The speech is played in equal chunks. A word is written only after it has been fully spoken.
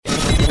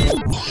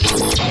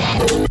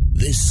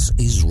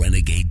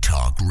Renegade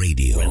Talk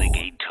Radio.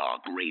 Renegade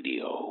Talk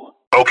Radio.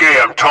 Okay,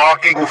 I'm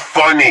talking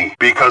funny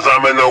because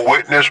I'm in the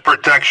witness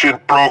protection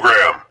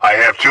program. I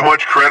have too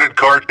much credit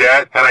card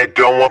debt and I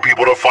don't want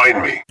people to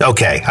find me.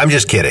 Okay, I'm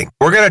just kidding.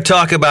 We're going to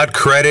talk about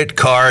credit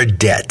card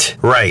debt.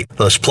 Right,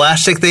 those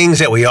plastic things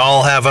that we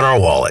all have in our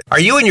wallet. Are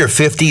you in your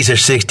 50s or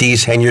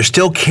 60s and you're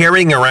still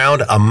carrying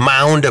around a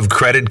mound of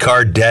credit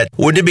card debt?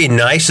 Wouldn't it be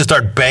nice to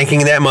start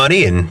banking that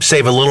money and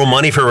save a little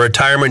money for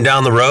retirement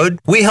down the road?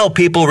 We help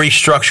people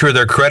restructure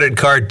their credit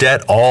card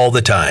debt all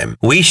the time.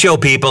 We show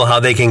people how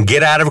they can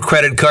get out of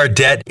credit card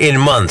debt in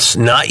months,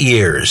 not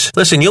years.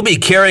 Listen, you'll be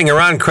carrying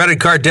around credit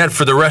card debt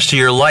for the rest of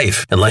your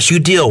life unless you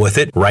deal with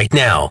it right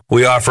now.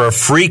 We offer a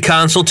free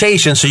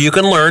consultation so you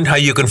can learn how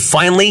you can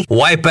finally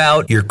wipe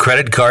out your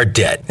credit card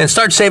debt and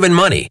start saving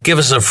money. Give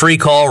us a free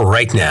call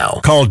right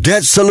now. Call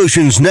Debt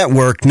Solutions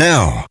Network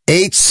now.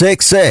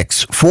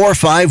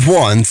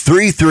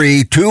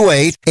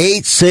 866-451-3328.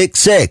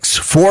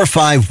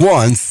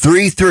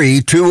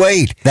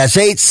 866-451-3328. That's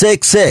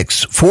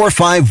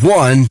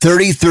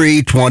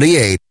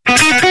 866-451-3328.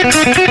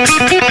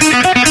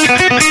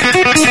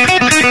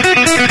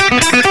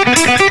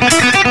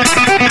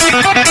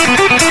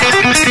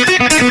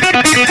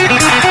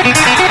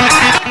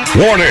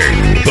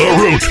 Warning! The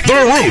root's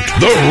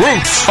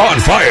on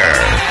fire!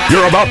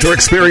 You're about to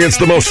experience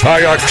the most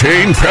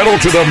high-octane,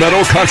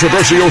 pedal-to-the-metal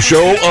controversial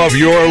show of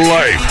your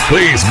life.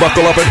 Please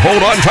buckle up and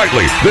hold on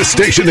tightly. This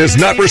station is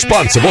not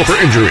responsible for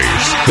injuries.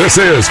 This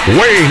is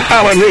Wayne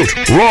Allyn Root,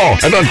 raw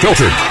and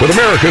unfiltered, with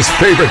America's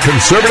favorite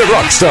conservative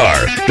rock star,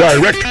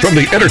 direct from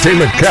the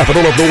entertainment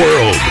capital of the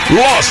world,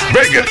 Las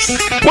Vegas.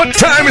 What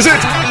time is it?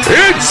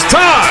 It's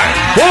time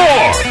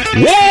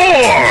for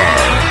war!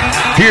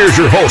 Here's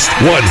your host,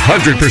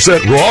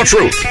 100% raw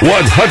truth,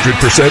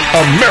 100%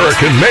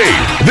 American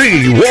made,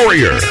 the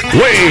warrior,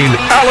 Wayne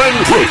Allyn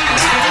Root.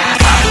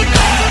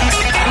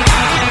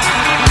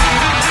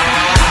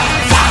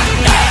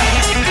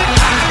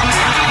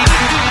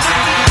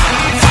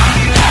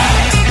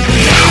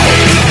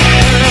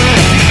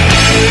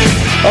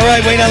 All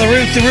right, Wayne Allyn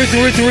Root, the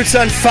root's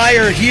on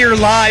fire here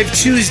live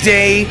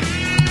Tuesday.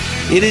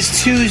 It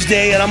is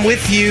Tuesday, and I'm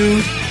with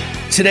you.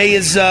 Today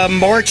is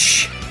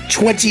March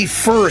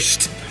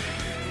 21st.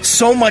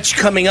 So much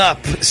coming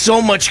up,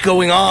 so much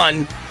going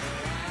on.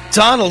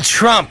 Donald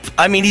Trump,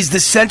 I mean, he's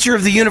the center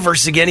of the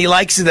universe again. He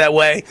likes it that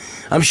way.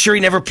 I'm sure he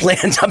never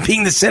planned on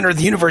being the center of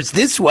the universe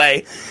this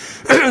way,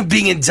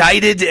 being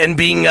indicted and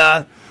being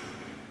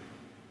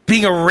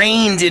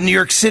arraigned in New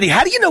York City.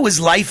 How do you know his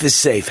life is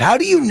safe? How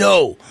do you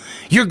know?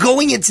 You're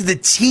going into the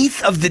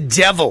teeth of the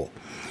devil.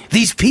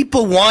 These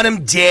people want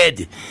him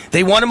dead.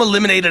 They want him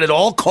eliminated at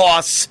all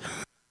costs.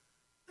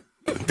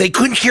 They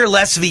couldn't care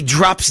less if he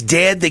drops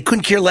dead. They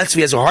couldn't care less if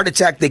he has a heart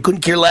attack. They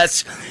couldn't care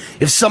less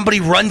if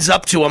somebody runs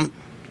up to him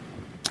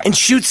and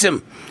shoots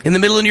him in the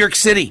middle of New York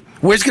City.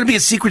 Where's going to be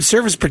a Secret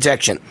Service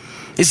protection?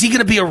 Is he going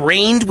to be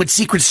arraigned with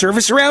Secret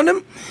Service around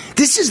him?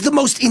 This is the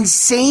most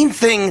insane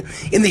thing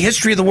in the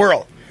history of the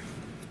world.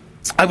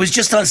 I was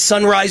just on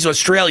Sunrise,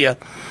 Australia.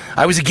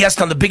 I was a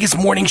guest on the biggest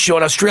morning show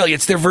in Australia.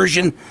 It's their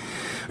version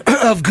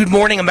of Good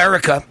Morning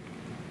America,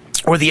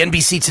 or the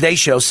NBC Today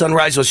show,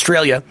 Sunrise,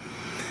 Australia.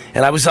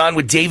 And I was on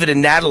with David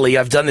and Natalie.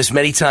 I've done this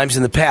many times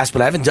in the past,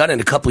 but I haven't done it in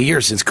a couple of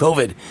years since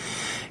COVID.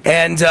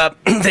 And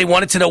they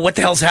wanted to know what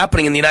the hell's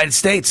happening in the United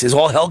States. Is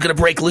all hell going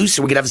to break loose?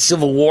 Are we going to have a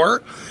civil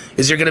war?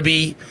 Is there going to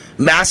be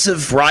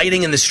massive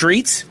rioting in the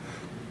streets?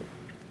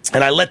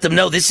 And I let them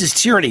know this is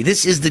tyranny.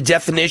 This is the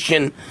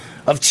definition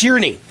of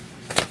tyranny.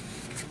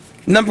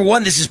 Number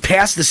one, this is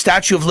past the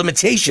statute of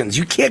limitations.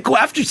 You can't go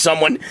after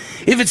someone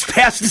if it's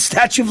past the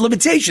statute of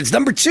limitations.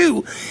 Number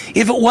two,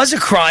 if it was a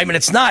crime, and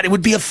it's not, it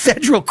would be a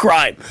federal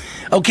crime.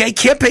 Okay?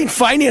 Campaign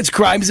finance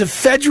crime is a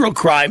federal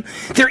crime.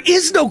 There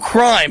is no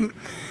crime,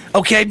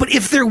 okay? But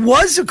if there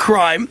was a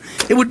crime,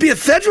 it would be a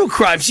federal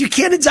crime. So you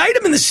can't indict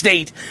him in the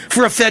state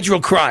for a federal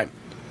crime.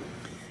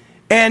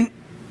 And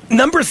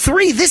number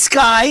three, this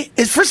guy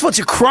is, first of all, it's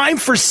a crime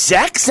for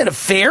sex and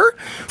affair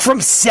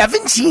from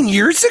 17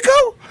 years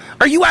ago?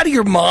 Are you out of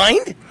your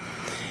mind?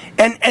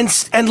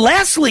 And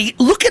lastly,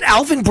 look at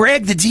Alvin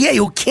Bragg, the DA,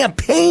 who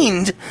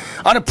campaigned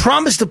on a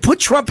promise to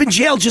put Trump in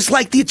jail, just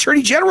like the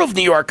Attorney General of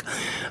New York,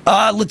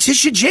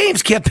 Letitia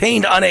James,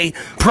 campaigned on a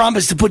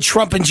promise to put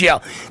Trump in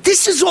jail.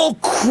 This is all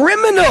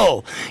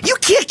criminal. You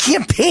can't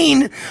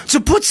campaign to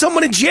put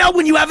someone in jail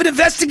when you haven't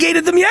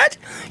investigated them yet.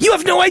 You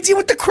have no idea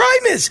what the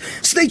crime is.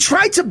 So they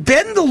tried to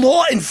bend the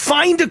law and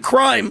find a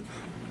crime.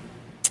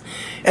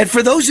 And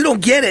for those who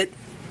don't get it,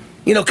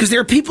 you know, because there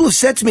are people who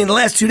said to me in the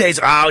last 2 days,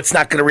 oh, it's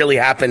not going to really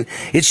happen.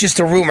 It's just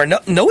a rumor.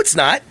 No, it's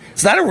not.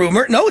 It's not a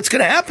rumor. No, it's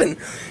going to happen.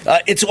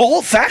 It's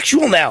all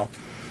factual now.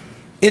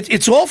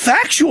 It's all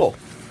factual.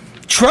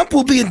 Trump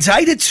will be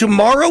indicted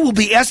tomorrow, will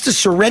be asked to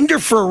surrender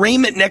for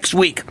arraignment next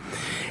week.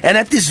 And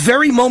at this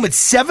very moment,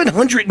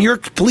 700 New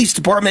York Police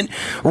Department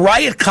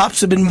riot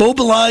cops have been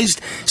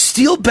mobilized,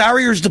 steel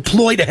barriers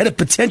deployed ahead of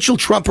potential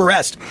Trump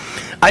arrest.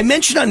 I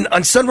mentioned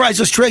on Sunrise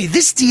Australia,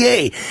 this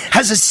DA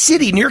has a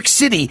city, New York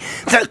City,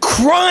 that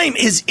crime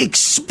is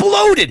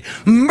exploded.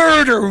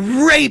 Murder,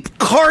 rape,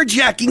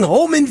 carjacking,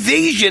 home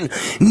invasion.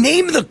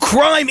 Name the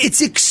crime.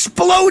 It's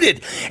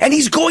exploded. And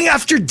he's going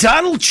after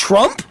Donald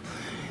Trump?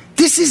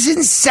 This is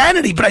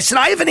insanity. But I said,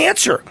 I have an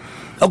answer.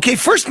 Okay,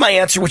 first my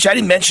answer, which I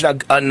didn't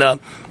mention on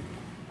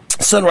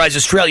Sunrise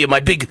Australia, my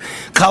big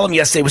column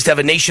yesterday was to have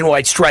a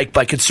nationwide strike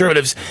by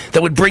conservatives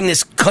that would bring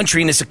this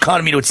country and this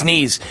economy to its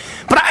knees.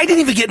 But I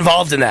didn't even get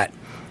involved in that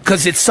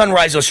because it's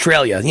Sunrise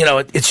Australia. You know,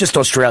 it's just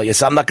Australia,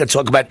 so I'm not going to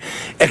talk about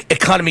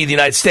economy of the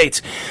United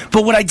States.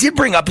 But what I did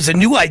bring up is a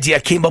new idea I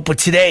came up with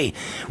today,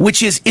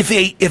 which is if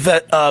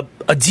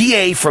a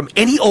DA from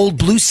any old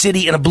blue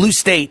city in a blue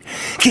state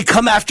can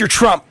come after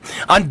Trump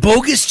on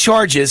bogus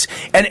charges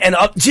and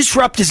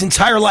disrupt his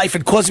entire life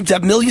and cause him to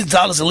have millions of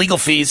dollars in legal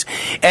fees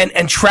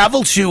and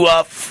travel to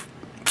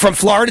from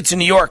Florida to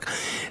New York,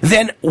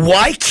 then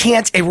why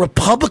can't a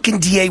Republican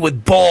DA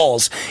with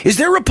balls? Is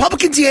there a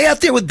Republican DA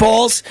out there with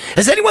balls?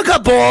 Has anyone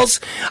got balls?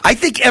 I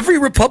think every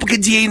Republican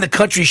DA in the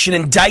country should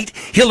indict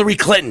Hillary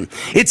Clinton.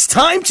 It's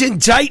time to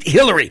indict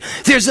Hillary.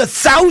 There's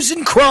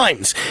 1,000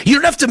 crimes. You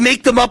don't have to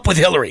make them up with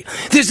Hillary.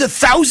 There's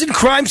 1,000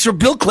 crimes for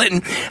Bill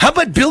Clinton. How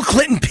about Bill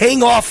Clinton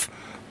paying off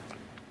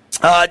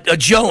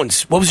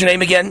Jones? What was her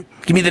name again?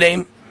 Give me the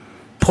name.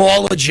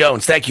 Paula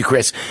Jones. Thank you,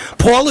 Chris.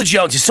 Paula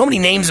Jones. There's so many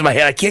names in my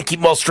head. I can't keep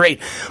them all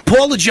straight.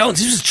 Paula Jones.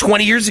 This was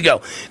 20 years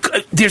ago.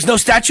 There's no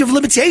statute of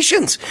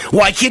limitations.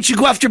 Why can't you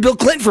go after Bill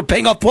Clinton for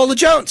paying off Paula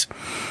Jones?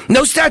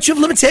 No statute of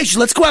limitations.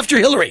 Let's go after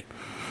Hillary.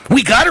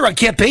 We got her on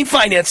campaign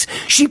finance.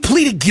 She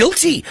pleaded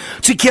guilty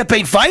to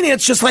campaign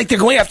finance, just like they're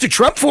going after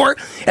Trump for.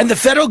 And the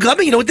federal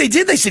government, you know what they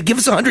did? They said, give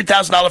us a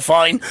 $100,000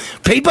 fine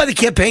paid by the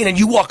campaign and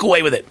you walk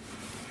away with it.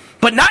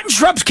 But not in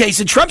Trump's case.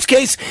 In Trump's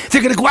case,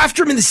 they're going to go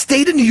after him in the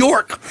state of New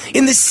York,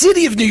 in the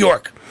city of New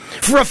York,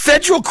 for a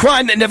federal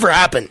crime that never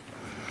happened.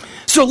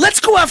 So let's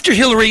go after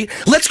Hillary.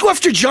 Let's go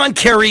after John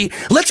Kerry.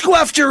 Let's go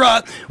after,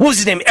 what was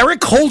his name?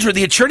 Eric Holder,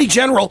 the Attorney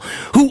General,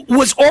 who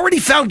was already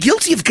found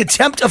guilty of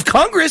contempt of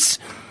Congress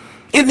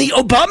in the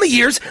Obama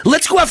years.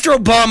 Let's go after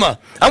Obama.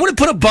 I want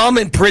to put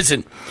Obama in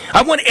prison.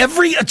 I want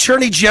every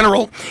Attorney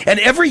General and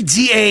every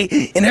DA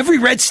in every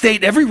red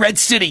state, every red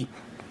city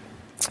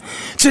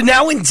to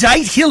now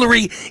indict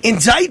Hillary,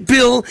 indict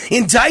Bill,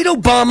 indict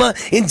Obama,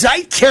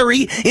 indict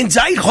Kerry,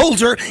 indict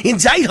Holder,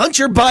 indict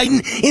Hunter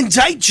Biden,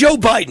 indict Joe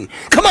Biden.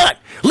 Come on,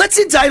 let's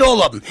indict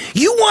all of them.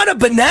 You want a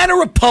banana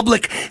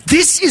republic?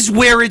 This is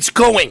where it's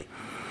going.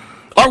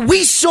 Are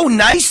we so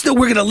nice that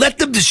we're going to let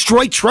them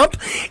destroy Trump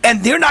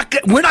and we're not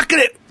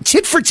going to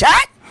tit for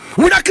tat?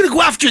 We're not going to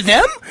go after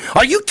them?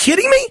 Are you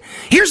kidding me?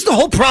 Here's the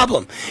whole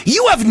problem.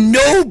 You have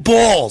no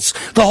balls.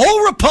 The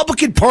whole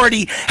Republican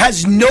Party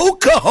has no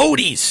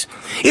cojones.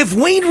 If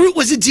Wayne Root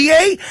was a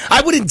DA,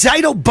 I would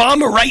indict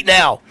Obama right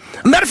now.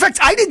 Matter of fact,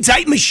 I'd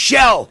indict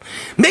Michelle.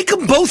 Make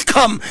them both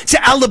come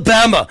to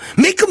Alabama.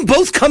 Make them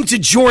both come to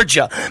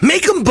Georgia.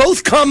 Make them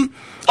both come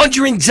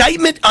under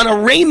indictment on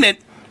arraignment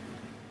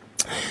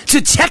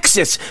to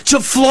Texas, to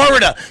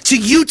Florida, to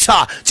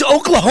Utah, to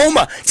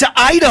Oklahoma, to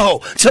Idaho,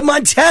 to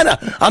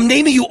Montana. I'm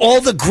naming you all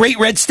the great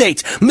red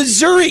states.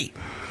 Missouri,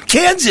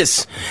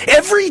 Kansas.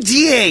 Every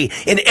DA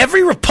in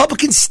every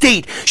Republican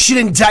state should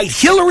indict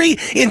Hillary,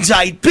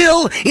 indict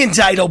Bill,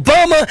 indict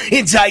Obama,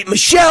 indict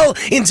Michelle,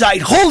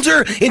 indict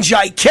Holder,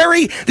 indict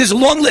Kerry. There's a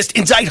long list.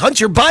 Indict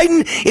Hunter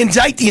Biden,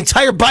 indict the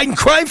entire Biden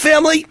crime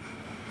family.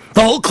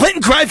 The whole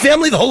Clinton crime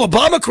family, the whole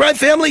Obama crime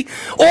family,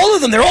 all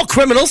of them, they're all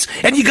criminals,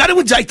 and you got to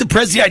indict the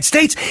President of the United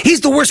States. He's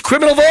the worst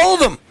criminal of all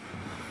of them.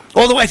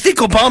 Although I think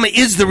Obama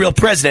is the real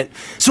president.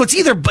 So it's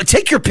either,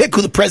 take your pick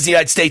who the President of the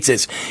United States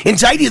is.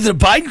 Indict either the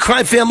Biden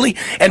crime family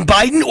and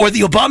Biden or the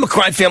Obama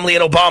crime family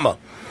and Obama.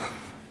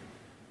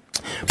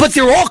 But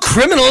they're all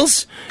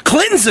criminals.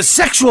 Clinton's a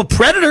sexual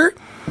predator.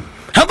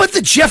 How about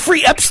the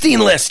Jeffrey Epstein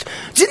list?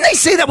 Didn't they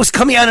say that was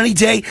coming out any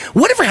day?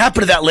 Whatever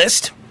happened to that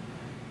list?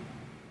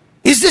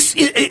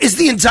 Is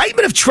the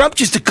indictment of Trump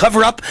just to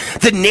cover up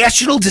the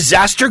national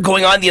disaster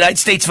going on in the United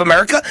States of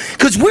America?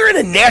 Because we're in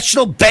a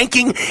national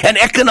banking and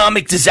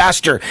economic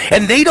disaster,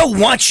 and they don't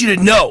want you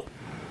to know.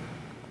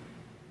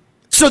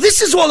 So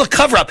this is all a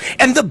cover-up,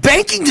 and the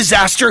banking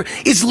disaster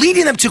is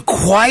leading them to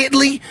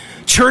quietly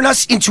turn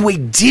us into a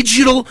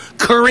digital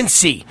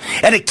currency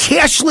and a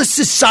cashless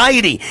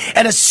society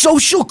and a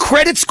social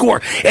credit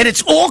score, and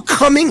it's all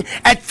coming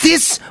at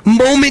this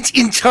moment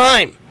in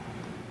time.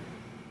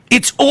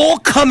 It's all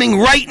coming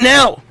right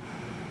now.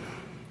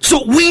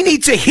 So we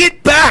need to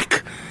hit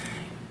back.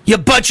 You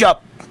bunch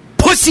of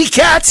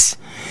pussycats.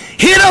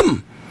 Hit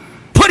them.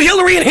 Put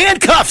Hillary in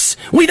handcuffs.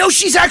 We know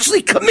she's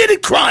actually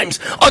committed crimes,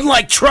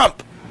 unlike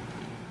Trump.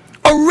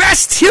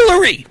 Arrest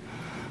Hillary.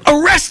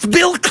 Arrest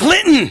Bill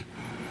Clinton.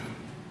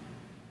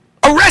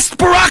 Arrest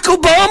Barack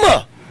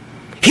Obama.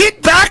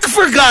 Hit back,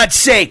 for God's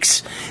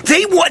sakes.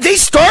 They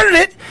started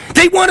it.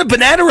 They want a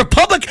banana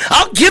republic.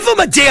 I'll give them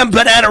a damn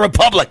banana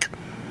republic.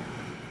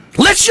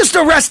 Let's just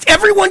arrest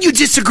everyone you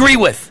disagree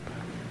with.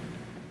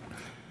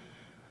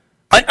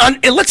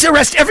 And let's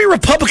arrest every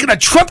Republican on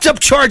trumped-up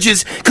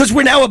charges because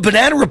we're now a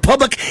banana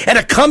republic and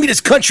a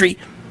communist country.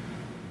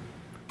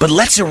 But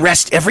let's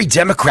arrest every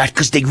Democrat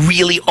because they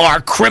really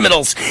are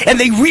criminals and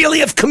they really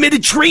have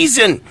committed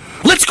treason.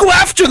 Let's go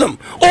after them,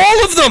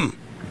 all of them.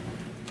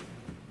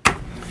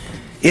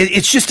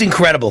 It's just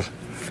incredible.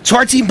 It's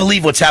hard to even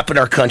believe what's happened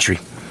in our country.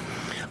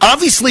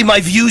 Obviously,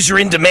 my views are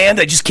in demand.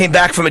 I just came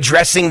back from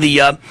addressing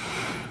the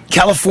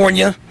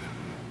California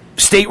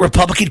State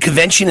Republican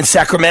Convention in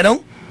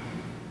Sacramento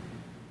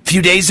a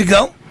few days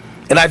ago,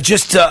 and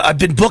I've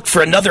been booked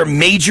for another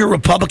major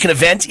Republican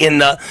event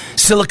in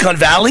Silicon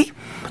Valley.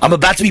 I'm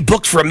about to be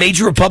booked for a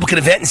major Republican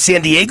event in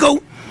San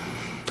Diego.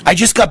 I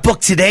just got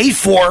booked today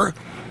for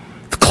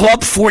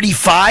Club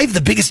 45,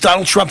 the biggest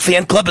Donald Trump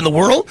fan club in the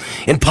world,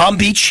 in Palm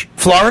Beach,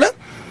 Florida.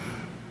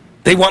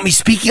 They want me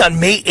speaking on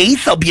May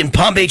 8th. I'll be in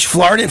Palm Beach,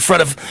 Florida, in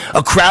front of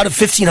a crowd of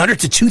 1,500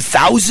 to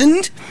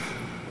 2,000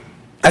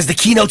 as the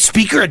keynote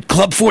speaker at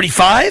Club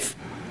 45.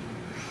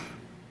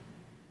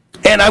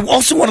 And I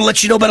also want to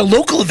let you know about a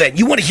local event.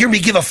 You want to hear me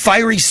give a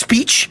fiery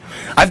speech?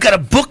 I've got a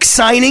book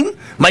signing.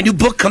 My new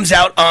book comes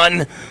out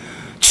on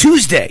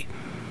Tuesday.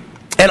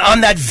 And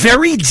on that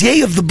very day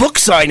of the book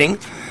signing,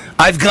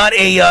 I've got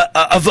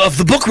of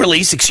the book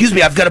release,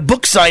 I've got a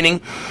book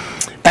signing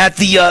at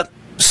the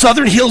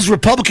Southern Hills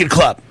Republican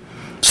Club.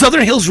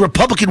 Southern Hills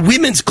Republican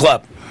Women's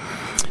Club.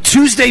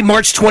 Tuesday,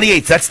 March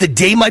 28th. That's the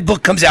day my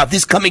book comes out,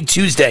 this coming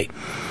Tuesday.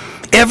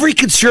 Every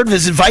conservative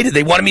is invited.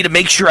 They wanted me to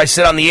make sure I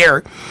said on the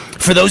air.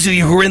 For those of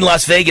you who are in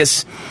Las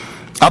Vegas,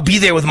 I'll be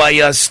there with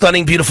my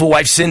stunning, beautiful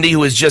wife, Cindy,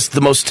 who is just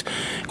the most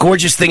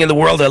gorgeous thing in the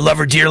world. I love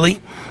her dearly.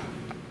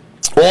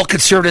 All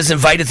conservatives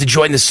invited to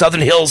join the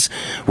Southern Hills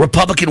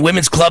Republican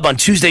Women's Club on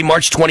Tuesday,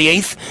 March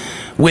 28th,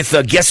 with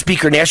guest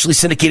speaker, nationally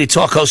syndicated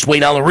talk host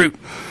Wayne Allyn Root.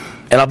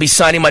 And I'll be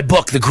signing my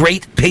book, The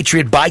Great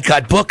Patriot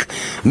Boycott Book.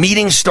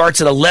 Meeting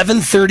starts at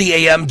 11:30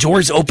 a.m.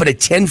 Doors open at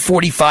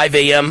 10:45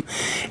 a.m.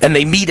 And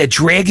they meet at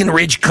Dragon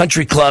Ridge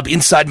Country Club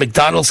inside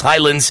McDonald's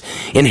Highlands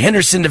in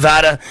Henderson,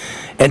 Nevada.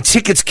 And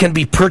tickets can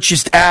be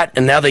purchased at,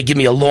 and now they give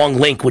me a long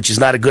link, which is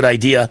not a good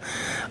idea,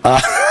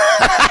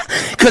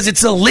 because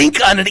it's a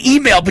link on an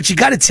email, but you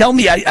got to tell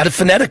me how to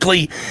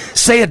phonetically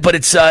say it, but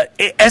it's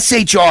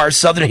SHR,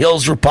 Southern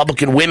Hills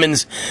Republican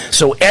Women's,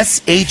 so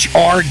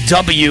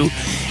SHRW,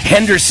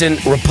 Henderson,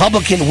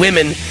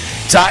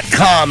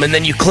 RepublicanWomen.com, and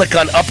then you click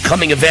on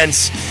upcoming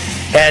events,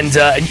 and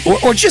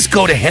or just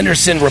go to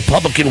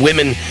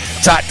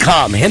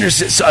HendersonRepublicanWomen.com,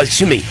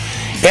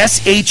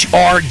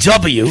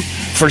 SHRW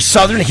for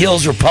Southern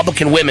Hills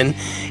Republican Women,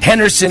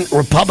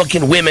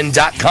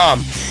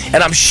 HendersonRepublicanWomen.com.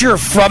 And I'm sure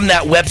from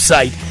that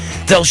website,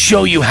 they'll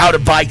show you how to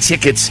buy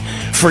tickets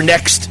for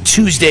next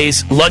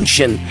Tuesday's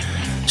luncheon,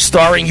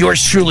 starring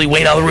yours truly,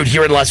 Wayne Allyn Root,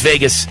 here in Las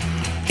Vegas,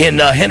 in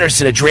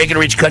Henderson at Dragon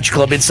Ridge Country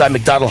Club inside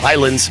McDonald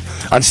Highlands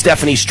on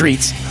Stephanie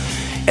Streets.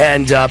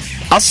 And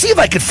I'll see if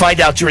I could find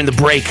out during the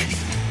break,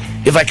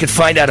 if I could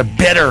find out a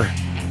better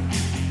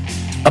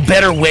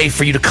way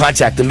for you to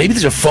contact them. Maybe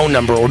there's a phone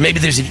number or maybe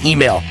there's an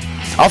email.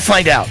 I'll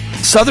find out.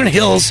 Southern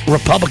Hills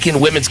Republican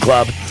Women's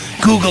Club.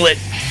 Google it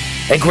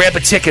and grab a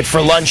ticket for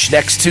lunch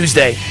next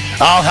Tuesday.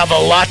 I'll have a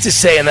lot to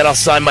say and then I'll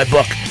sign my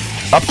book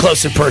up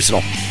close and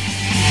personal.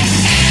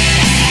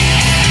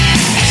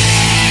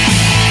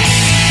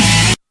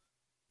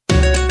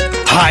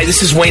 Hi,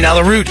 this is Wayne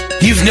Allyn Root.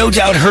 You've no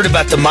doubt heard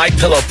about the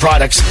MyPillow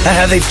products and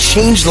how they've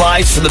changed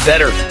lives for the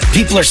better.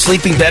 People are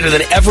sleeping better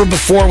than ever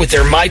before with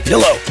their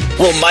MyPillow.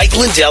 Well, Mike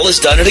Lindell has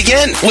done it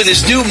again with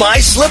his new My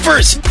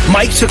Slippers.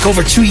 Mike took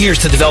over 2 years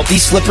to develop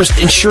these slippers,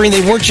 ensuring they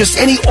weren't just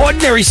any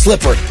ordinary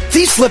slipper.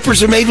 These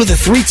slippers are made with a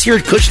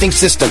 3-tiered cushioning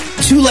system,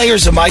 2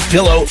 layers of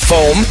MyPillow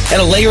foam, and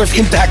a layer of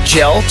impact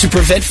gel to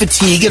prevent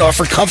fatigue and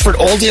offer comfort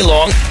all day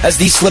long, as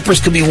these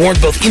slippers can be worn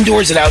both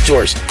indoors and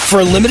outdoors.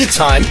 For a limited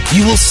time,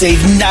 you will save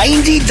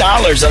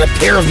 $90 on a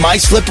pair of My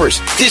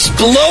Slippers. This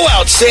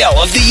blowout sale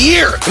of the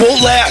year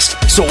won't last,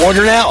 so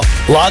order now.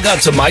 Log on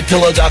to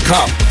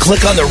MyPillow.com,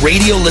 click on the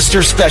radio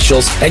lister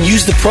specials, and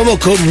use the promo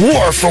code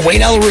WAR for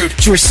Wayne Allyn Root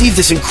to receive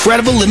this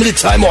incredible limited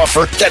time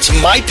offer. That's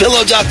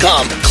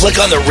MyPillow.com. Click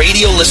on the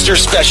radio lister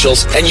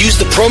specials and use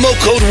the promo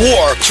code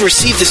WAR to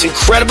receive this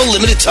incredible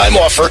limited time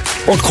offer,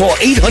 or call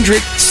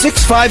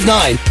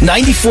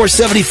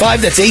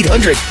 800-659-9475. That's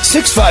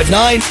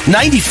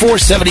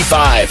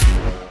 800-659-9475.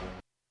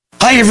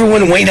 Hi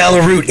everyone, Wayne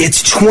Allyn Root.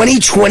 It's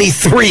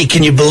 2023.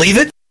 Can you believe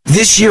it?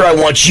 This year I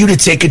want you to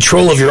take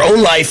control of your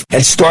own life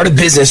and start a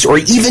business or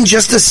even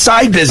just a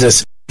side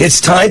business.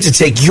 It's time to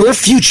take your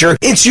future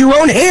into your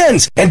own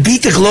hands and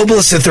beat the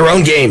globalists at their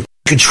own game.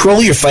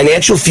 Control your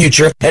financial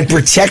future and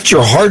protect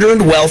your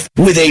hard-earned wealth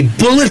with a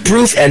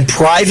bulletproof and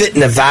private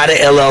Nevada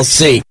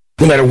LLC.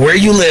 No matter where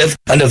you live,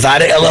 a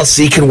Nevada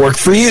LLC can work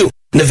for you.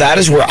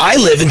 Nevada's where I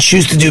live and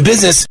choose to do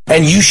business,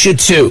 and you should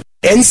too.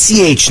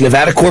 NCH,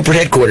 Nevada Corporate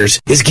Headquarters,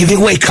 is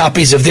giving away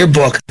copies of their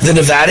book, The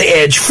Nevada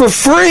Edge, for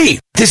free.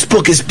 This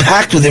book is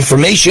packed with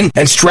information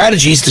and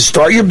strategies to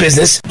start your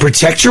business,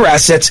 protect your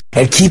assets,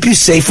 and keep you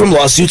safe from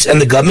lawsuits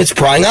and the government's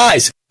prying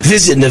eyes.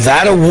 Visit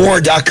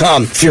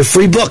NevadaWar.com for your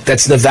free book.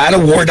 That's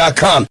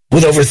NevadaWar.com.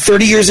 With over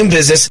 30 years in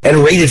business and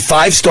rated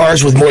 5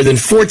 stars with more than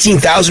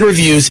 14,000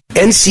 reviews,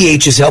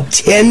 NCH has helped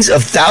tens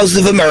of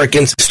thousands of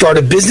Americans start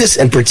a business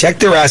and protect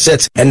their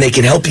assets, and they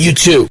can help you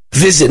too.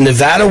 Visit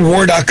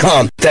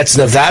NevadaWar.com. That's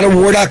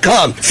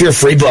NevadaWar.com for your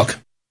free book.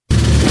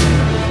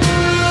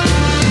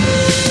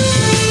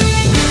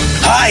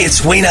 Hi,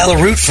 it's Wayne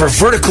Allyn for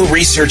Vertical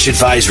Research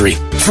Advisory.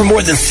 For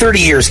more than 30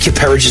 years, Kip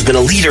Herridge has been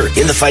a leader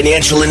in the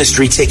financial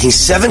industry, taking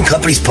 7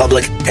 companies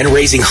public and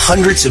raising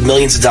hundreds of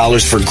millions of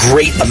dollars for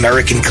great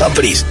American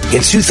companies.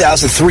 In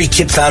 2003,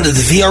 Kip founded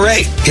the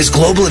VRA, his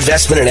global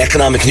investment and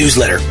economic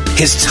newsletter.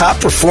 His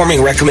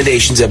top-performing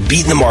recommendations have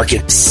beaten the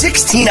market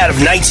 16 out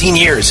of 19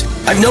 years.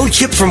 I've known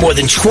Kip for more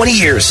than 20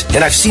 years,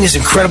 and I've seen his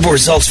incredible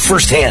results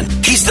firsthand.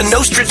 He's the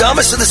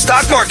Nostradamus of the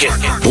stock market.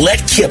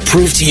 Let Kip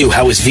prove to you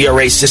how his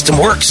VRA system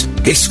works.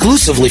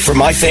 Exclusively for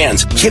my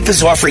fans, Kip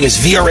is offering his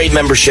VRA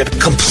membership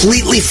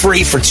completely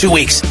free for 2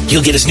 weeks.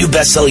 You'll get his new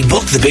best-selling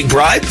book, The Big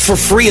Bribe, for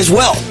free as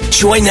well.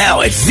 Join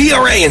now at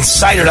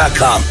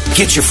VRAinsider.com.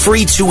 Get your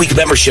free 2-week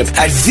membership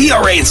at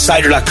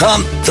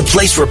VRAinsider.com, the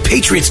place where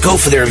patriots go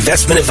for their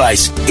investment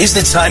advice.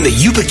 Isn't it time that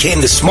you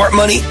became the smart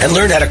money and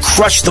learned how to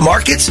crush the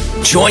markets?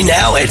 Join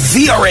now at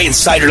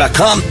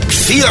VRAinsider.com,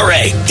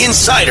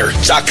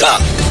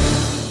 VRAinsider.com.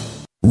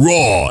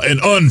 Raw and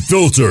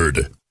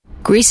unfiltered.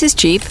 Greece is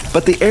cheap.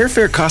 But the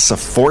airfare costs a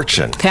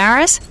fortune.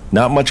 Paris?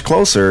 Not much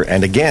closer,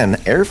 and again,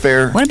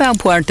 airfare... What about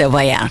Puerto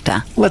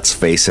Vallarta? Let's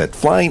face it,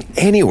 flying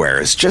anywhere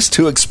is just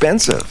too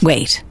expensive.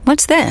 Wait,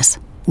 what's this?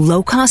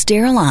 Low-cost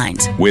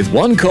airlines. With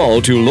one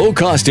call to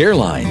low-cost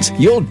airlines,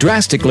 you'll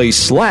drastically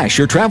slash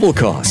your travel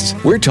costs.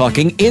 We're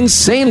talking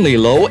insanely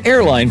low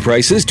airline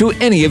prices to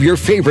any of your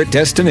favorite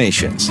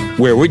destinations.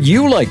 Where would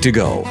you like to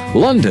go?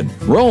 London,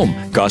 Rome,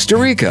 Costa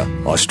Rica,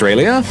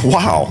 Australia?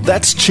 Wow,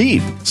 that's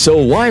cheap. So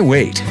why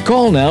wait?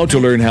 Call now to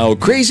learn how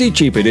crazy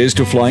cheap it is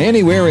to fly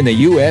anywhere in the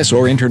U.S.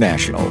 or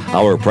international.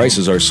 Our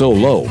prices are so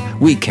low,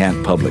 we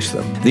can't publish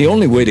them. The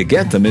only way to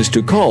get them is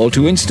to call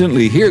to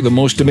instantly hear the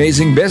most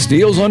amazing best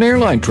deals on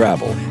airline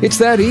travel. It's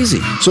that easy.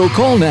 So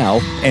call now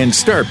and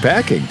start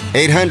packing.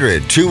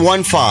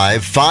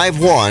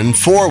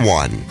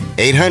 800-215-5141.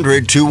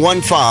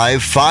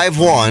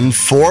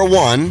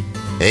 800-215-5141.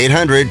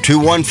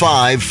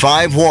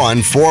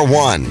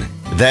 800-215-5141.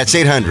 That's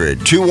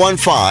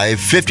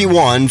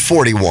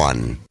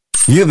 800-215-5141.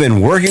 You've been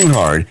working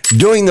hard,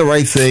 doing the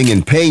right thing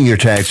and paying your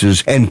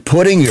taxes and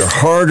putting your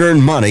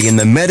hard-earned money in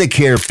the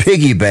Medicare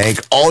piggy bank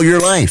all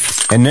your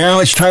life. And now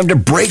it's time to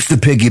break the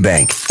piggy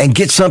bank and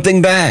get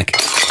something back.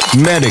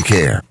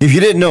 Medicare. If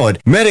you didn't know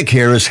it,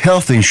 Medicare is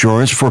health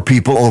insurance for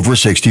people over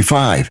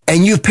 65,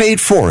 and you've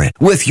paid for it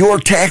with your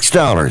tax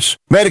dollars.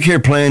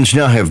 Medicare plans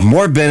now have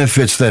more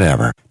benefits than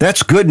ever.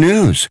 That's good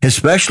news,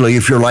 especially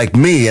if you're like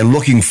me and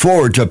looking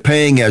forward to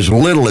paying as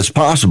little as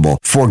possible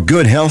for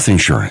good health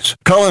insurance.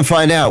 Call and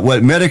find out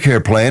what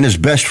Medicare plan is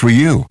best for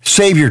you.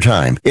 Save your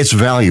time. It's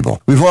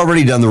valuable. We've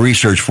already done the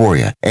research for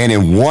you, and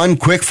in one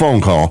quick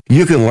phone call,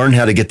 you can learn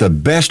how to get the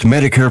best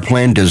Medicare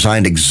plan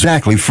designed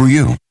exactly for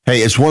you.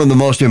 Hey, it's one of the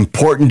most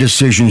important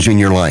decisions in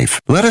your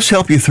life. Let us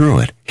help you through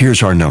it.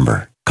 Here's our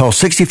number. Call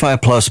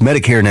 65 Plus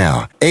Medicare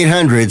now.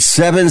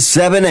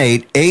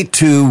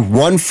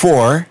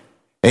 800-778-8214.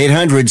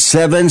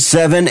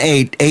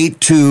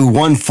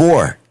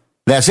 800-778-8214.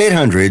 That's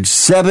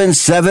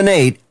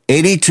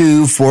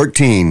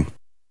 800-778-8214.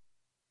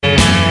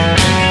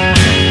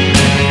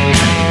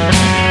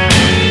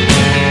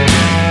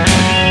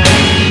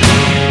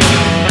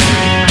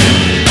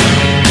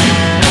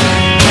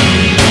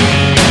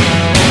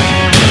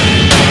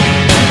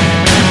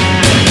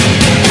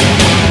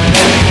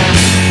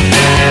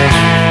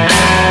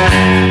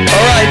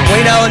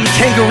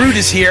 Kangaroo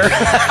is here.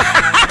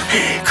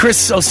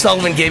 Chris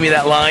O'Sullivan gave me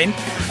that line.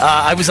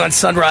 I was on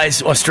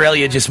Sunrise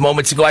Australia just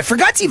moments ago. I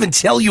forgot to even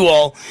tell you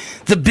all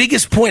the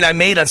biggest point I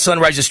made on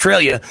Sunrise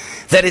Australia,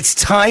 that it's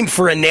time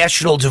for a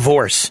national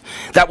divorce.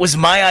 That was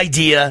my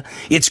idea.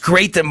 It's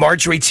great that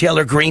Marjorie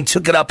Taylor Greene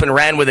took it up and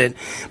ran with it,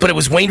 but it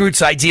was Wayne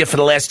Root's idea for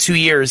the last 2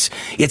 years.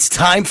 It's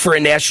time for a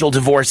national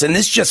divorce, and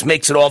this just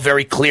makes it all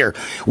very clear.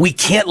 We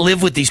can't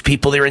live with these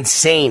people. They're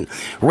insane.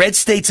 Red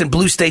states and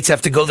blue states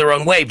have to go their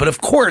own way. But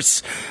of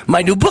course,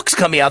 my new book's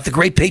coming out, the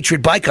Great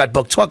Patriot Boycott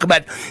book. Talk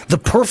about the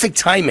perfect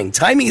timing.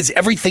 Timing is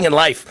everything in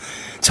life.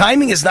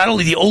 Timing is not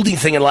only the only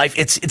thing in life,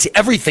 it's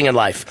everything in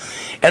life.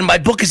 And my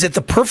book is at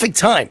the perfect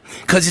time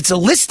because it's a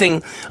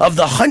listing of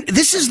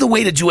this is the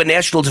way to do a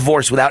national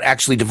divorce without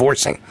actually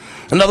divorcing.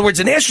 In other words,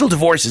 a national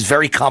divorce is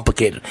very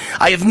complicated.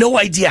 I have no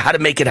idea how to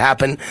make it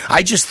happen.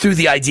 I just threw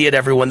the idea at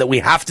everyone that we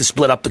have to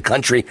split up the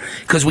country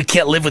because we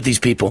can't live with these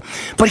people.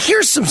 But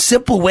here's some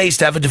simple ways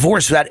to have a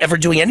divorce without ever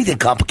doing anything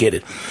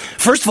complicated.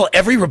 First of all,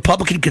 every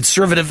Republican,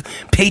 conservative,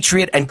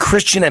 patriot, and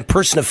Christian and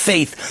person of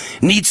faith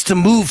needs to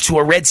move to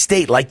a red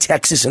state like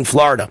Texas and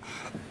Florida.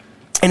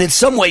 And in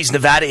some ways,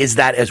 Nevada is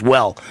that as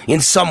well.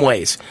 In some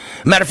ways.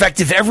 Matter of fact,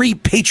 if every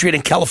patriot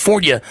in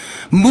California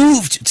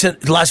moved to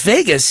Las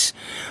Vegas,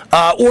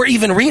 or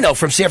even Reno,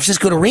 from San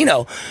Francisco to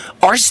Reno,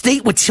 our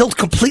state would tilt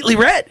completely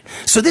red.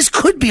 So this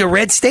could be a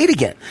red state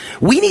again.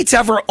 We need to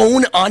have our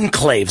own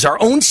enclaves,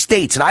 our own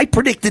states. And I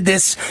predicted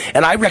this,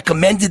 and I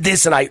recommended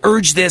this, and I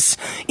urged this.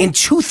 In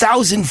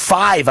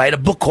 2005, I had a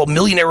book called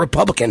Millionaire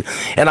Republican,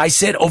 and I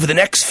said over the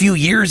next few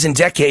years and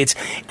decades,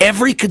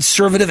 every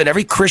conservative and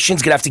every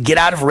Christian's going to have to get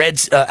out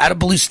of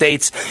blue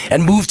states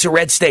and move to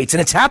red states.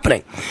 And it's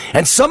happening.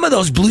 And some of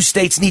those blue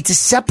states need to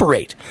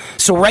separate.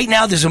 So right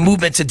now there's a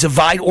movement to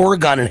divide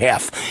Oregon in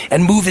half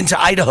and move into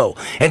Idaho,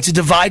 and to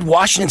divide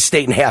Washington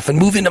state in half and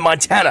move into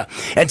Montana,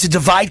 and to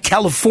divide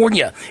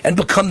California and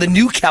become the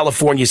new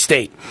California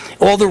state.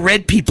 All the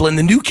red people in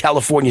the new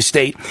California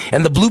state,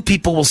 and the blue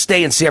people will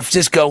stay in San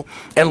Francisco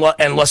and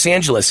Los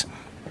Angeles.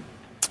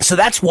 So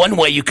that's one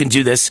way you can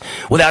do this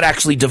without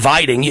actually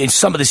dividing.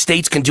 Some of the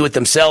states can do it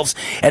themselves,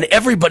 and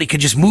everybody could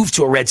just move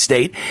to a red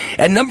state.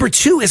 And number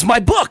two is my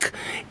book.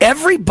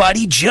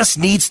 Everybody just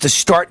needs to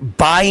start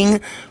buying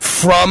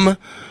from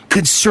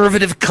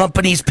conservative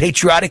companies,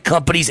 patriotic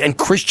companies, and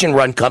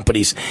Christian-run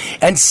companies,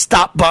 and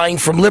stop buying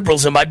from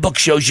liberals. And my book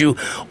shows you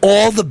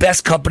all the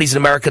best companies in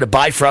America to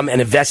buy from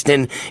and invest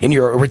in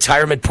your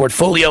retirement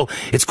portfolio.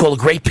 It's called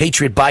A Great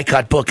Patriot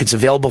Boycott Book. It's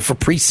available for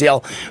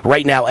pre-sale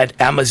right now at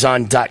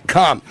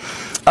Amazon.com.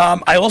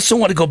 I also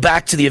want to go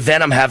back to the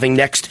event I'm having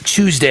next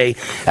Tuesday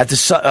at the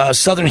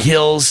Southern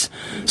Hills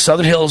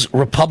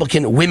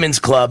Republican Women's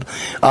Club.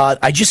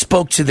 I just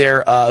spoke to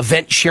their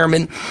event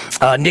chairman,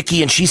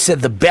 Nikki, and she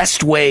said the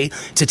best way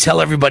to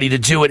tell everybody to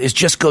do it is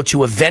just go to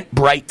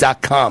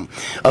Eventbrite.com.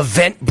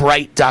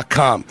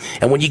 Eventbrite.com.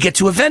 And when you get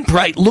to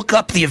Eventbrite, look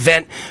up the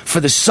event for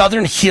the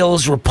Southern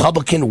Hills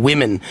Republican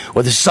Women,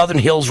 or the Southern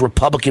Hills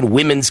Republican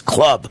Women's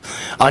Club,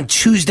 on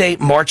Tuesday,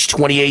 March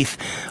 28th,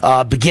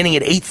 beginning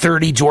at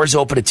 8:30. Doors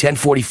open at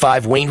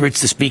 10:45. Wayne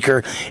Ritz, the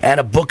speaker, and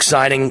a book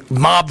signing.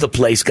 Mob the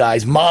place,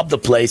 guys. Mob the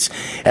place.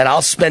 And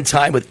I'll spend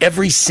time with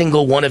every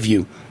single one of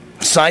you.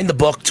 Sign the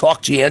book,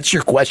 talk to you, answer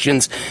your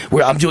questions.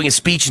 I'm doing a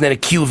speech and then a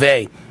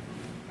Q&A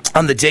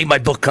on the day my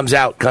book comes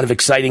out. Kind of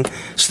exciting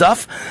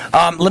stuff.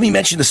 Let me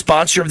mention the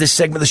sponsor of this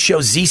segment of the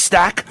show,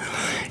 Z-Stack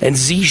and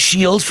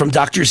Z-Shield from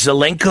Dr.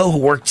 Zelenko, who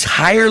worked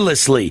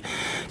tirelessly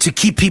to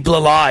keep people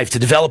alive, to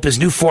develop his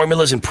new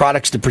formulas and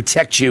products to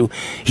protect you.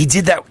 He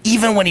did that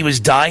even when he was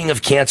dying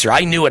of cancer.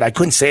 I knew it. I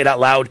couldn't say it out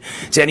loud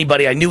to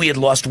anybody. I knew he had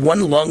lost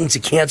one lung to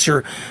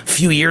cancer a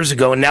few years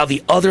ago, and now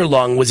the other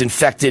lung was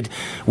infected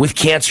with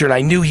cancer, and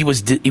I knew he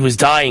was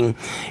dying,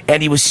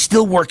 and he was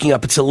still working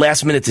up until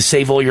last minute to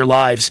save all your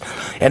lives.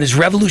 And his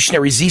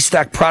revolutionary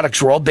Z-Stack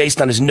products were all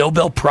based on his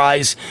Nobel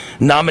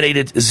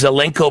Prize-nominated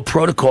Zelenko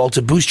protocol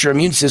to boost your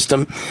immune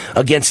system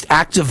against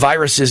active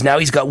viruses. Now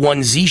he's got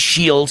one,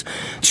 Z-Shield,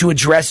 to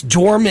address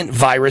dormant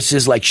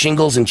viruses like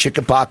shingles and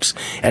chickenpox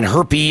and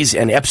herpes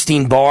and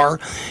Epstein-Barr.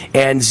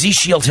 And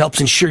Z-Shield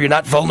helps ensure you're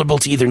not vulnerable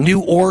to either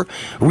new or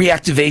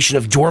reactivation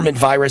of dormant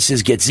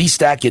viruses. Get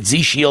Z-Stack, get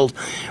Z-Shield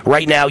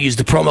right now. Use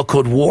the promo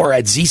code WAR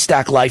at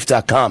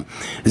ZStackLife.com.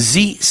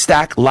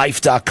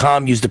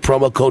 ZStackLife.com. Use the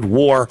promo code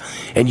WAR,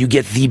 and you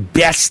get the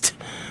best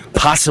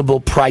possible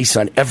price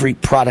on every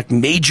product.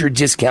 Major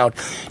discount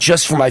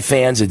just for my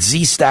fans at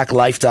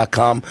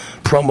ZStackLife.com.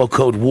 Promo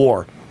code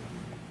WAR.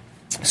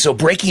 So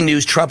breaking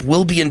news, Trump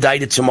will be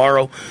indicted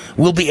tomorrow,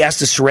 will be asked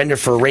to surrender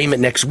for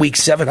arraignment next week.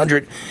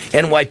 700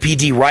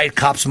 NYPD riot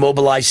cops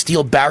mobilized,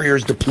 steel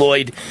barriers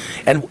deployed.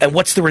 And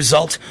what's the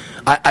result?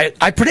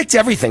 I predict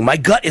everything. My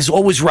gut is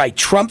always right.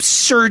 Trump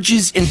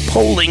surges in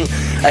polling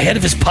ahead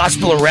of his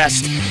possible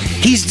arrest.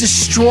 He's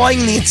destroying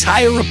the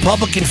entire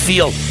Republican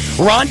field.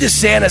 Ron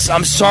DeSantis,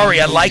 I'm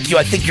sorry, I like you.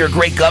 I think you're a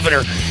great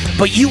governor,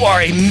 but you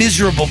are a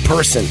miserable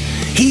person.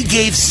 He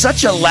gave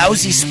such a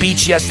lousy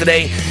speech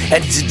yesterday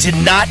and did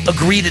not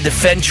agree to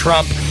defend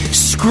Trump.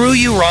 Screw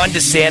you, Ron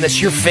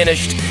DeSantis. You're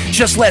finished.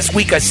 Just last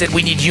week I said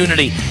we need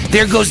unity.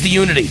 There goes the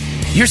unity.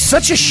 You're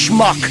such a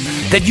schmuck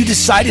that you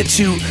decided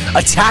to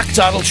attack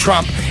Donald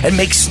Trump and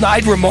make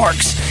snide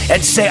remarks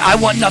and say, I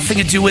want nothing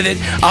to do with it.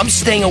 I'm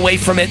staying away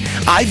from it.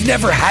 I've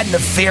never had an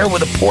affair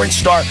with a porn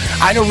star.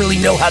 I don't really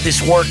know how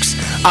this works.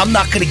 I'm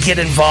not going to get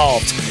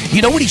involved.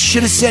 You know what he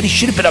should have said? He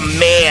should have been a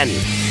man.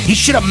 He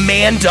should have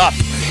manned up.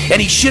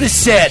 And he should have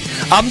said,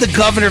 I'm the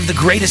governor of the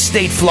greatest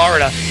state,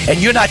 Florida,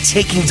 and you're not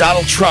taking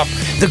Donald Trump,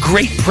 the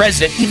great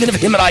president, even if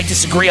him and I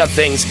disagree on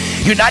things.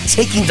 You're not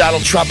taking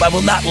Donald Trump. I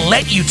will not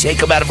let you take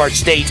him out of our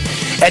state.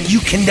 And you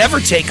can never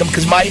take him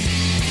because my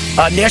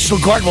National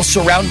Guard will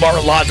surround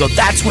Mar-a-Lago.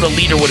 That's what a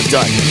leader would have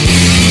done.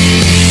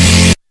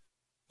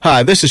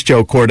 Hi, this is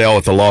Joe Cordell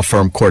with the law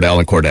firm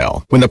Cordell &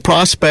 Cordell. When the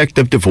prospect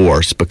of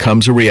divorce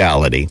becomes a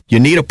reality, you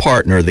need a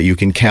partner that you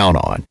can count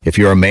on. If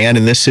you're a man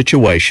in this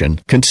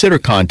situation, consider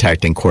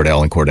contacting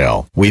Cordell &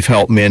 Cordell. We've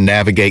helped men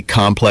navigate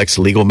complex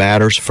legal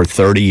matters for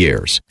 30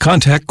 years.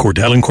 Contact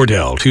Cordell &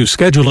 Cordell to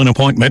schedule an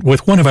appointment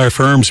with one of our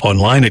firms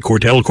online at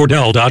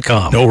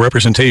CordellCordell.com. No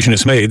representation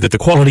is made that the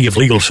quality of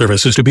legal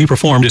services to be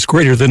performed is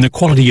greater than the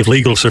quality of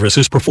legal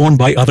services performed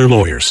by other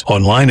lawyers.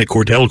 Online at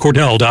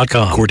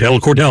CordellCordell.com.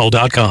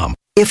 CordellCordell.com.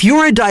 If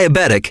you're a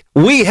diabetic,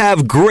 we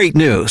have great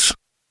news.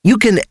 You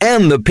can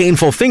end the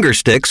painful finger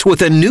sticks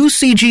with a new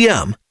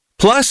CGM.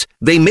 Plus,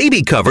 they may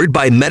be covered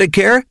by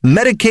Medicare,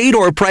 Medicaid,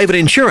 or private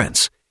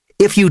insurance.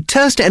 If you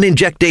test and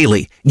inject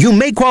daily, you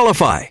may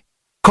qualify.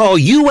 Call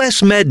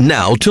US Med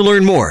now to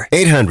learn more.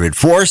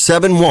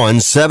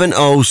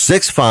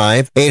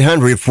 800-471-7065.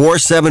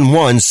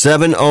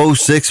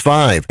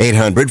 800-471-7065.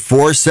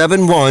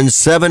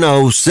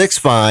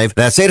 800-471-7065.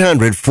 That's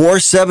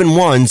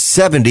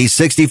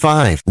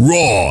 800-471-7065.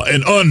 Raw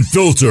and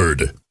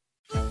unfiltered.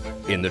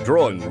 In the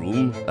drawing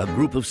room, a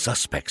group of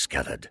suspects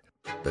gathered.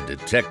 The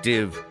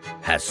detective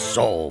has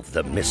solved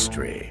the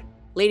mystery.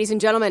 Ladies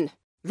and gentlemen,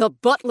 the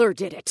butler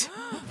did it.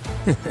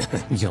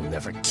 You'll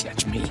never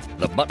catch me.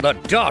 The butler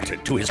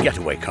darted to his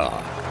getaway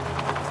car.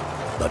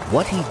 But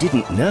what he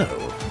didn't know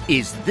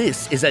is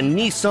this is a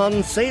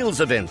Nissan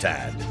sales event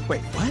ad.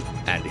 Wait, what?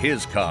 And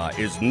his car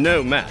is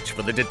no match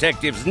for the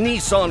detective's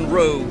Nissan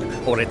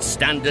Rogue or its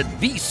standard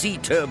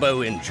VC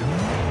turbo engine.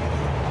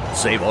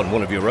 Save on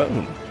one of your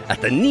own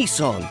at the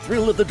Nissan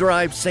Thrill of the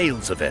Drive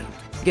sales event.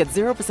 Get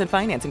 0%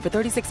 financing for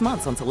 36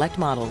 months on select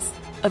models.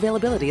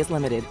 Availability is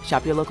limited.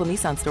 Shop your local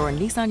Nissan store and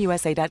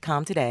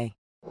nissanusa.com today.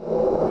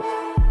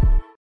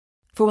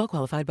 For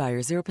well-qualified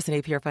buyers, 0%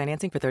 APR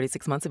financing for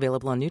 36 months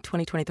available on new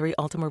 2023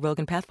 Altima Rogue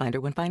and Pathfinder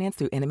when financed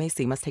through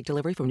NMAC. Must take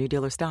delivery from new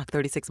dealer stock.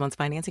 36 months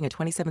financing at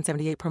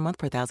 $27.78 per month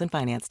per thousand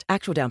financed.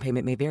 Actual down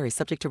payment may vary,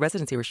 subject to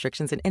residency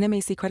restrictions and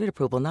NMAC credit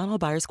approval. Not all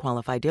buyers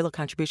qualify. Dealer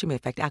contribution may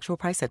affect actual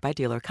price set by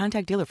dealer.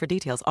 Contact dealer for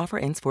details. Offer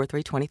ends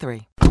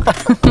 4/3/23.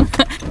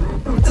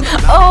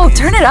 Oh,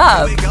 turn it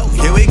up.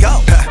 Here we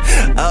go.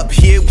 Up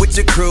here with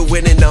your crew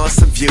in an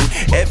awesome view.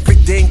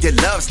 Everything you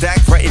love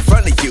stacked right in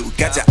front of you.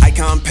 Got your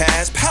icon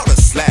pass, powder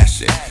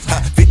slashing.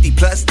 50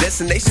 plus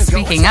destinations.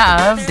 Speaking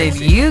of, did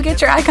you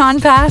get your icon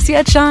pass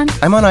yet, Sean?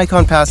 I'm on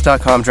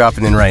iconpass.com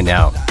dropping in right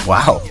now.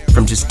 Wow,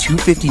 from just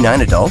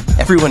 $259 adult?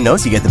 Everyone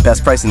knows you get the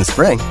best price in the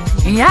spring.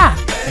 Yeah,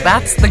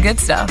 that's the good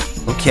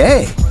stuff.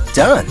 Okay,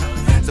 done.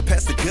 So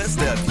pass the good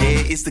stuff,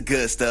 yeah, it's the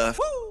good stuff.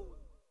 Woo!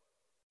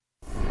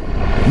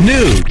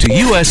 New to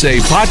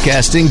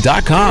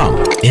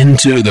USAPodcasting.com.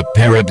 Into the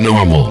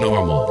paranormal.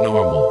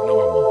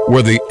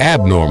 Where the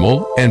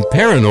abnormal and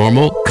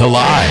paranormal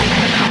collide.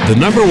 The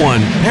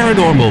 #1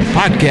 paranormal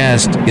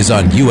podcast is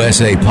on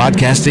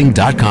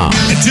USAPodcasting.com.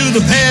 Into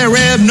the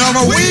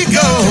paranormal we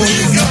go.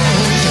 With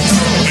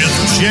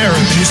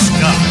Jeremy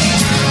Scott.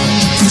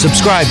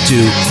 Subscribe to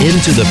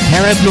Into the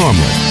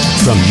Paranormal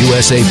from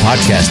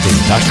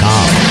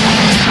USAPodcasting.com.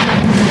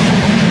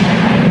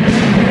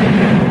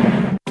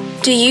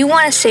 Do you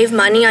want to save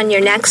money on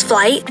your next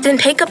flight? Then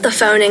pick up the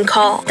phone and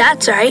call.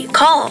 That's right,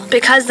 call.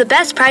 Because the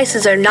best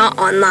prices are not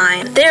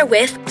online. They're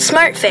with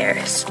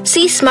SmartFares.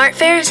 See,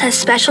 SmartFares has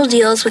special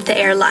deals with the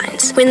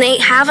airlines. When they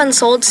have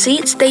unsold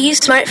seats, they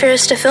use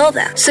SmartFares to fill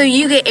them. So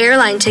you get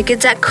airline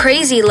tickets at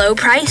crazy low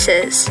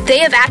prices. They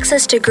have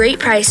access to great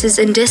prices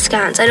and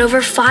discounts at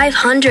over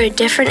 500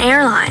 different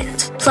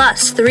airlines.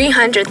 Plus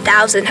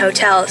 300,000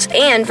 hotels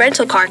and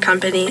rental car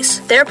companies.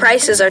 Their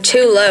prices are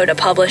too low to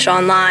publish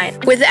online.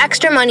 With the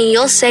extra money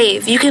you'll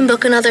save, you can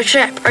book another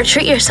trip or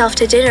treat yourself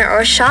to dinner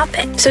or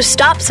shopping. So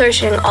stop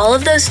searching all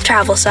of those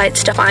travel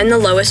sites to find the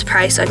lowest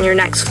price on your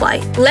next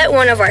flight. Let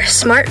one of our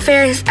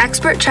SmartFares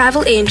expert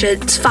travel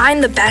agents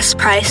find the best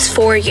price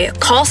for you.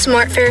 Call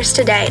SmartFares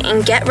today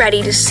and get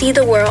ready to see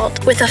the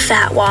world with a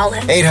fat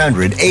wallet.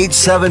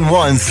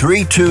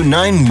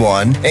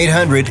 800-871-3291.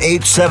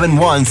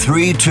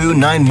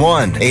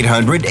 800-871-3291.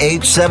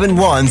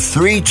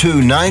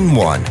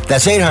 800-871-3291.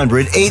 That's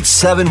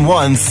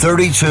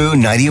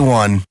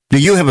 800-871-3291. Do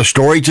you have a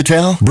story to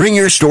tell? Bring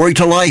your story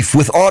to life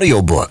with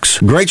audiobooks.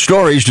 Great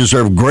stories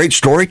deserve great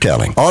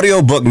storytelling.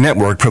 Audiobook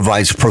Network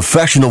provides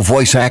professional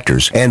voice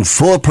actors and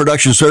full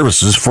production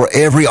services for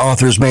every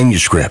author's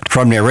manuscript.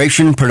 From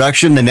narration,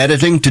 production, and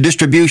editing to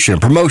distribution,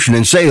 promotion,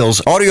 and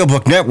sales,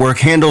 Audiobook Network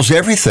handles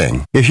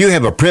everything. If you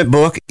have a print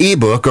book,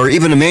 ebook, or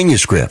even a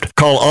manuscript,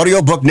 call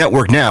Audiobook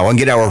Network now and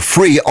get our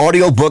free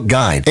audiobook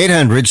guide.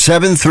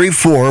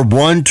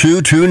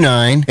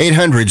 800-734-1229.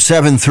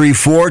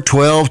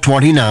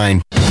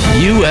 800-734-1229.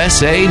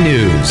 USA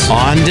News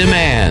on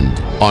demand.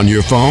 On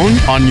your phone,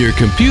 on your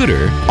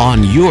computer,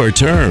 on your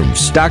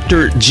terms.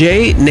 Dr.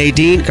 J.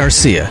 Nadine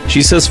Garcia.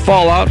 She says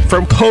fallout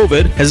from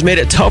COVID has made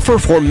it tougher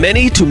for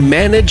many to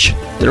manage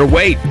their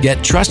weight.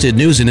 Get trusted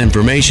news and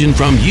information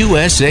from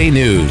USA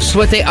News.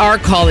 What they are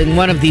calling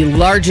one of the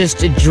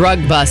largest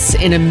drug busts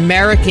in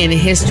American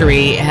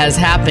history has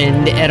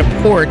happened at a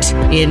port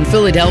in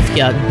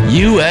Philadelphia.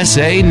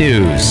 USA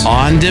News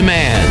on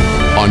demand.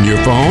 On your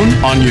phone,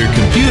 on your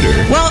computer.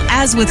 Well,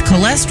 as with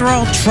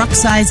cholesterol, truck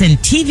size, and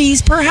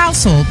TVs per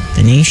household,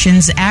 the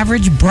nation's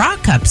average bra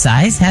cup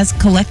size has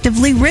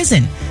collectively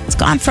risen. It's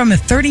gone from a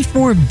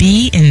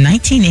 34B in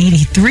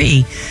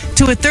 1983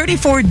 to a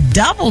 34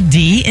 double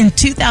D in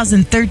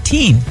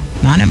 2013.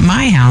 Not at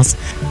my house.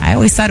 I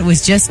always thought it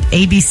was just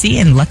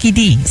ABC and Lucky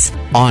D's.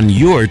 On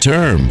your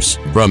terms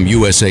from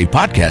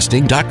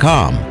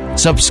USAPodcasting.com.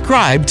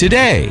 Subscribe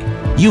today.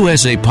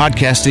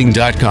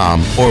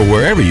 USAPodcasting.com or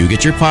wherever you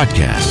get your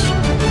podcasts.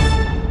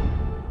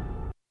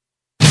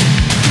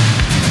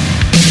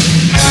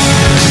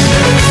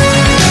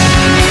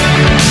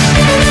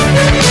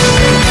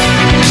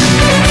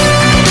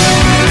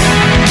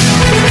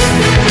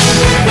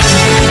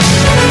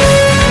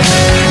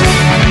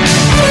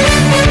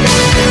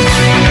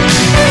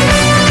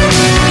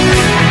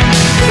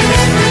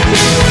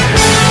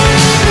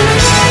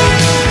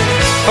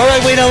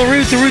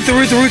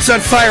 Roots on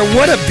Fire.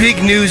 What a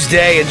big news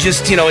day. And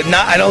just,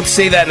 I don't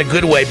say that in a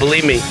good way,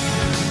 believe me.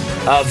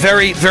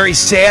 Very, very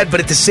sad,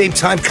 but at the same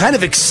time, kind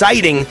of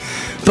exciting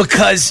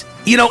because,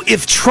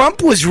 if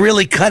Trump was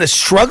really kind of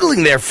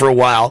struggling there for a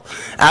while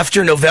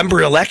after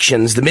November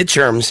elections, the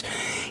midterms,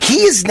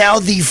 he is now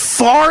the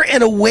far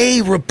and away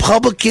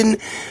Republican,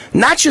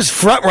 not just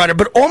frontrunner,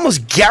 but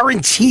almost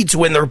guaranteed to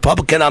win the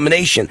Republican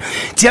nomination.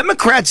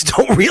 Democrats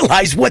don't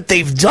realize what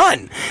they've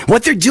done.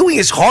 What they're doing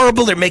is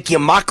horrible. They're making a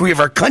mockery of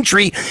our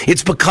country.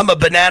 It's become a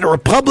banana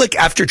republic.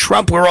 After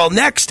Trump, we're all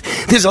next.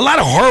 There's a lot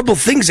of horrible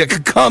things that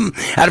could come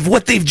out of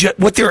what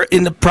they're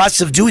in the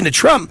process of doing to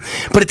Trump.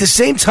 But at the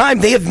same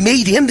time, they have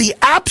made him the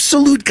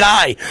absolute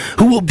guy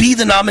who will be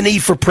the nominee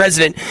for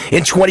president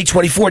in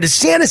 2024.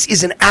 DeSantis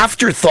is an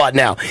afterthought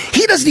now.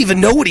 He doesn't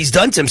even know what he's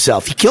done to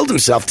himself. He killed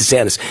himself,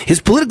 DeSantis.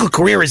 His political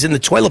career is in the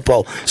toilet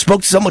bowl.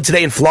 Spoke to someone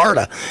today in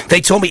Florida.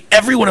 They told me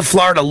everyone in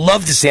Florida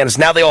loved DeSantis.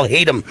 Now they all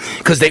hate him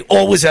because they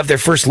always have their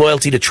first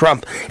loyalty to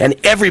Trump. And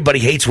everybody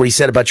hates what he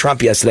said about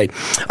Trump yesterday.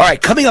 All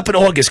right, coming up in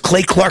August,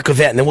 Clay Clark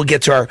event, and then we'll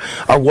get to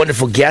our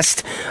wonderful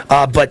guest,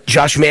 but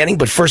Josh Manning.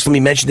 But first, let me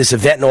mention this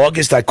event in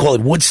August. I call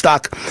it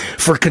Woodstock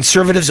for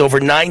conservatives. Over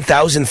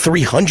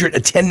 9,300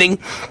 attending.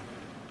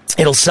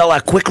 It'll sell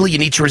out quickly. You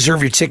need to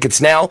reserve your tickets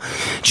now.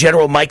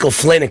 General Michael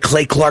Flynn and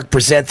Clay Clark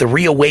present the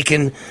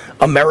Reawaken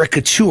America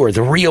Tour.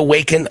 The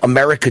Reawaken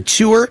America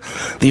Tour.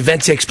 The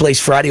event takes place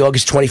Friday,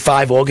 August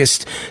 25,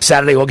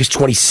 Saturday, August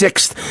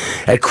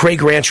 26th at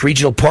Craig Ranch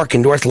Regional Park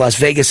in North Las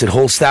Vegas. It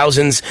holds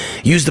thousands.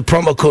 Use the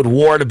promo code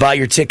WAR to buy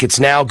your tickets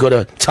now. Go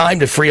to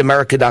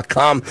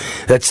timetofreeamerica.com.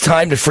 That's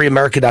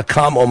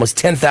timetofreeamerica.com. Almost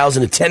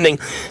 10,000 attending.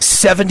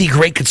 70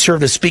 great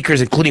conservative speakers,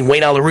 including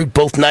Wayne Allyn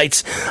both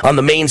nights on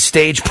the main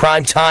stage,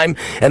 prime time.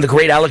 And the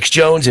great Alex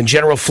Jones and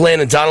General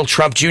Flynn and Donald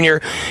Trump Jr.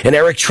 and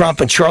Eric Trump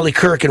and Charlie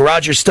Kirk and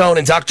Roger Stone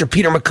and Dr.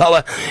 Peter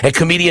McCullough and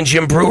comedian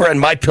Jim Brewer and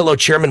MyPillow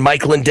chairman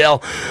Mike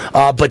Lindell.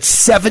 But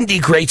 70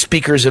 great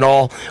speakers in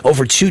all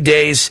over 2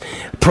 days.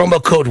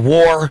 Promo code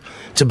WAR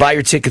to buy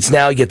your tickets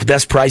now. You get the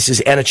best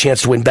prices and a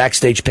chance to win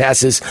backstage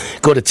passes.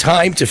 Go to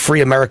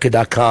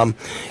timetofreeamerica.com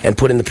and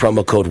put in the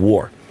promo code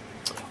WAR.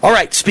 All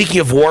right,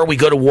 speaking of war, we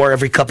go to war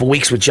every couple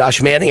weeks with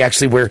Josh Manning.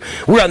 Actually,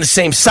 we're on the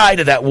same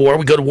side of that war.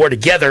 We go to war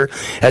together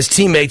as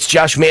teammates.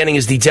 Josh Manning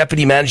is the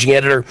deputy managing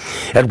editor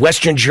at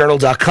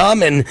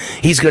westernjournal.com, and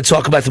he's going to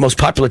talk about the most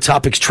popular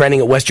topics trending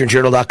at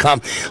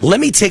westernjournal.com.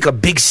 Let me take a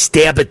big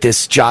stab at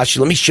this, Josh.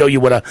 Let me show you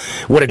what a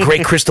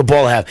great crystal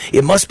ball I have.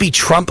 It must be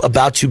Trump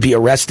about to be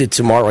arrested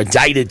tomorrow,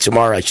 indicted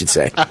tomorrow, I should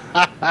say.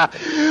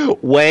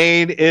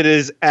 Wayne, it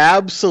is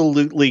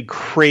absolutely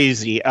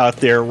crazy out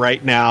there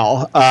right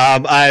now.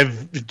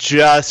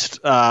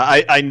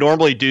 I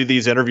normally do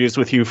these interviews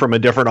with you from a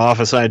different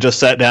office, and I just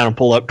sat down and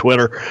pulled up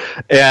Twitter,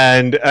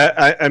 and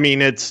I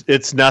mean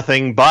it's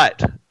nothing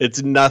but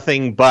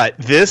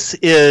this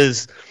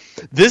is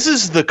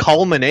the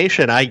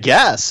culmination, I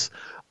guess,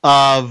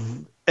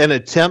 of an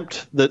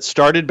attempt that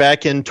started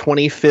back in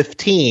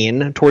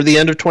 2015, toward the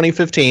end of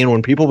 2015,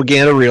 when people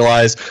began to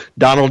realize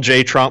Donald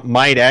J. Trump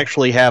might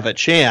actually have a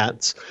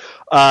chance.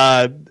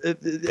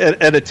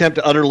 An attempt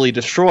to utterly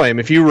destroy him.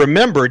 If you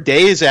remember,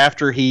 days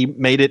after he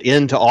made it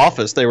into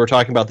office, they were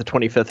talking about the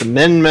 25th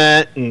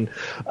Amendment and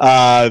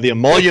the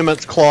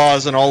emoluments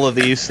clause and all of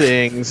these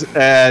things,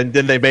 and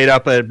then they made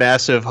up a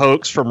massive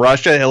hoax from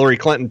Russia. Hillary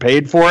Clinton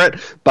paid for it.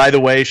 By the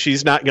way,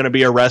 she's not going to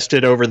be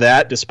arrested over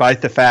that,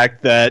 despite the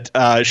fact that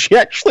she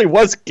actually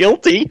was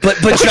guilty. But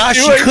Josh,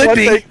 she could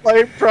be. They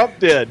claim Trump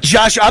did.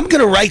 Josh, I'm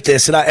going to write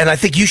this, and I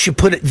think you should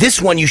put it.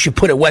 This one you should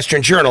put at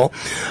Western Journal,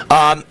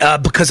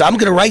 because I'm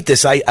going to write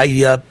this. I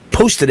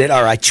posted it,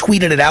 or I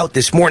tweeted it out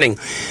this morning.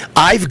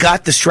 I've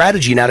got the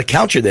strategy now to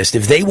counter this.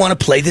 If they want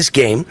to play this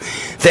game,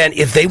 then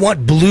if they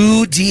want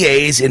blue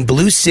DAs in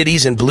blue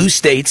cities and blue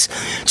states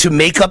to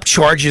make up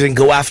charges and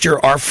go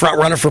after our front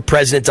runner for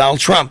president, Donald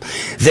Trump,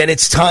 then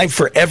it's time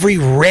for every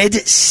red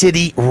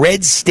city,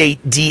 red state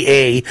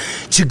DA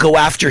to go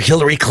after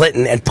Hillary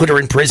Clinton and put her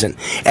in prison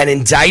and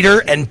indict her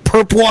and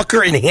perp walk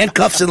her in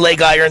handcuffs and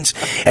leg irons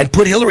and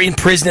put Hillary in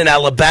prison in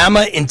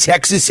Alabama, in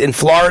Texas, in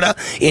Florida,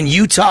 in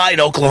Utah,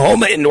 in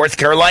Oklahoma, in North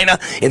Carolina,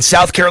 in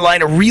South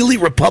Carolina, really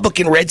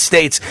Republican red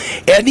states.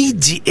 Any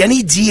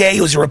DA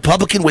who's a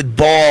Republican with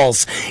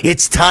balls,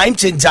 it's time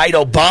to indict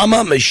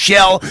Obama,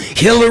 Michelle,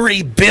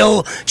 Hillary,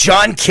 Bill,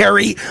 John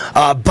Kerry,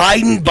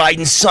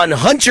 Biden's son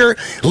Hunter.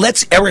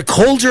 Eric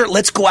Holder.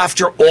 Let's go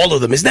after all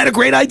of them. Isn't that a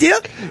great idea?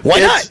 Why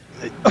not?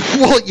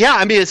 Well, yeah.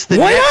 I mean, it's the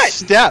next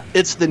step.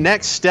 It's the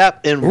next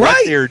step in what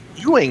they're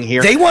doing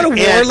here. They want a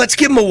war. Let's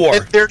give them a war.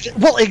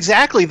 Well,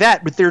 exactly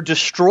that. But they're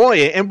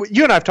destroying, and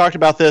you and I have talked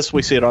about this.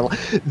 We see it online.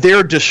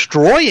 They're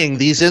destroying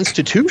these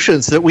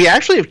institutions that we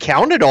actually have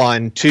counted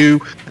on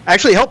to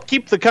actually help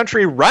keep the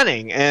country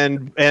running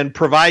and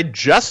provide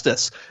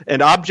justice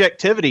and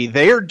objectivity.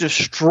 They are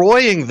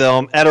destroying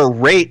them at a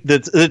rate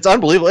that's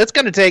unbelievable. It's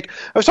going to take.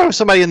 I was talking to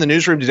somebody in the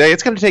newsroom today.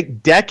 It's going to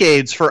take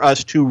decades for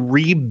us to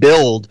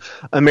rebuild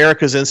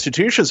America's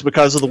institutions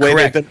because of the way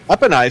they've been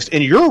weaponized.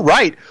 And you're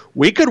right.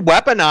 We could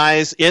weaponize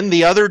organize in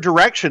the other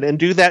direction and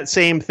do that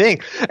same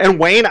thing. And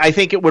Wayne, I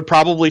think it would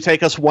probably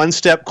take us one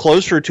step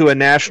closer to a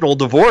national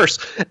divorce.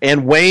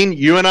 And Wayne,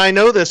 you and I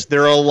know this.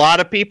 There are a lot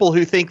of people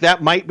who think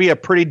that might be a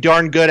pretty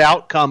darn good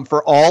outcome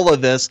for all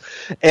of this.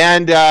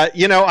 And,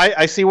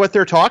 I see what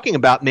they're talking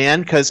about,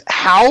 man, because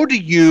how do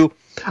you...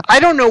 I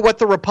don't know what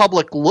the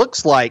Republic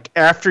looks like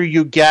after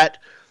you get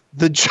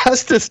the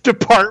Justice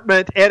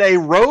Department and a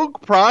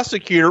rogue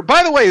prosecutor,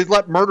 by the way, who's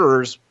let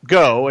murderers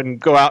go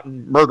out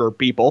and murder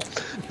people.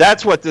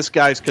 That's what this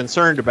guy's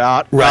concerned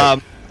about.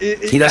 Right.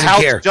 He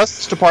doesn't care.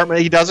 Justice Department,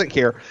 he doesn't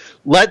care.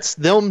 Lets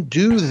them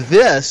do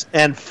this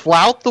and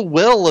flout the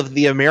will of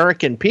the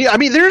American people. I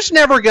mean, there's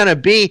never going to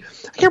be,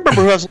 I can't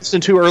remember who I was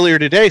listening to earlier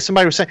today.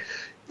 Somebody was saying,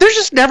 there's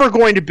just never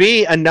going to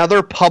be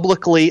another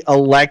popularly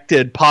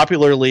elected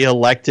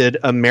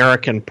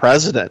American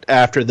president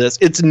after this.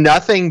 It's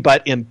nothing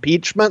but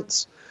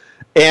impeachments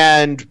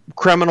and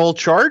criminal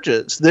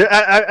charges.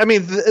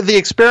 The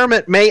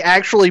experiment may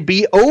actually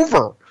be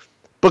over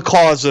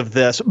because of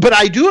this. But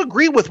I do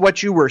agree with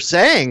what you were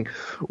saying,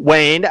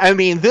 Wayne. I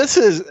mean, this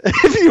is,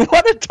 if you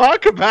want to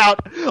talk about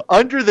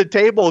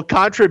under-the-table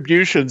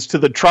contributions to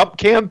the Trump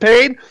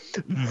campaign,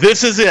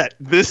 this is it.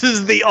 This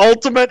is the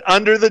ultimate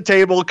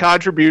under-the-table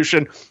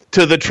contribution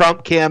to the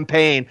Trump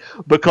campaign,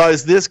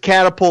 because this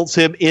catapults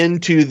him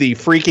into the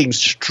freaking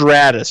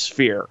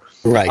stratosphere.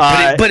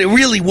 Right, but it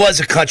really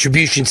was a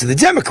contribution to the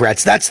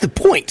Democrats. That's the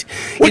point.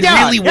 It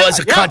really was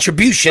a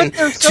contribution to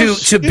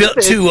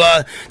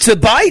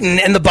Biden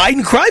and the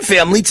Biden crime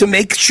family to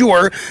make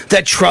sure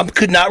that Trump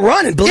could not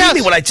run. And believe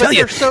me when I tell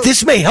you,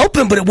 this may help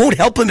him, but it won't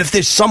help him if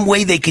there's some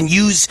way they can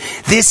use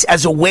this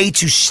as a way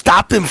to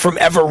stop him from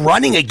ever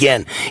running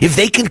again. If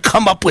they can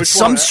come up with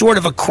some sort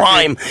of a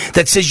crime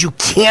that says you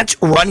can't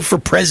run for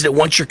president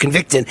once you're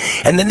convicted,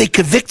 and then they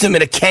convict him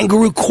in a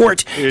kangaroo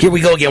court. Here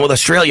we go again with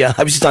Australia.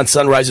 I was just on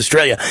Sunrise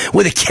Australia,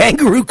 with a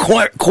kangaroo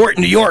court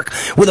in New York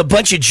with a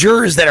bunch of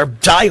jurors that are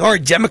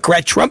diehard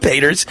Democrat Trump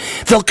haters.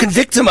 They'll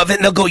convict him of it,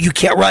 and they'll go, you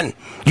can't run.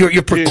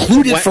 You're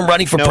precluded from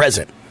running for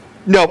president.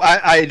 No,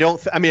 I don't.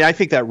 I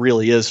think that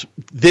really is.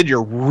 Then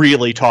you're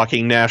really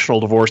talking national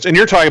divorce, and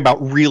you're talking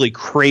about really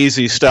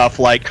crazy stuff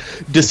like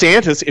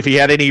DeSantis. If he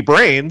had any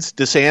brains,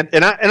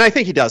 and I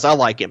think he does. I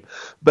like him,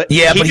 but he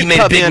made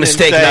a big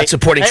mistake not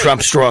supporting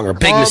Trump stronger.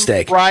 Big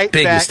mistake.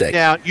 Big mistake.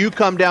 Now you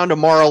come down to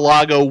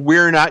Mar-a-Lago.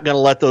 We're not going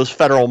to let those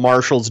federal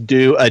marshals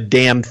do a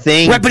damn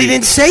thing. Right, but he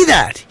didn't say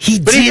that. He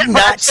did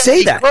not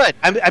say that. Could.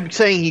 I'm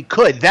saying he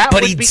could.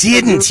 But he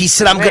didn't. He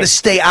said, "I'm going to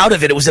stay out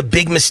of it." It was a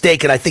big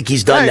mistake, and I think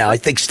he's done now. I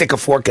think stick a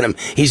fork in him.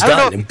 He's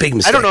done. Big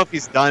mistake. I don't know if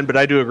he's done, but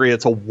I do agree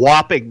it's a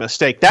whopping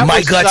mistake.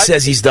 My gut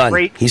says he's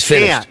done. He's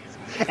finished.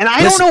 And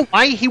I don't know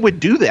why he would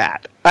do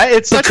that.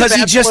 It's because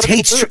he just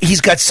hates.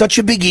 He's got such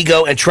a big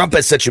ego, and Trump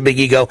has such a big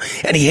ego,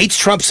 and he hates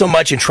Trump so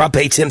much, and Trump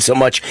hates him so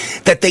much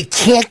that they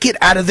can't get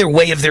out of their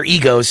way of their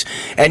egos.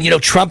 And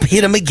Trump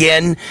hit him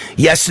again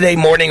yesterday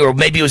morning, or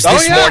maybe it was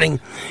this morning.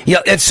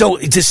 And so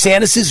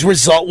DeSantis's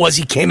result was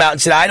he came out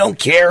and said, "I don't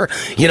care.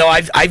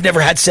 I've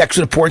never had sex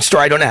with a porn star.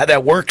 I don't know how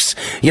that works.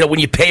 When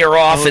you pay her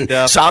off,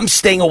 so I'm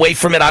staying away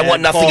from it. I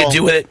want nothing to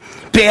do with it."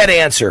 Bad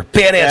answer.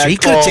 He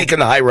could have taken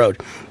the high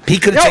road. He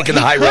could have taken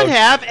the high road. He could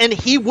have, and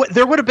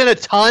there would have been a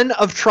ton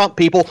of Trump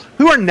people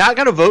who are not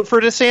going to vote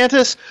for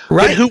DeSantis,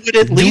 but who would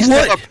at least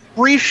have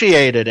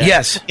appreciated it.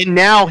 Yes. And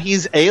now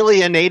he's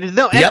alienated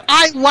them. And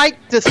I like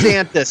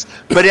DeSantis,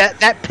 but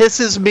that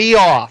pisses me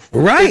off.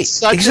 Right. It's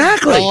such a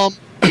dumb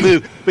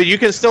move. But you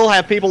can still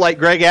have people like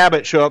Greg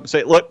Abbott show up and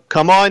say, "Look,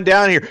 come on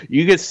down here."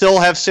 You could still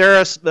have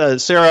Sarah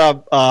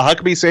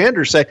Huckabee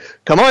Sanders say,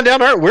 "Come on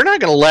down here. We're not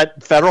going to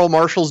let federal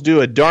marshals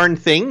do a darn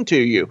thing to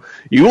you.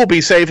 You will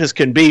be safe as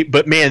can be."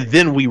 But man,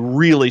 then we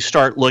really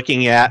start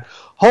looking at,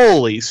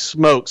 holy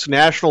smokes,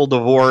 national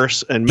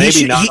divorce, and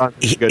maybe not.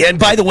 And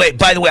by the way,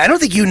 I don't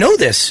think you know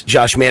this,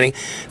 Josh Manning.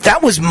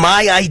 That was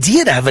my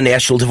idea to have a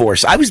national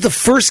divorce. I was the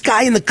first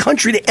guy in the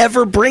country to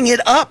ever bring it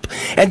up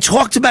and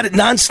talked about it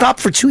nonstop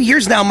for 2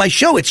 years now on my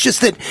show. It's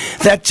just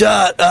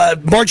that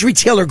Marjorie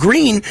Taylor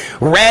Greene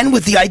ran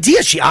with the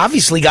idea. She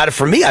obviously got it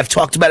from me. I've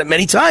talked about it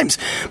many times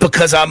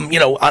because I'm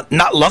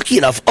not unlucky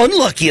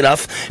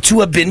enough to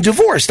have been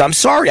divorced. I'm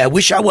sorry. I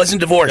wish I wasn't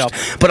divorced,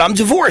 but I'm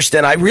divorced,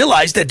 and I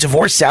realized that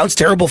divorce sounds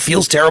terrible.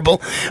 Feels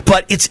terrible,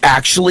 but it's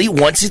actually,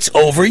 once it's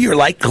over, you're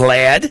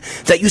glad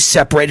that you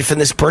separated from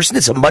this person.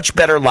 It's a much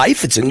better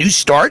life. It's a new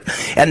start,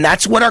 and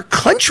that's what our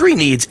country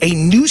needs, a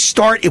new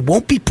start. It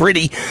won't be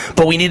pretty,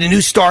 but we need a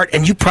new start,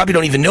 and you probably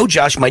don't even know,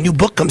 Josh, my new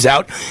book comes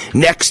out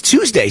next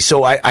Tuesday,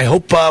 so I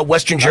hope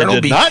Western Journal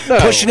will be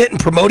pushing it and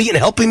promoting it and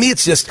helping me.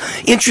 It's just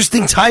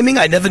interesting timing.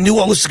 I never knew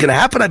all this was going to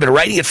happen. I've been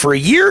writing it for a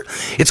year.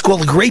 It's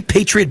called The Great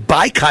Patriot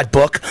Boycott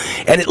Book,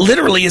 and it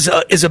literally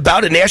is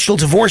about a national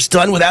divorce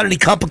done without any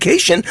complications.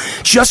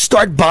 inflation, just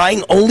start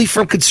buying only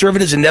from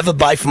conservatives and never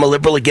buy from a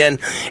liberal again.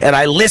 And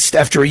I list,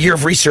 after a year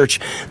of research,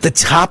 the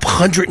top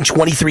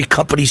 123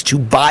 companies to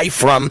buy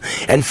from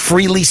and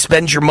freely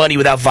spend your money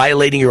without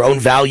violating your own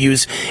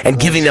values and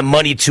giving them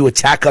money to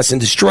attack us and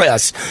destroy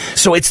us.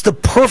 So it's the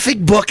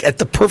perfect book at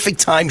the perfect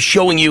time,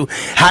 showing you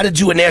how to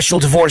do a national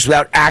divorce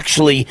without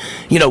actually,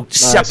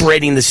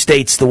 separating the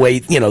states the way,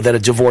 that a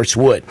divorce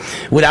would,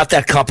 without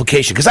that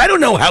complication. Because I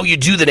don't know how you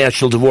do the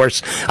national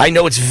divorce. I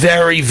know it's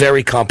very,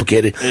 very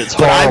complicated.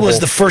 But I was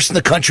the first in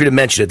the country to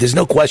mention it. There's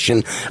no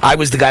question. I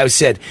was the guy who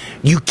said,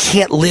 you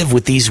can't live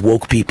with these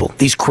woke people,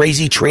 these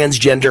crazy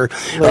transgender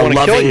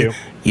loving,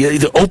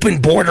 the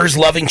open borders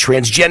loving,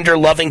 transgender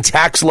loving,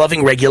 tax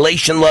loving,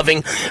 regulation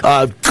loving,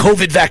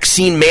 COVID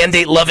vaccine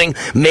mandate loving,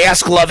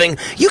 mask loving.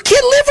 You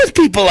can't live with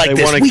people like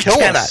this. We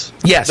cannot.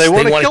 Yes, they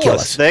want to kill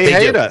us. They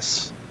hate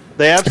us.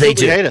 They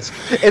absolutely hate us.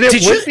 And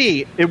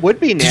it would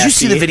be nasty. Did you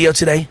see the video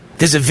today?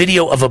 There's a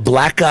video of a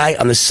black guy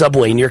on the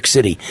subway in New York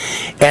City,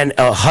 and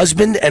a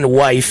husband and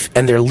wife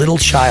and their little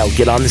child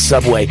get on the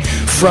subway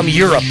from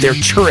Europe. They're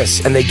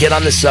tourists, and they get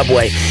on the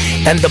subway,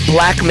 and the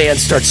black man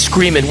starts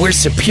screaming, "We're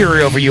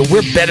superior over you.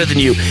 We're better than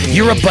you.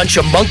 You're a bunch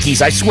of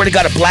monkeys." I swear to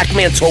God, a black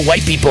man told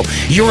white people,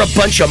 "You're a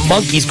bunch of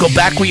monkeys. Go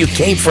back where you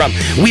came from.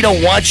 We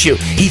don't want you."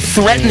 He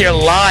threatened their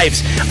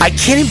lives. I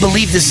can't even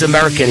believe this is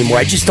America anymore.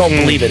 I just don't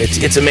believe it.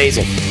 It's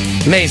amazing.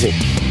 Amazing.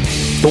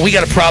 But we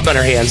got a problem on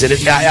our hands, and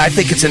I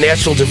think it's a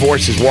national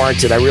divorce is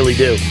warranted. I really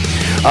do.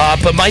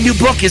 But my new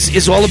book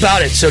is all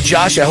about it. So,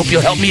 Josh, I hope you'll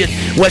help me at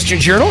Western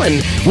Journal,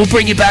 and we'll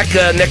bring you back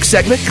next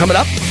segment coming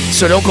up.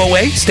 So don't go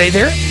away. Stay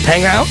there.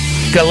 Hang out.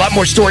 Got a lot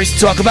more stories to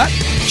talk about.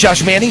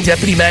 Josh Manning,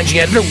 Deputy Managing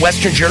Editor,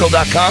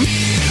 westernjournal.com.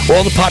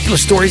 All the popular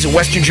stories at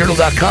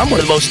westernjournal.com,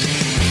 one of the most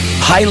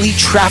highly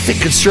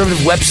trafficked conservative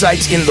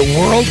websites in the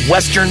world,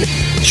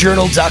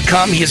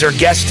 westernjournal.com. He is our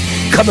guest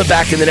coming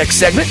back in the next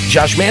segment.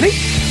 Josh Manning.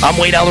 I'm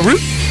Wayne Allyn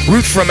Root,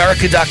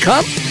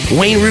 rootforamerica.com,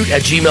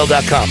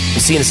 wayneroot@gmail.com. We'll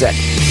see you in a sec.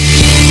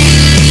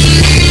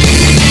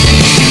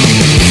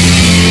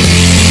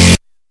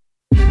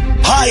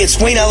 Hi, it's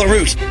Wayne Allyn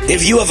Root.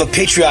 If you have a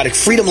patriotic,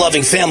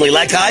 freedom-loving family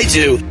like I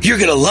do, you're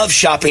going to love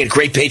shopping at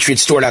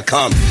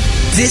GreatPatriotStore.com.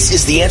 This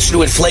is the answer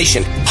to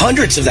inflation.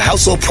 Hundreds of the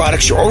household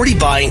products you're already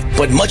buying,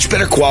 but much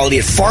better quality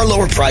at far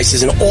lower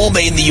prices and all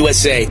made in the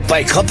USA by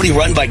a company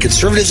run by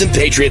conservatives and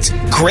patriots,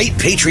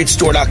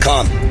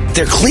 GreatPatriotStore.com.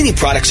 Their cleaning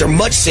products are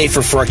much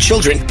safer for our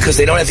children because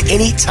they don't have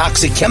any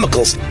toxic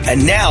chemicals.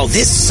 And now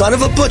this son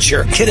of a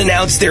butcher can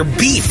announce their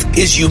beef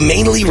is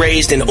humanely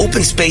raised in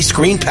open space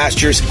green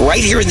pastures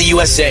right here in the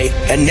USA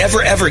and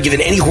never ever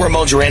given any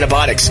hormones or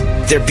antibiotics.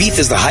 Their beef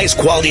is the highest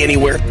quality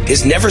anywhere,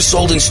 is never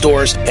sold in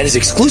stores, and is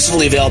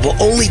exclusively available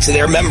only to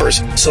their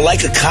members. So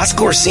like a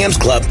Costco or Sam's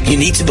Club, you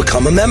need to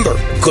become a member.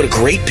 Go to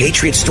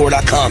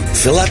GreatPatriotStore.com,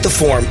 fill out the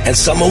form, and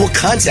someone will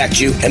contact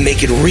you and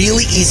make it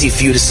really easy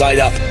for you to sign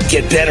up.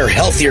 Get better,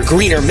 healthier,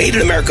 greener, made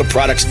in America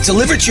products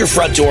delivered to your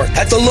front door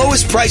at the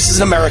lowest prices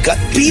in America.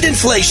 Beat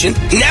inflation.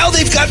 Now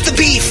they've got the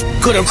beef.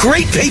 Go to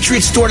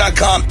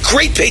GreatPatriotStore.com.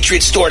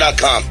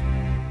 GreatPatriotStore.com.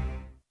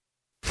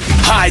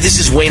 Hi, this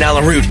is Wayne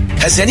Allyn Root.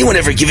 Has anyone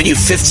ever given you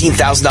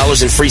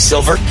 $15,000 in free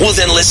silver? Well,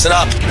 then listen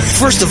up.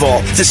 First of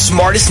all, the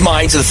smartest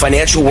minds of the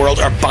financial world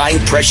are buying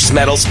precious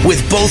metals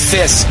with both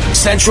fists.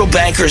 Central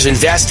bankers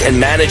invest and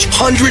manage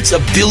hundreds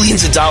of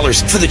billions of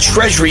dollars for the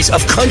treasuries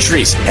of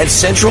countries. And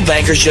central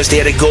bankers just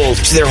added gold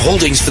to their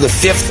holdings for the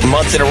 5th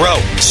month in a row.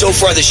 So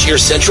far this year,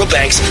 central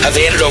banks have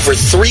added over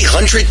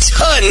 300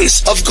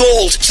 tons of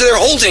gold to their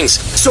holdings.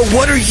 So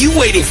what are you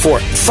waiting for?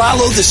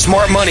 Follow the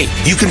smart money.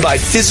 You can buy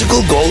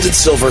physical gold and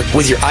silver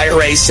with your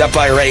IRA, SEP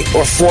IRA,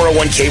 or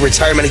 401k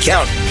retirement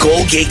account.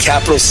 Goldgate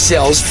Capital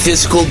sells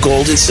physical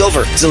gold and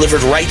silver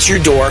delivered right to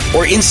your door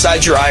or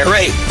inside your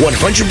IRA.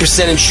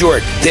 100%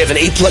 insured. They have an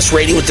A+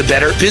 rating with the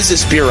Better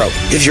Business Bureau.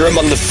 If you're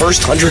among the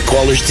first 100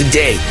 callers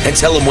today and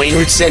tell them Wayne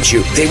Root sent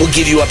you, they will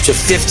give you up to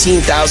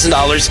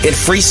 $15,000 in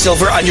free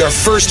silver on your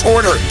first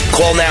order.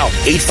 Call now,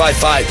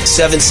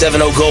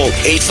 855-770-GOLD,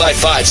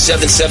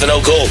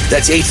 855-770-GOLD.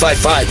 That's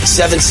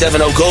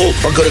 855-770-GOLD,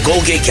 or go to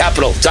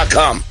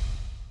GoldgateCapital.com.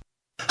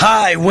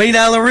 Hi, Wayne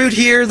Allyn Root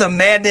here. The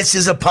madness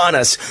is upon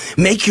us.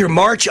 Make your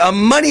March a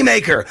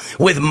moneymaker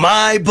with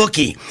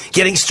MyBookie.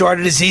 Getting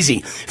started is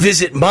easy.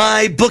 Visit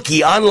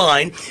MyBookie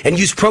online and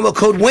use promo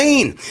code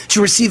Wayne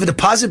to receive a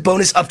deposit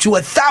bonus up to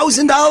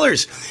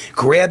 $1,000.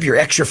 Grab your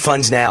extra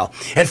funds now.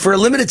 And for a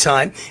limited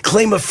time,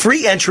 claim a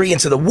free entry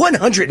into the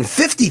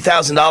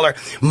 $150,000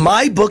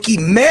 MyBookie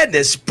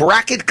Madness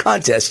Bracket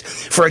Contest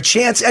for a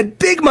chance at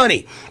big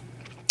money.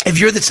 If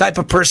you're the type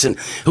of person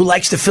who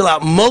likes to fill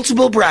out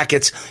multiple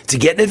brackets to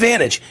get an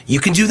advantage,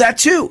 you can do that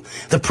too.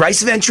 The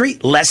price of entry,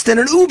 less than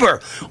an Uber,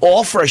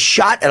 all for a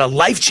shot at a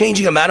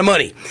life-changing amount of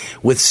money.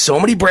 With so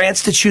many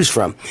brands to choose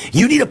from,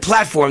 you need a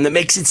platform that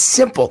makes it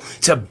simple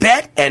to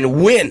bet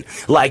and win,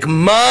 like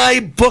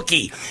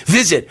MyBookie.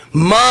 Visit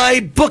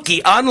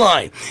MyBookie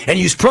online and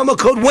use promo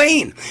code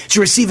Wayne to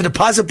receive a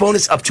deposit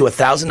bonus up to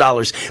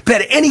 $1,000.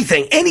 Bet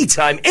anything,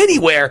 anytime,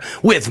 anywhere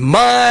with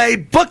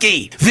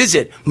MyBookie.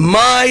 Visit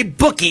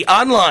MyBookie MyBookie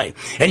online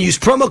and use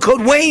promo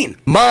code Wayne.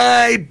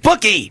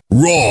 MyBookie.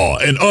 Raw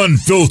and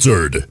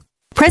unfiltered.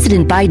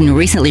 President Biden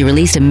recently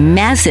released a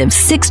massive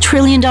 $6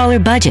 trillion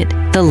budget,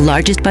 the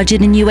largest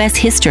budget in U.S.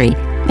 history.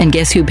 And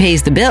guess who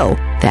pays the bill?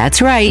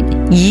 That's right,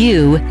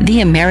 you,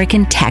 the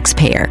American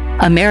taxpayer.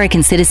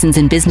 American citizens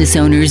and business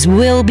owners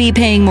will be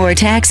paying more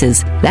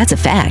taxes. That's a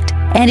fact.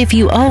 And if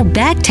you owe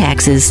back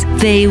taxes,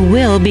 they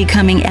will be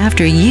coming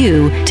after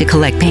you to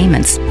collect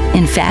payments.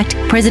 In fact,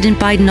 President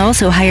Biden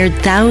also hired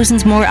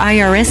thousands more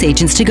IRS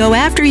agents to go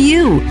after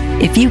you.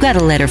 If you got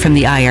a letter from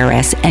the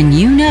IRS and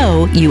you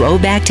know you owe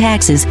back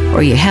taxes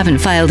or you haven't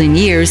filed in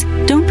years,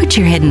 don't put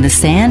your head in the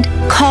sand.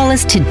 Call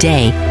us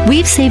today.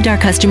 We've saved our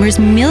customers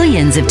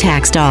millions of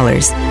tax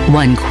dollars.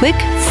 One quick,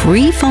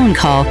 free phone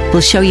call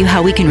will show you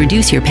how we can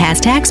reduce your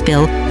past tax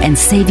bill and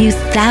save you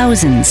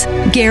thousands.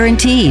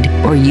 Guaranteed,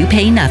 or you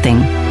pay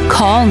nothing.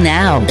 Call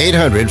now.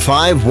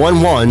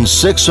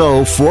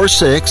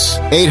 800-511-6046.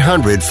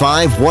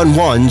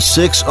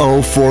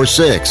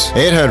 800-511-6046.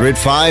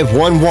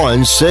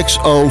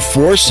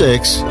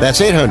 800-511-6046.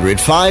 That's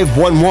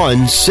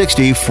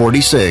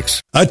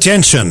 800-511-6046.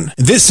 Attention.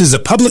 This is a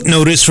public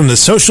notice from the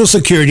Social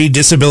Security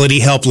Disability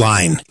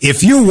Helpline.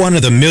 If you're one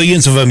of the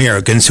millions of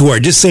Americans who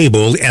are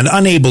disabled and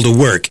unable to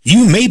work,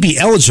 you may be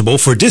eligible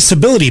for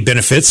disability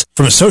benefits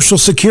from Social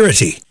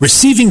Security.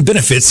 Receiving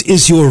benefits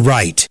is your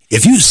right.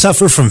 If you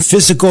suffer from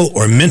physical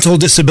or mental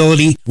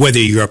disability, whether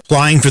you're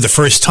applying for the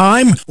first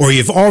time or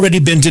you've already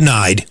been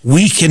denied,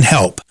 we can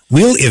help.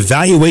 We'll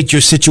evaluate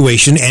your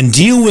situation and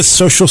deal with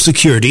Social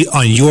Security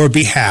on your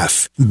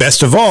behalf.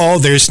 Best of all,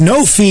 there's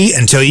no fee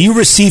until you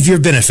receive your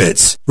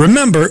benefits.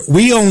 Remember,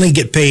 we only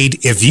get paid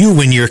if you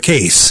win your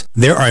case.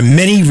 There are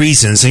many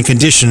reasons and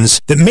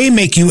conditions that may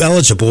make you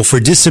eligible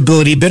for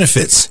disability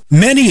benefits.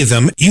 Many of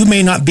them you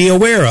may not be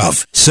aware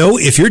of. So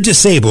if you're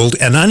disabled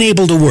and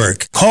unable to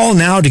work, call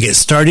now to get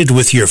started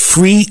with your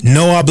free,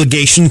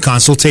 no-obligation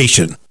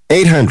consultation.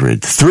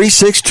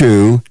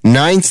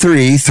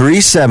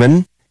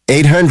 800-362-9337.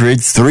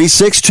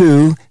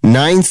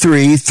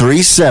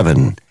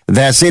 800-362-9337.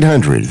 That's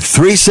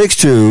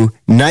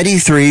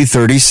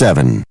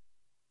 800-362-9337.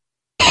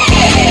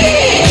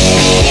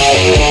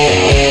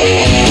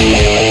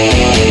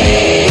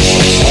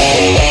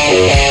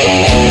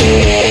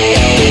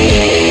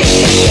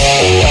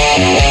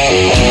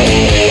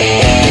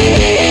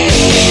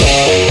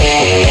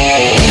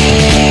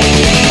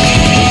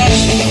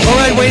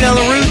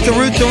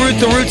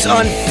 The Roots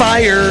on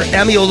fire.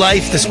 Amio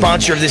Life, the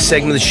sponsor of this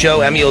segment of the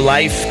show. Amio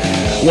Life,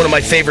 one of my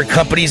favorite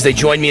companies. They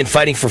join me in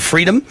fighting for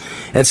freedom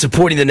and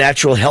supporting the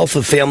natural health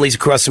of families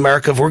across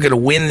America. If we're going to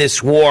win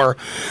this war,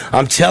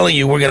 I'm telling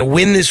you, we're going to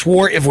win this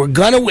war. If we're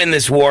going to win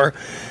this war,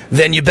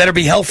 then you better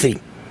be healthy.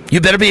 You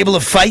better be able to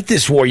fight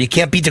this war. You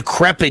can't be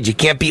decrepit. You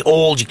can't be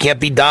old. You can't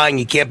be dying.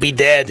 You can't be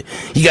dead.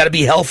 You got to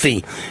be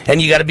healthy, and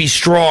you got to be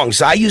strong.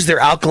 So I use their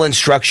alkaline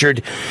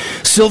structured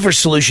silver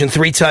solution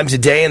 3 times a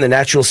day, and the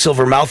natural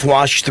silver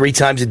mouthwash 3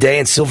 times a day,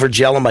 and silver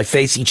gel on my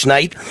face each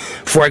night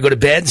before I go to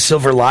bed.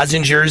 Silver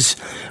lozenges.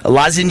 I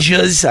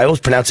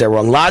always pronounce that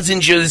wrong.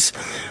 Lozenges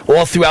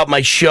all throughout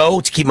my show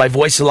to keep my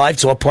voice alive.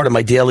 It's all part of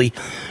my daily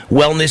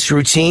wellness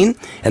routine.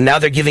 And now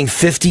they're giving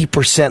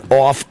 50%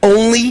 off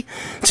only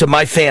to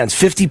my fans.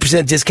 50%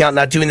 discount,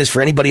 not doing this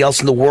for anybody else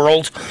in the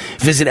world.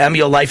 Visit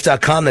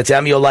AmioLife.com. That's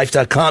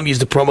AmioLife.com. Use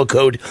the promo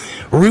code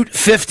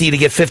ROOT50 to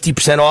get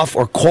 50% off,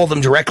 or call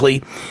them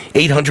directly,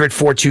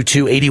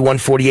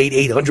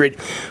 800-422-8148,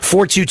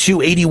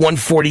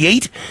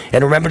 800-422-8148.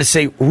 And remember to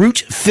say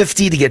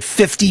ROOT50 to get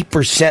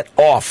 50%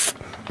 off.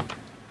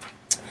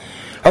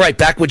 All right,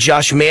 back with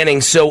Josh Manning.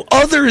 So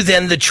other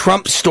than the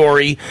Trump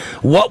story,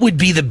 what would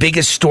be the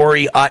biggest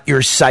story at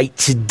your site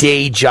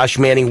today, Josh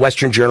Manning,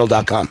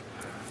 westernjournal.com?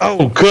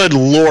 Oh, good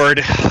Lord.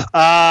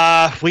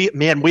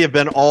 We have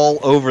been all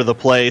over the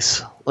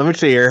place. Let me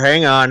see here.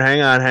 Hang on.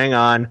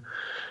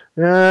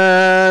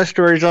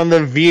 Stories on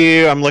The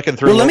View. I'm looking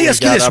through. Well, let me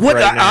ask you this.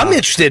 I'm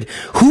interested.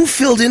 Who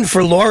filled in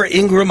for Laura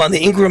Ingraham on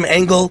the Ingraham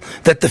angle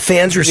that the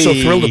fans are so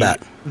thrilled about?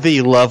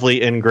 The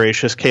lovely and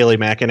gracious Kayleigh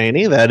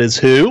McEnany. That is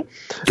who.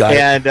 Got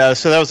it. And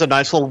so that was a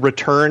nice little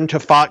return to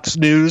Fox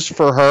News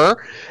for her.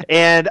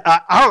 And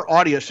our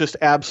audience just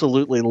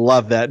absolutely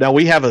loved that. Now,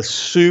 we have a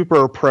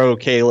super pro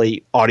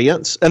Kayleigh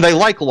audience, and they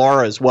like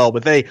Laura as well,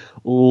 but they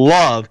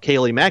love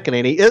Kayleigh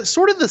McEnany. It's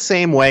sort of the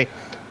same way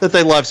that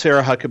they love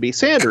Sarah Huckabee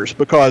Sanders,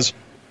 because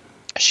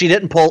she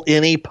didn't pull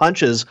any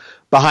punches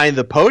behind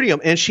the podium,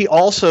 and she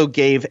also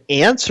gave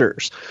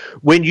answers.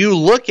 When you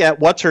look at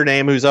what's her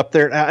name, who's up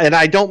there, and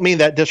I don't mean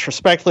that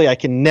disrespectfully. I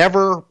can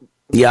never.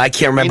 Yeah, I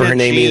can't remember her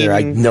name either.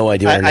 I have no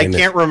idea what her name is. I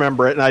can't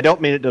remember it, and I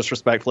don't mean it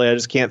disrespectfully. I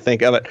just can't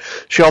think of it.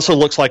 She also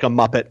looks like a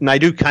Muppet, and I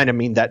do kind of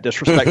mean that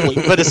disrespectfully.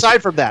 But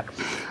aside from that,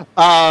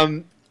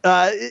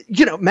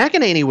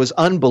 McEnany was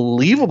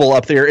unbelievable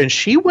up there, and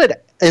she would,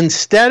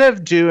 instead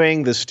of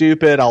doing the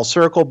stupid "I'll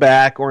circle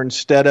back," or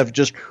instead of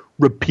just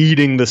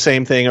repeating the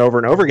same thing over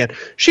and over again.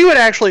 She would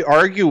actually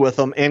argue with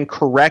them and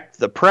correct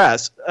the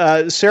press.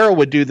 Sarah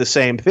would do the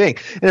same thing,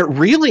 and it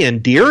really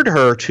endeared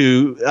her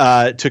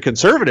to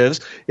conservatives.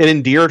 It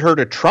endeared her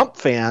to Trump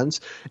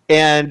fans,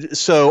 and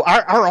so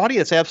our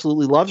audience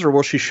absolutely loves her.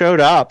 Well, she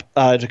showed up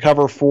to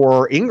cover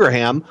for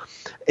Ingraham,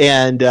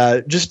 and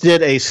just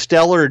did a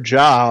stellar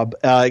job.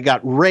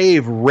 Got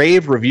rave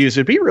reviews.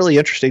 It'd be really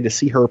interesting to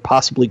see her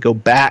possibly go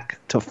back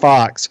to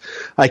Fox.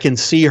 I can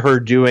see her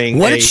doing.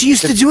 What did she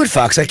used to do at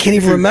Fox? I can't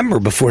even remember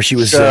before she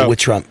was with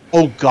Trump.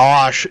 Oh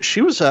gosh,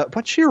 she was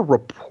what's she, a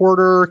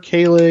reporter?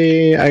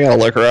 Kaylee, I gotta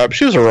look her up.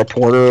 She was a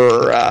reporter,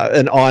 or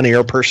an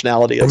on-air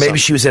personality, or maybe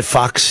she was at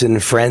Fox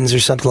and Friends or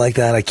something like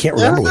that. I can't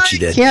remember what she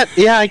did. I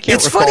can't.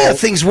 It's recall. funny how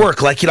things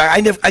work. Like,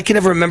 I can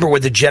never remember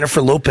whether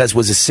Jennifer Lopez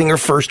was a singer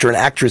first or an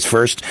actress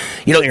first.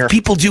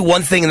 People do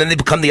one thing and then they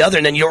become the other,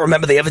 and then you don't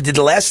remember they ever did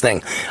the last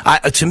thing.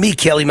 To me,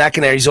 Kaylee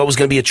McEnary is always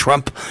going to be a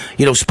Trump,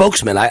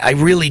 spokesman. I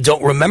really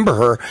don't remember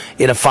her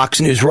in a Fox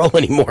News role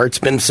anymore. It's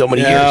been so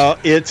many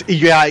years.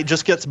 It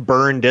just gets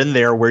burned in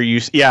there where you.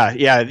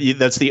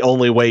 That's the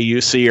only way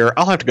you see her.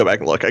 I'll have to go back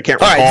and look. I can't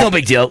recall. All right, no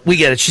big deal. We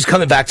get it. She's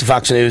coming back to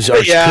Fox News,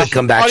 or she could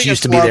come back. She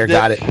used to be there.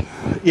 Got it.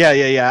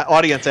 Yeah.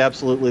 Audience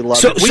absolutely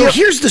loves it. So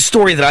here's the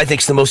story that I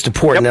think is the most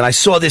important, and I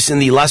saw this in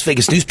the Las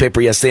Vegas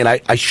newspaper yesterday,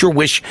 and I sure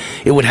wish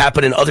it would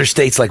happen in other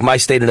states like my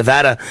state of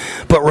Nevada.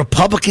 But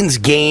Republicans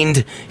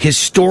gained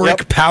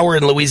historic power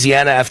in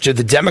Louisiana after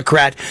the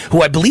Democrat,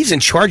 who I believe is in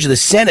charge of the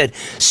Senate,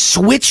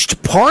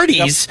 switched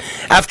parties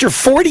after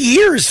 40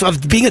 years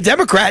of being a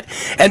Democrat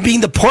and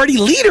being the party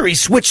leader. He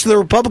switched to the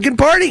Republican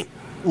Party.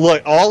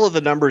 Look, all of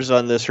the numbers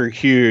on this are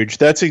huge.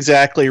 That's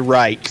exactly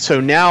right. So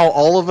now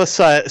all of a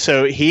sudden,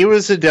 so he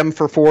was a Dem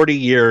for 40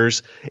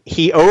 years.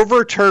 He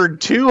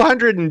overturned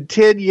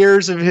 210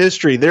 years of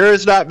history. There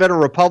has not been a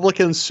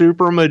Republican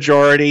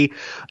supermajority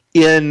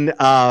in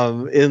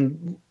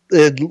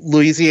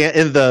Louisiana,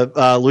 in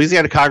the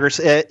Louisiana Congress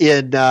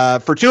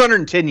for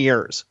 210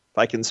 years. If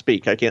I can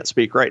speak. I can't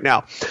speak right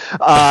now.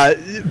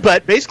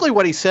 But basically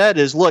what he said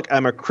is, look,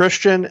 I'm a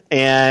Christian,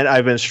 and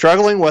I've been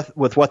struggling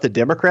with what the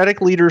Democratic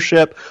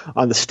leadership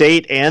on the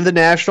state and the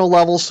national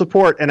level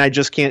support, and I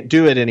just can't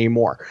do it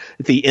anymore.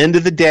 At the end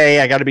of the day,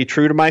 I got to be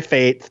true to my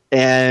faith.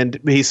 And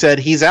he said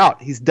he's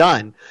out. He's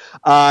done.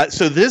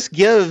 So this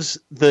gives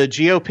the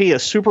GOP a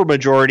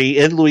supermajority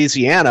in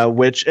Louisiana,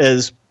 which,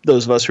 as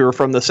those of us who are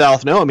from the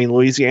South know, I mean,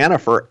 Louisiana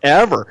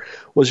forever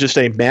was just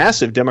a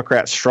massive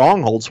Democrat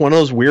stronghold. It's one of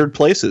those weird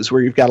places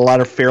where you've got a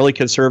lot of fairly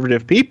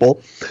conservative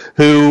people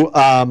who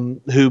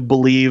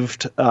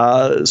believed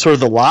sort of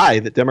the lie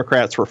that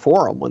Democrats were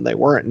for them when they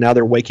weren't. Now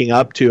they're waking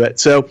up to it.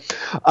 So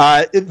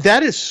that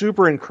is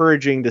super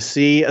encouraging to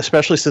see,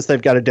 especially since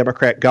they've got a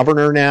Democrat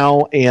governor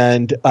now.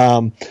 And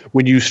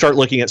when you start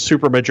looking at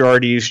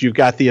supermajorities, you've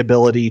got the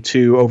ability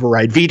to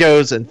override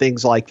vetoes and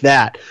things like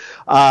that.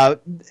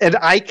 And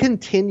I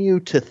continue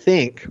to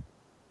think,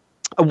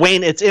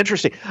 Wayne, it's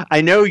interesting.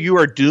 I know you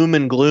are doom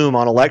and gloom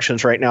on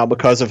elections right now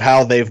because of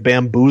how they've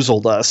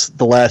bamboozled us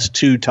the last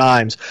two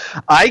times.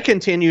 I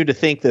continue to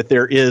think that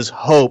there is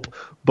hope,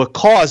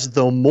 because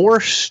the more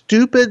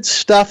stupid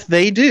stuff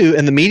they do,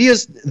 and the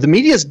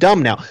media's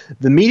dumb now.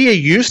 The media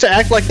used to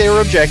act like they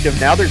were objective.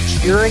 Now they're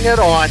cheering it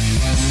on.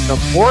 The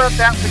more of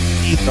that we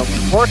see, the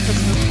more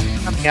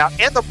conservatives coming out,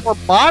 and the more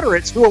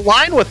moderates who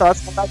align with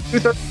us about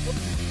 2/3.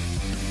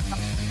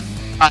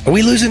 Are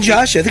we losing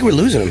Josh? I think we're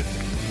losing him.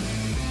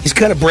 He's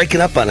kind of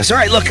breaking up on us. All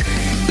right, look,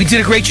 we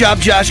did a great job,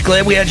 Josh.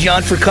 Glad we had you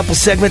on for a couple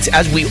segments,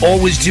 as we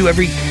always do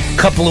every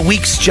couple of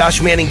weeks.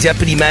 Josh Manning,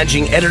 Deputy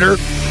Managing Editor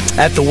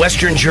at the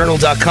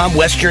westernjournal.com,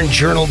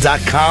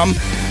 westernjournal.com,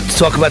 to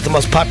talk about the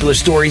most popular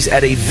stories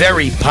at a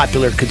very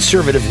popular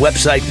conservative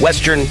website,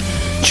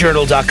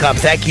 westernjournal.com.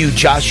 Thank you,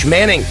 Josh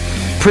Manning.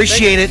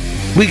 Appreciate it.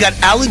 We got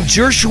Alan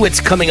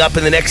Dershowitz coming up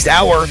in the next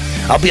hour.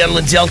 I'll be on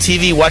Lindell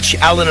TV. Watch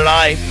Alan and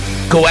I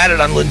go at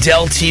it on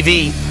Lindell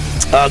TV.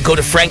 Go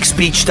to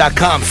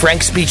frankspeech.com,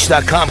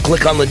 frankspeech.com.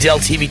 Click on Lindell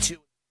TV 2.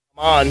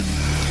 Come on.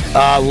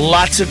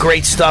 Lots of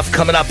great stuff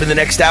coming up in the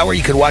next hour.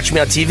 You can watch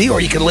me on TV, or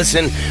you can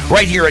listen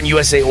right here on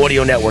USA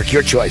Audio Network.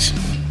 Your choice.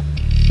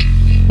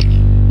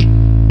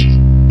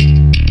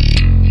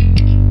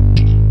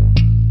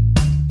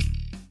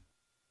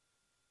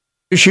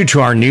 Issue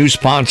to our new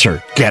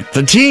sponsor, Get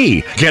the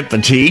Tea. Get the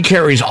Tea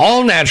carries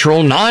all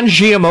natural,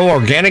 non-GMO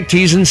organic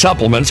teas and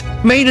supplements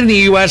made in the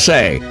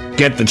USA.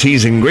 Get the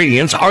Tea's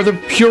ingredients are the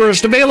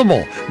purest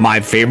available. My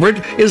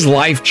favorite is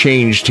Life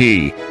Change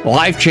Tea.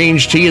 Life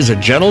Change Tea is a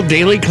gentle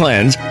daily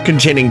cleanse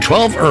containing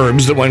 12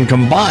 herbs that, when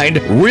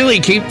combined, really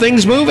keep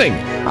things moving.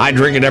 I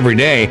drink it every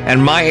day,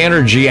 and my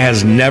energy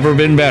has never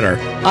been better.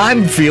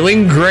 I'm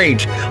feeling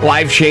great.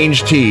 Life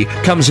Change Tea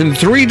comes in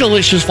 3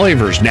 delicious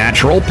flavors: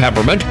 natural,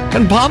 peppermint,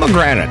 and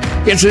pomegranate.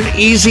 It's an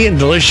easy and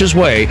delicious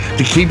way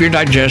to keep your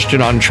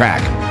digestion on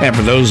track. And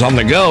for those on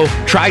the go,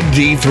 try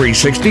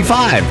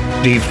D365.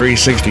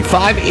 D365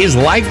 D365 is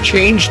Life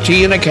Change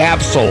Tea in a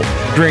capsule.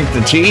 Drink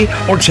the tea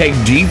or take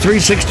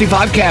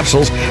D365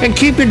 capsules and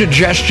keep your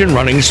digestion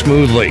running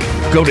smoothly.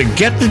 Go to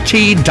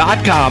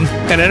getthetea.com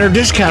and enter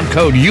discount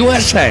code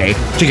USA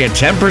to get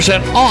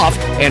 10% off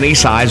any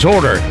size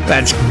order.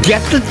 That's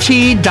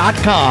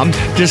getthetea.com,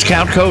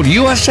 discount code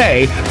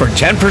USA for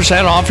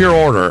 10% off your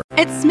order.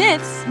 At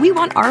Smith's, we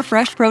want our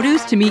fresh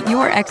produce to meet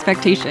your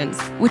expectations,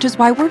 which is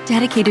why we're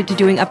dedicated to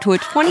doing up to a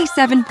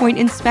 27-point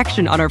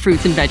inspection on our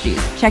fruits and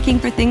veggies, checking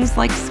for things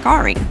like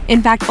scarring.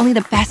 In fact, only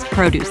the best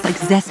produce like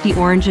zesty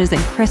oranges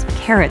and crisp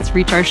carrots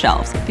reach our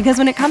shelves, because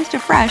when it comes to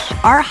fresh,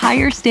 our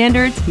higher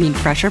standards mean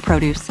fresher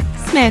produce.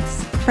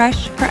 Smith's,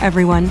 fresh for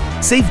everyone.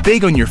 Save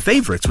big on your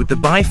favorites with the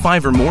Buy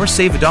 5 or More,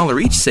 Save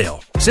 $1 each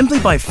sale. Simply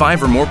buy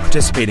 5 or more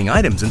participating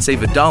items and save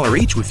 $1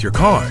 each with your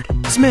card.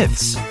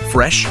 Smith's,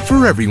 fresh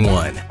for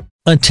everyone.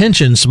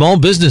 Attention small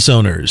business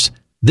owners.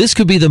 This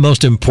could be the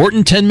most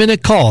important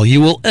 10-minute call you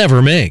will ever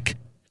make.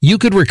 You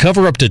could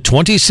recover up to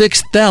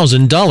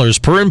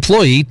 $26,000 per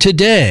employee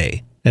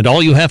today. And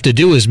all you have to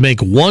do is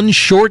make one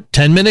short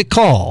 10-minute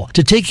call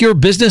to take your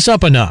business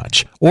up a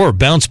notch or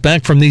bounce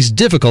back from these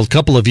difficult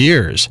couple of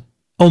years.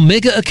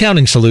 Omega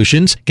Accounting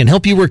Solutions can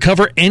help you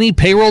recover any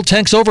payroll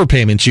tax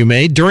overpayments you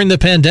made during the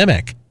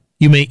pandemic.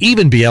 You may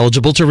even be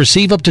eligible to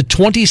receive up to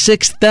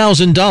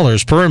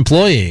 $26,000 per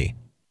employee.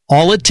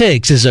 All it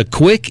takes is a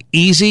quick,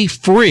 easy,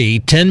 free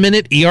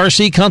 10-minute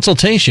ERC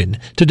consultation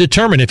to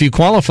determine if you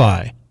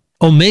qualify.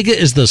 Omega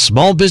is the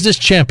small business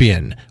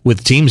champion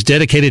with teams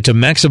dedicated to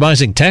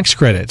maximizing tax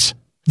credits.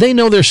 They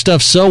know their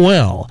stuff so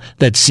well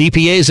that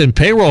CPAs and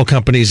payroll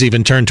companies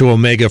even turn to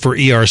Omega for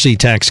ERC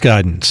tax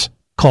guidance.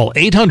 Call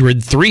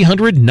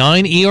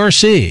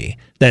 800-300-9ERC.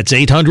 That's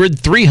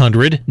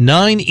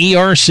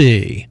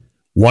 800-300-9ERC.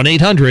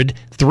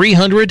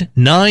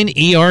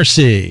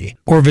 1-800-300-9ERC.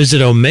 Or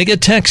visit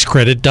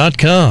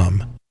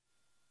OmegaTaxCredit.com.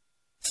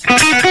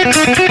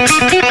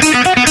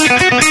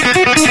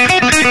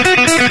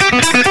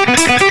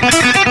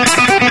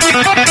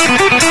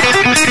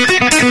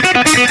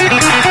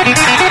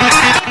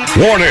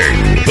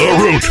 Warning! The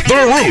Root's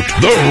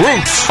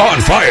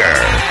on fire!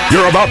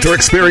 You're about to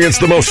experience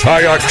the most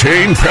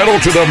high-octane,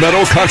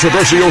 pedal-to-the-metal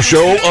controversial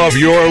show of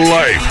your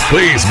life.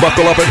 Please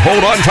buckle up and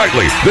hold on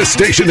tightly. This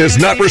station is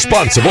not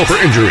responsible for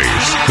injuries.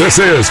 This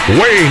is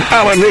Wayne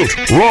Allyn Root,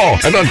 raw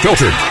and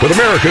unfiltered, with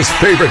America's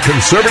favorite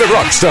conservative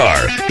rock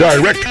star.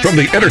 Direct from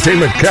the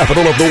entertainment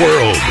capital of the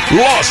world,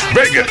 Las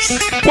Vegas.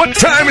 What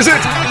time is it?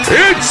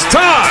 It's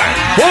time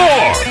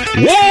for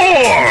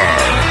war!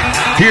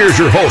 Here's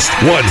your host,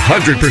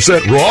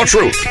 100% raw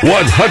truth,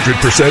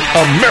 100%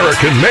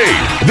 American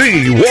made,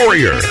 the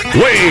warrior,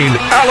 Wayne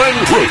Allyn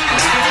Root.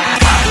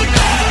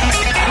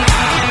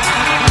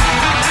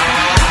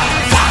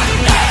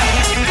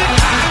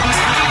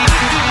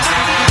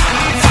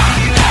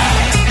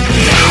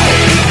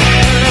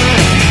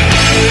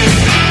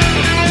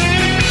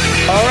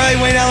 All right,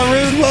 Wayne Allyn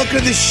Root, welcome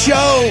to the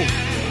show.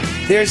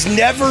 There's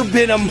never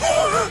been a more...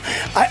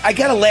 I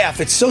gotta laugh.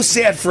 It's so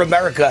sad for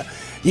America.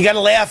 You got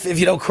to laugh if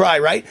you don't cry,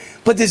 right?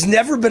 But there's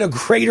never been a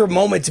greater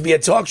moment to be a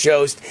talk show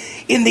host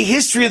in the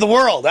history of the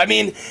world. I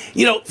mean,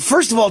 you know,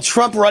 first of all,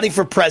 Trump running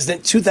for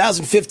president,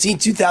 2015,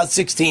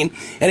 2016,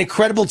 an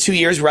incredible 2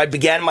 years where I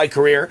began my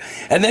career.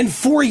 And then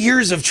 4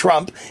 years of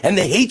Trump and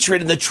the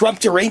hatred and the Trump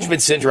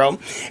derangement syndrome.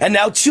 And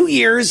now 2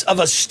 years of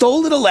a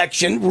stolen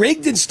election,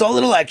 rigged and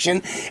stolen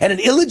election, and an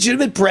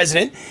illegitimate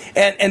president.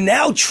 And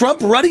now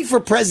Trump running for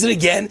president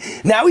again.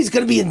 Now he's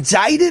going to be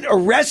indicted,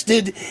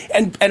 arrested,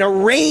 and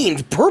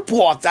arraigned,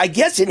 perp-walked, I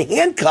guess, in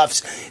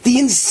handcuffs. The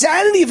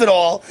insanity of it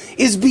all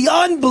is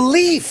beyond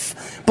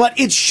belief, but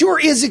it sure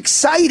is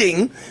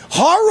exciting,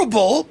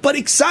 horrible, but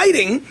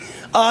exciting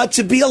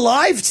to be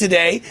alive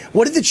today.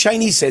 What did the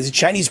Chinese say? It's a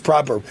Chinese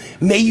proverb.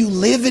 May you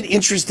live in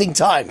interesting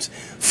times.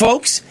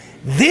 Folks,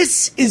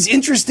 this is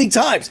interesting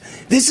times.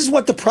 This is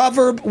what the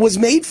proverb was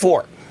made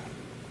for.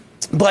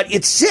 But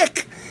it's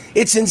sick.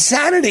 It's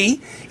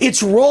insanity.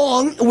 It's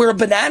wrong. We're a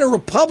banana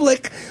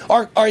republic.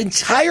 Our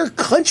entire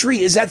country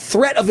is at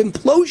threat of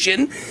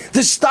implosion.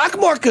 The stock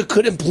market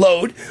could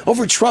implode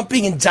over Trump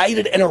being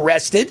indicted and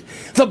arrested.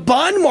 The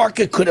bond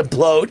market could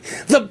implode.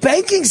 The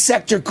banking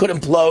sector could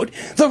implode.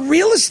 The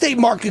real estate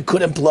market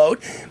could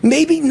implode.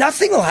 Maybe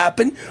nothing will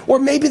happen, or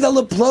maybe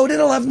they'll implode and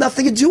it'll have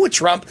nothing to do with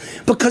Trump,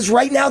 because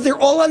right now they're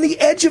all on the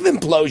edge of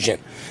implosion.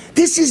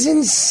 This is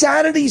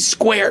insanity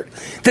squared,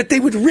 that they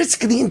would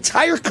risk the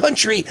entire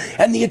country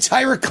and the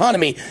entire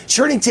economy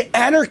turning to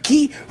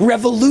anarchy,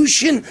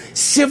 revolution,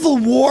 civil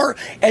war,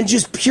 and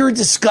just pure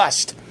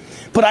disgust.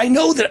 But I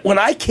know that when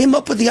I came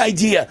up with the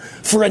idea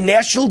for a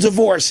national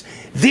divorce,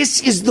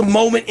 This is the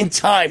moment in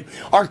time.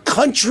 Our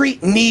country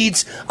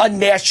needs a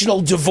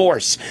national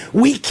divorce.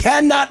 We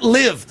cannot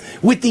live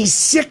with these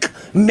sick,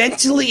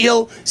 mentally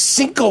ill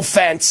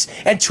sycophants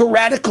and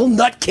tyrannical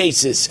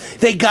nutcases.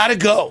 They gotta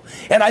go.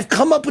 And I've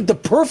come up with the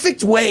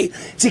perfect way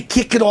to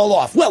kick it all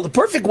off. Well, the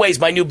perfect way is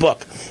my new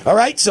book. All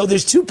right? So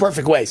there's two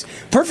perfect ways.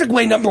 Perfect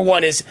way number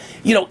one is,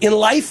 in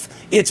life,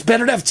 it's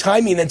better to have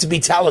timing than to be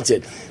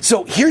talented.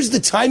 So here's the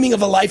timing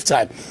of a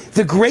lifetime.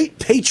 The Great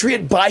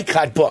Patriot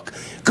Boycott book.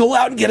 Go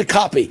out and get a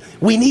copy.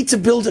 We need to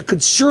build a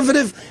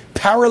conservative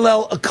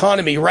parallel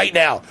economy right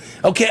now.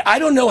 Okay, I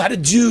don't know how to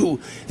do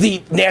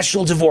the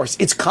national divorce.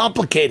 It's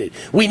complicated.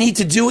 We need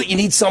to do it. You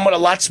need someone a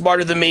lot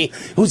smarter than me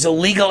who's a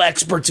legal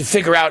expert to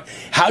figure out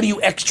how do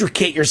you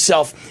extricate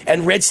yourself,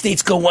 and red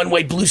states go one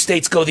way, blue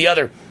states go the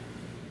other.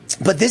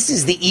 But this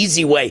is the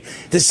easy way,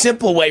 the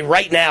simple way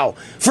right now.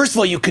 First of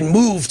all, you can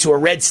move to a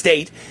red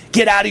state,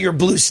 get out of your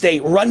blue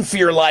state, run for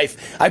your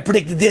life. I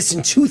predicted this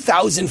in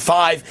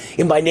 2005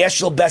 in my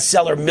national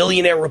bestseller,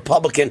 Millionaire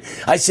Republican.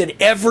 I said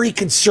every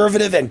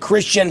conservative and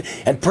Christian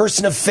and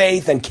person of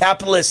faith and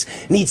capitalist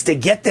needs to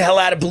get the hell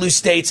out of blue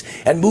states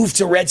and move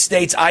to red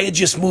states. I had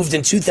just moved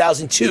in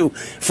 2002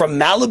 from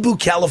Malibu,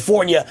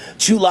 California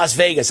to Las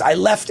Vegas. I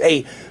left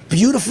a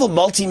beautiful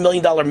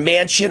multi-million-dollar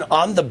mansion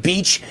on the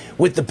beach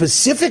with the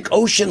Pacific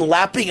Ocean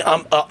lapping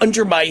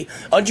under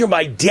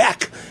my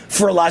deck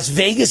for Las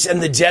Vegas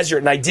and the desert.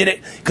 And I did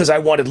it because I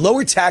wanted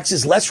lower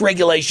taxes, less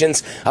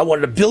regulations. I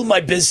wanted to build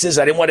my businesses.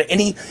 I didn't want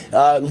any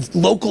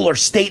local or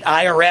state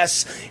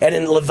IRS. And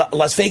in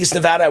Las Vegas,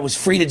 Nevada, I was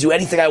free to do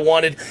anything I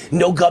wanted.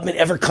 No government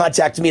ever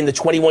contacted me in the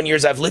 21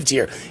 years I've lived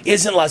here.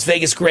 Isn't Las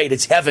Vegas great?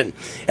 It's heaven.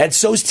 And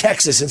so's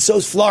Texas, and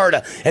so's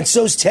Florida, and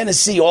so's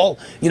Tennessee, all,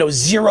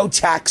 zero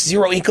tax,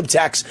 zero income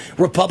tax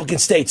Republican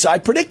states. So I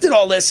predicted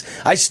all this.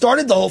 I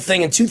started the whole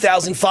thing in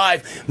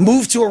 2005,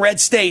 moved to a red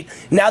state.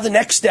 Now the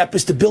next step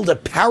is to build a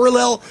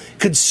parallel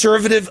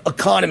conservative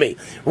economy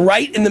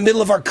right in the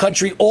middle of our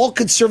country. All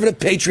conservative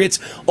patriots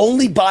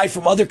only buy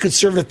from other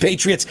conservative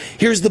patriots.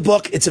 Here's the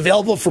book. It's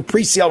available for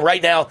pre-sale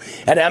right now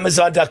at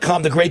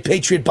Amazon.com, The Great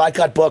Patriot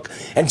Boycott Book.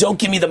 And don't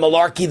give me the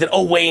malarkey that,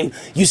 oh, Wayne,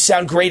 you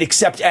sound great,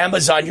 except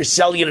Amazon. You're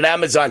selling it at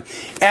Amazon.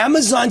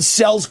 Amazon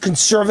sells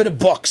conservative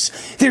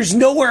books. There's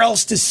nowhere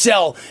else to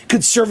sell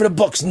conservative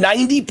books.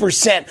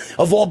 90%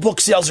 of all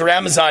book sales are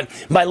Amazon.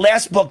 My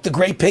last book, The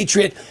Great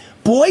Patriot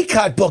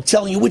Boycott Book,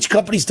 telling you which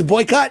companies to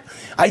boycott.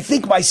 I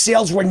think my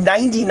sales were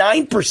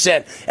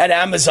 99% at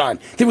Amazon.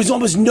 There was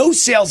almost no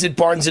sales at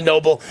Barnes &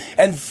 Noble,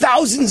 and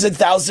thousands and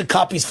thousands of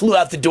copies flew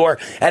out the door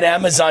at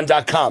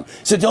Amazon.com.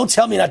 So don't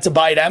tell me not to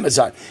buy at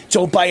Amazon.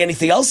 Don't buy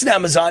anything else at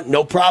Amazon,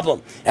 no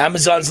problem.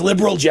 Amazon's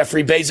liberal,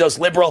 Jeffrey Bezos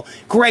liberal,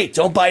 great,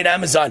 don't buy at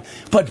Amazon.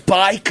 But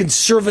buy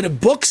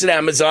conservative books at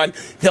Amazon.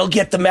 They'll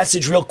get the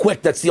message real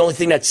quick. That's the only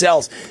thing that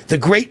sells. The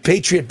Great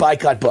Patriot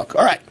Boycott Book.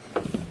 All right.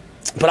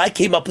 But I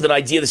came up with an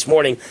idea this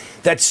morning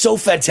that's so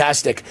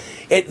fantastic.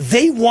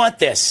 They want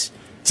this.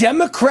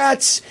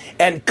 Democrats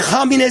and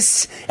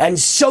communists and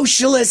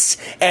socialists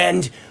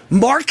and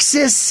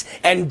Marxists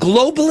and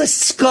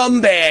globalist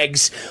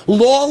scumbags,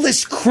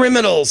 lawless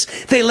criminals.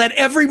 They let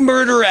every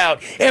murderer out,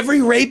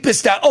 every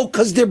rapist out. Oh,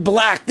 because they're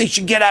black, they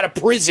should get out of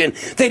prison.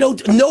 They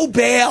don't, no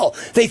bail.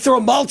 They throw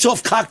a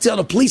Molotov cocktail in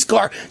a police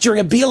car during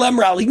a BLM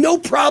rally. No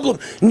problem,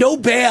 no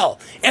bail.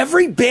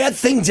 Every bad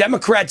thing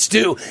Democrats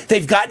do,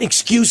 they've got an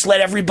excuse, let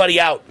everybody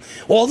out.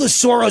 All the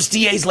Soros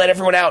DAs let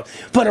everyone out.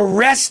 But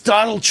arrest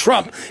Donald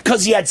Trump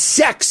because he had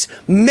sex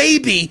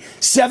maybe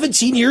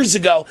 17 years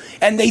ago,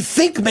 and they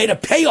think made a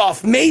payoff.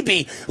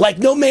 Maybe, like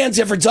no man's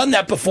ever done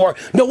that before.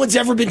 No one's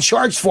ever been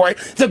charged for it.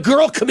 The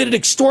girl committed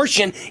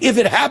extortion if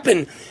it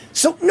happened.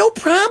 So no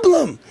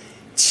problem.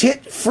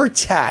 Tit for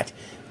tat.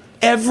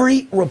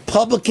 Every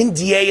Republican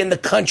DA in the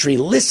country,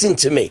 listen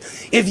to me.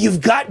 If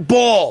you've got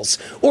balls,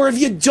 or if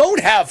you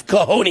don't have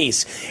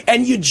cojones,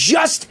 and you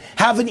just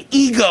have an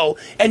ego,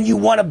 and you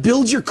want to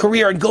build your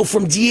career and go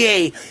from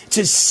DA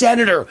to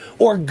senator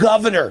or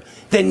governor,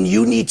 then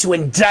you need to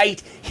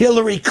indict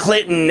Hillary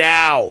Clinton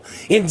now.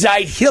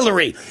 Indict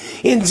Hillary.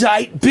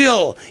 Indict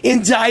Bill.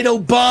 Indict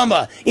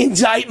Obama.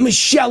 Indict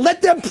Michelle.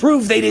 Let them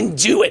prove they didn't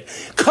do it.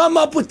 Come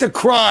up with the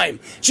crime,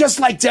 just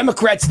like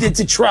Democrats did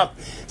to Trump.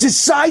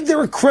 Decide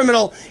they're a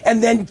criminal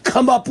and then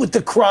come up with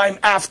the crime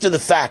after the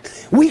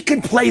fact. We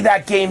can play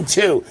that game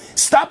too.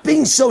 Stop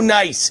being so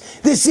nice.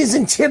 This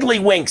isn't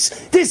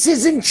tiddlywinks. This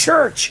isn't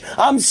church.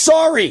 I'm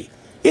sorry.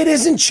 It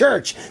isn't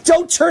church.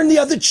 Don't turn the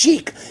other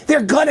cheek.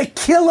 They're gonna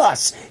kill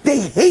us.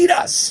 They hate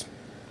us.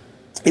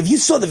 If you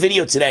saw the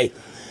video today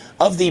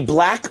of the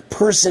black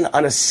person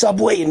on a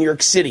subway in New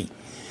York City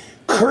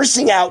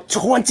cursing out,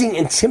 taunting,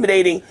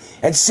 intimidating,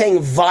 and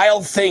saying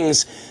vile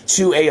things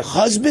to a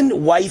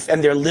husband, wife,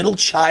 and their little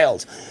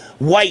child,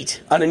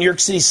 white, on a New York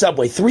City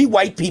subway. 3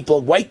 white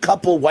people, white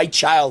couple, white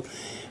child,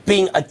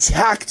 being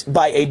attacked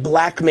by a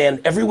black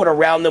man. Everyone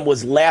around them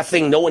was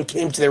laughing. No one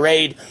came to their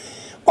aid.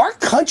 Our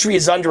country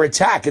is under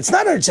attack. It's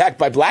not under attack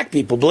by black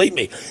people, believe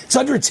me. It's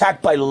under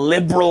attack by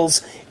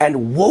liberals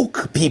and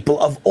woke people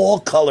of all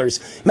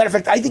colors. Matter of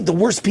fact, I think the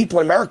worst people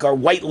in America are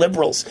white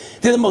liberals.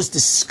 They're the most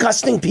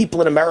disgusting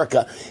people in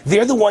America.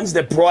 They're the ones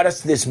that brought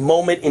us to this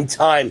moment in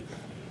time.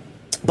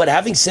 But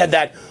having said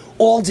that,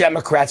 all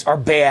Democrats are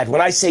bad.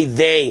 When I say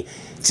they,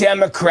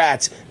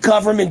 Democrats,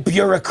 government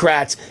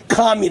bureaucrats,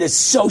 communists,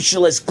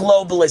 socialists,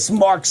 globalists,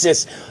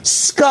 Marxists,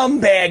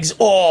 scumbags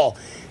all.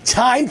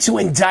 Time to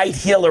indict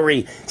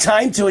Hillary.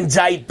 Time to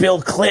indict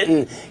Bill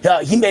Clinton.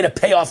 He made a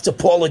payoff to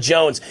Paula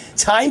Jones.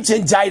 Time to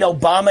indict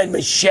Obama and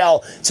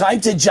Michelle.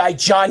 Time to indict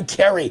John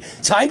Kerry.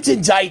 Time to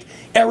indict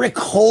Eric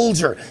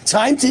Holder.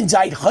 Time to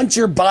indict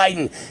Hunter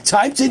Biden.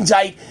 Time to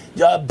indict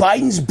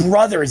Biden's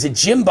brother. Is it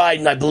Jim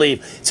Biden, I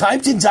believe?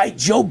 Time to indict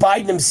Joe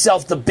Biden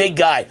himself, the big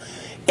guy.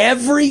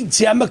 Every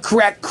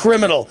Democrat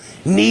criminal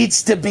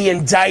needs to be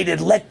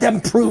indicted. Let them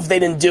prove they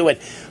didn't do it.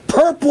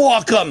 Perp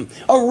walk them.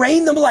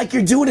 Arraign them like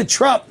you're doing to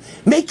Trump.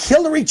 Make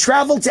Hillary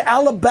travel to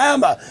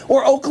Alabama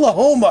or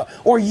Oklahoma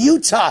or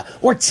Utah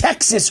or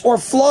Texas or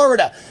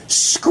Florida.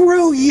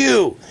 Screw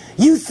you.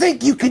 You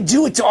think you could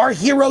do it to our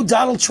hero,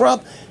 Donald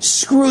Trump?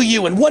 Screw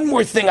you. And one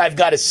more thing I've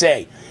got to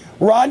say.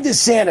 Ron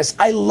DeSantis,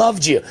 I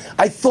loved you.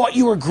 I thought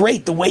you were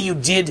great the way you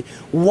did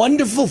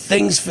wonderful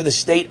things for the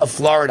state of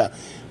Florida.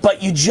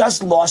 But you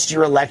just lost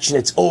your election.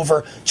 It's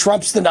over.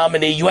 Trump's the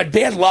nominee. You had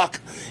bad luck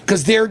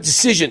because their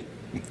decision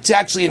to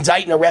actually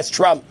indict and arrest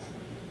Trump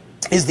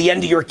is the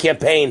end of your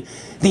campaign.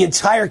 The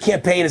entire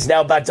campaign is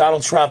now about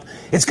Donald Trump.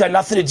 It's got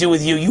nothing to do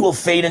with you. You will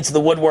fade into the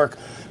woodwork.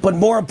 But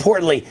more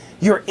importantly,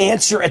 your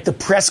answer at the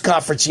press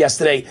conference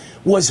yesterday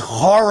was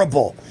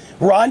horrible.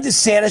 Ron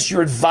DeSantis,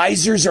 your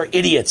advisors are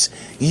idiots.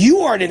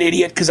 You aren't an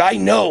idiot because I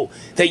know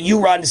that you,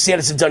 Ron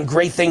DeSantis, have done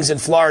great things in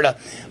Florida.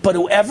 But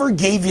whoever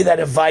gave you that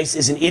advice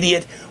is an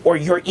idiot or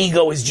your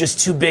ego is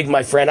just too big,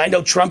 my friend. I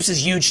know Trump's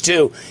is huge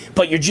too,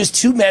 but you're just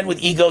two men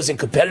with egos and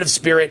competitive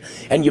spirit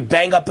and you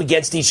bang up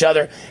against each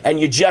other and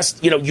you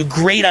just, you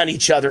grate on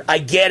each other. I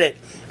get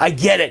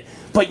it.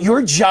 But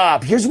your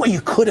job, here's what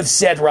you could have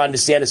said, Ron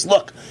DeSantis.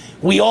 Look,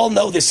 we all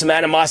know there's some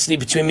animosity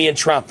between me and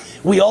Trump.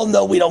 We all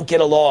know we don't get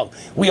along.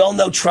 We all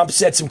know Trump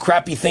said some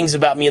crappy things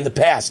about me in the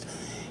past.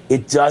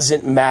 It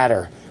doesn't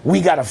matter. We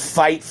got to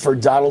fight for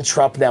Donald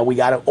Trump now. We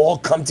got to all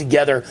come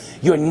together.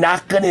 You're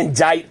not going to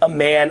indict a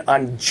man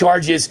on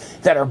charges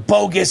that are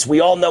bogus. We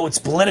all know it's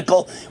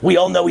political. We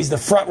all know he's the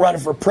front runner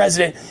for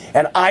president.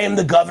 And I am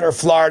the governor of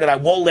Florida, and I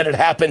won't let it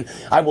happen.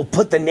 I will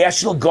put the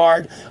National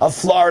Guard of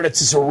Florida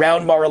to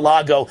surround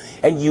Mar-a-Lago,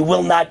 and you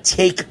will not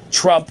take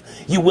Trump.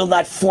 You will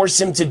not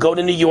force him to go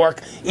to New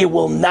York. It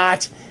will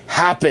not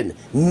happen.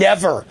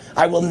 Never.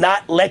 I will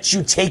not let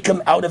you take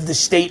him out of the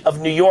state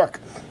of New York.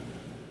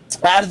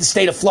 Out of the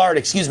state of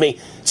Florida,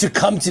 to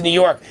come to New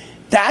York.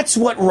 That's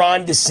what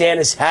Ron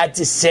DeSantis had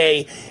to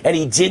say, and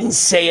he didn't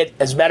say it.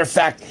 As a matter of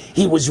fact,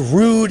 he was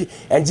rude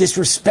and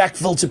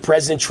disrespectful to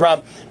President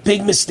Trump.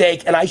 Big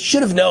mistake, and I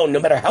should have known, no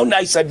matter how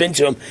nice I've been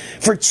to him.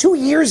 For 2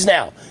 years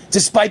now,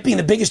 despite being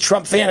the biggest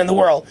Trump fan in the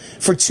world,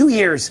 for 2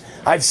 years,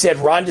 I've said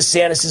Ron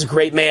DeSantis is a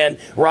great man.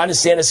 Ron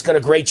DeSantis has done a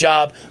great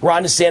job.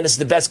 Ron DeSantis is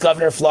the best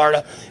governor of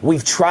Florida.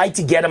 We've tried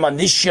to get him on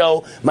this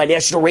show, my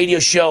national radio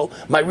show,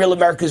 my Real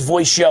America's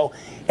Voice show,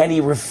 and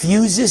he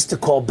refuses to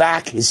call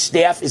back. His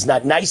staff is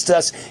not nice to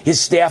us. His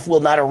staff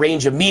will not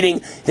arrange a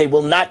meeting. They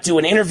will not do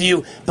an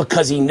interview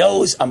because he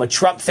knows I'm a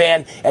Trump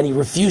fan, and he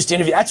refused to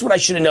interview. That's what I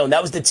should have known.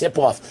 That was the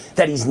tip-off,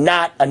 that he's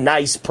not a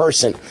nice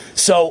person.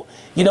 So,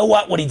 you know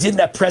what? What he did in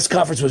that press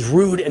conference was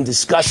rude and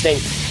disgusting,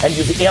 and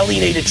you've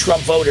alienated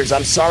Trump voters.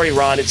 I'm sorry,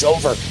 Ron. It's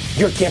over.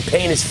 Your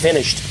campaign is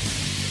finished.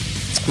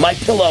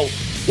 MyPillow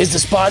is the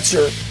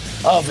sponsor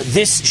of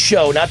this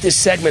show, not this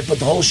segment, but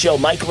the whole show.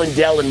 Mike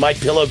Lindell and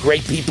MyPillow,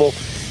 great people.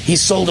 He's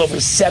sold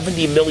over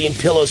 70 million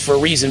pillows for a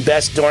reason.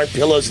 Best darn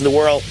pillows in the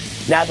world.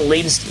 Now the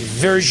latest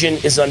version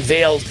is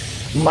unveiled.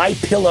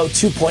 MyPillow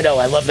 2.0.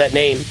 I love that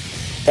name.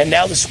 And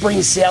now the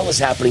spring sale is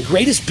happening.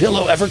 Greatest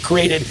pillow ever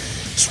created.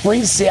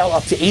 Spring sale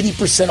up to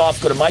 80%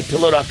 off. Go to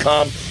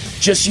MyPillow.com.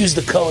 Just use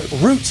the code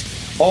ROOT,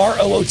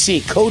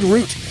 R-O-O-T, code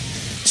ROOT.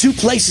 2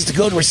 places to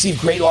go to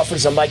receive great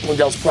offers on Mike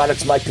Lindell's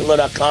products.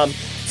 MyPillow.com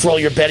for all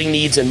your bedding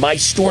needs and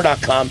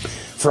MyStore.com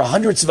for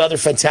hundreds of other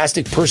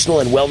fantastic personal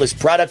and wellness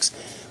products.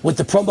 With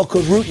the promo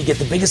code ROOT, you get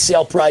the biggest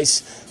sale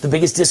price, the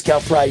biggest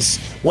discount price.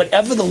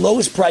 Whatever the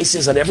lowest price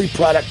is on every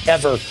product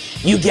ever,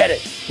 you get it.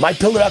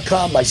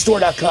 MyPillow.com,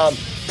 MyStore.com,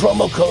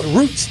 promo code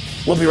ROOT.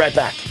 We'll be right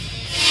back.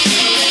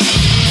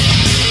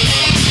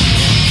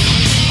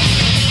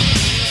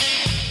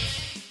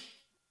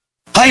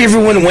 Hi,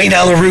 everyone. Wayne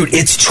Allyn Root.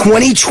 It's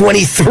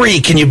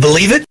 2023. Can you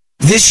believe it?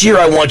 This year,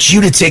 I want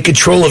you to take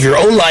control of your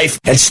own life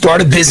and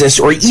start a business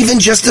or even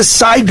just a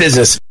side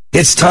business.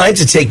 It's time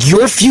to take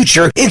your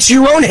future into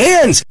your own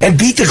hands and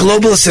beat the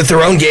globalists at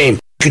their own game.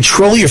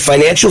 Control your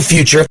financial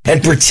future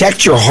and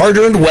protect your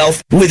hard-earned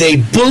wealth with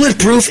a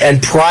bulletproof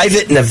and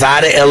private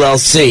Nevada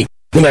LLC.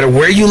 No matter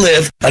where you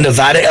live, a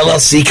Nevada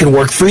LLC can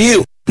work for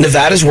you.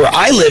 Nevada's where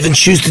I live and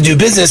choose to do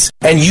business,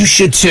 and you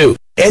should too.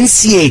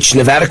 NCH,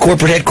 Nevada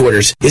Corporate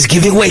Headquarters, is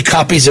giving away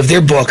copies of their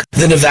book,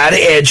 The Nevada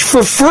Edge,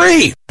 for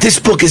free. This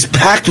book is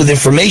packed with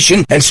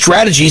information and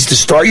strategies to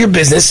start your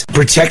business,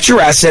 protect your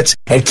assets,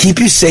 and keep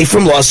you safe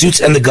from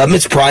lawsuits and the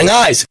government's prying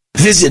eyes.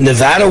 Visit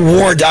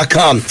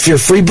NevadaWar.com for your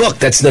free book.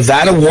 That's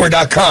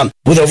NevadaWar.com.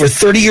 With over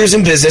 30 years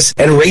in business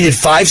and rated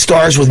 5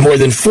 stars with more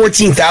than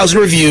 14,000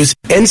 reviews,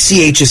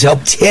 NCH has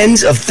helped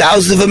tens of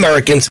thousands of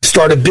Americans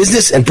start a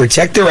business and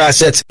protect their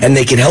assets, and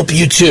they can help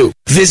you too.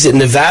 Visit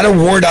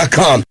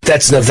NevadaWar.com.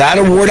 That's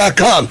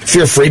NevadaWar.com for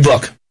your free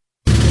book.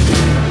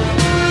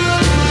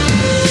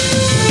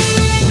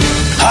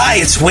 Hi,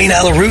 it's Wayne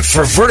Alaroot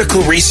for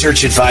Vertical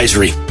Research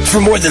Advisory. For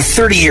more than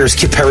 30 years,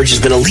 Kip Herridge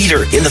has been a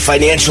leader in the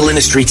financial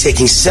industry,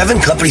 taking 7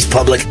 companies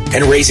public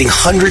and raising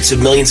hundreds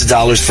of millions of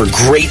dollars for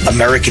great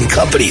American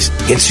companies.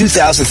 In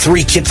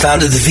 2003, Kip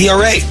founded the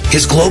VRA,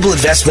 his global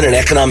investment and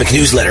economic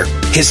newsletter.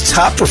 His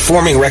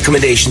top-performing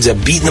recommendations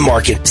have beaten the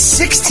market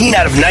 16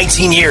 out of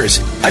 19 years.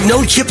 I've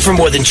known Kip for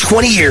more than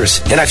 20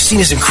 years, and I've seen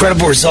his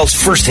incredible results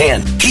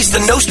firsthand. He's the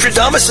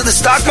Nostradamus of the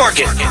stock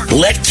market.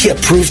 Let Kip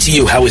prove to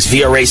you how his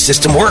VRA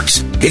system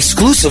works.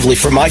 Exclusively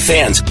for my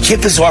fans,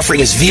 Kip is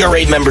offering his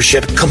VRA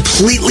membership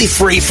completely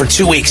free for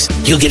 2 weeks.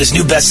 You'll get his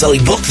new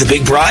best-selling book, The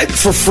Big Bribe,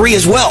 for free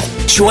as well.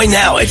 Join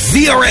now at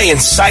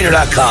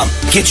VRAinsider.com.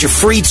 Get your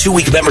free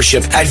 2-week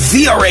membership at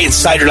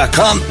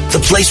VRAinsider.com,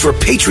 the place where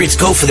patriots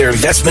go for their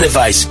investment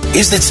advice.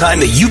 Isn't it time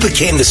that you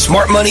became the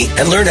smart money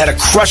and learned how to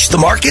crush the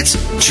markets?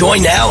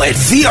 Join now at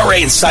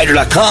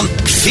VRAinsider.com,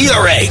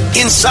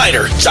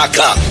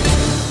 VRAinsider.com.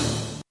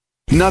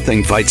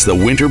 Nothing fights the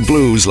winter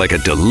blues like a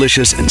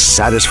delicious and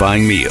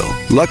satisfying meal.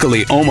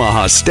 Luckily,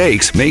 Omaha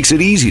Steaks makes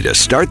it easy to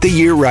start the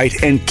year right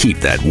and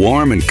keep that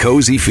warm and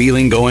cozy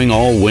feeling going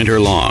all winter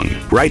long.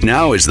 Right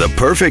now is the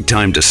perfect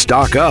time to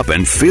stock up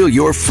and fill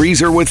your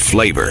freezer with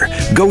flavor.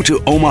 Go to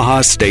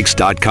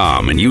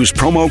omahasteaks.com and use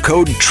promo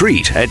code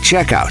TREAT at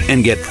checkout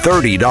and get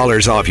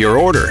 $30 off your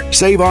order.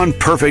 Save on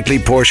perfectly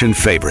portioned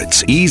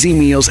favorites, easy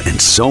meals, and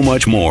so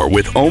much more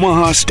with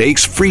Omaha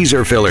Steaks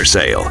Freezer Filler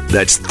Sale.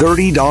 That's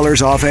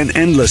 $30 off an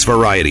endless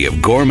variety of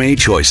gourmet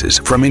choices,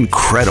 from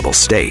incredible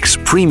steaks,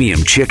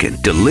 premium chicken,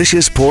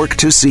 delicious pork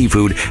to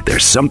seafood.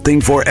 There's something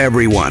for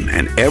everyone,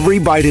 and every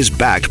bite is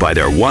backed by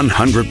their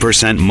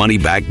 100%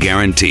 money-back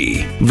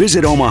guarantee.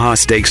 Visit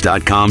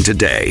omahasteaks.com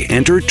today.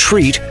 Enter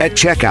TREAT at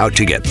checkout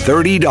to get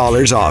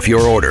 $30 off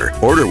your order.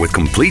 Order with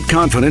complete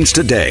confidence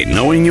today,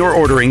 knowing you're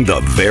ordering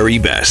the very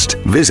best.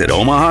 Visit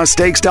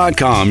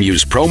omahasteaks.com.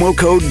 Use promo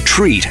code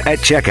TREAT at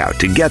checkout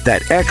to get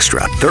that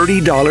extra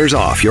 $30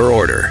 off your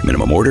order.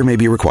 Minimum order may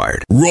be required.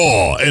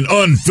 Raw and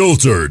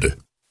unfiltered.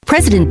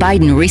 President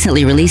Biden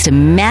recently released a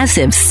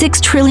massive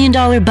 $6 trillion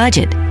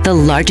budget, the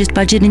largest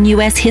budget in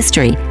U.S.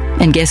 history.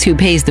 And guess who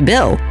pays the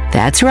bill?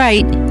 That's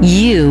right,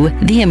 you,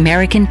 the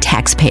American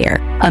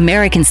taxpayer.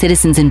 American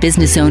citizens and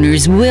business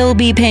owners will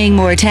be paying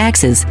more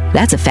taxes.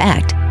 That's a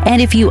fact. And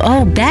if you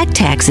owe back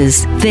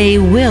taxes, they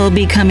will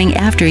be coming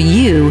after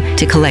you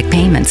to collect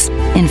payments.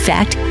 In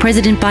fact,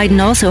 President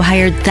Biden also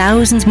hired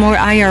thousands more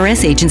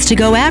IRS agents to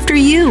go after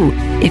you.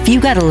 If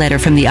you got a letter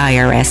from the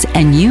IRS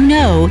and you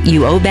know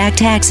you owe back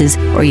taxes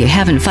or you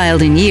haven't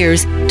filed in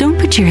years, don't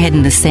put your head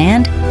in the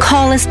sand.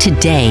 Call us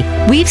today.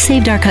 We've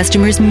saved our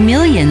customers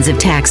millions of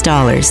tax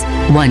dollars.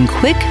 One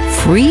quick,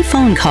 free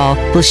phone call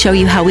will show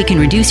you how we can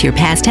reduce your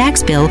past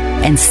tax bill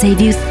and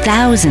save you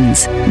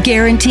thousands.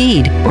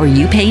 Guaranteed, or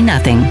you pay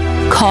nothing.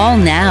 Call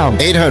now.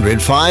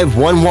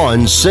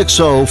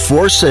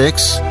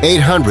 800-511-6046.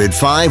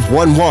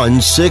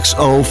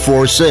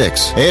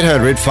 800-511-6046.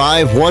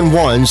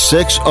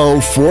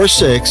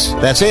 800-511-6046.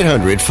 That's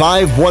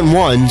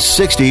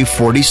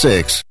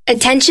 800-511-6046.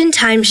 Attention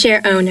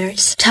timeshare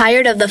owners.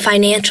 Tired of the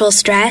financial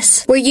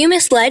stress? Were you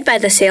misled by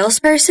the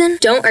salesperson?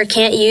 Don't or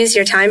can't use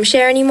your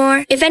timeshare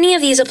anymore? If any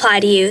of these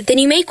apply to you, then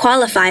you may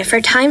qualify for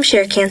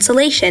timeshare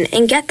cancellation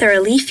and get the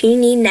relief you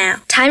need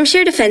now.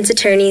 Timeshare Defense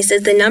Attorneys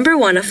is the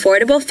 #1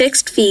 affordable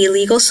fixed-fee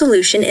legal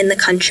solution in the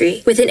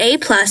country, with an A+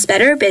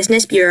 Better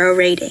Business Bureau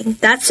rating.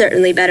 That's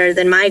certainly better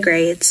than my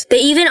grades. They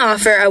even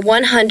offer a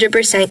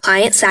 100%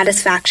 client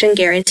satisfaction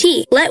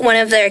guarantee. Let one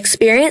of their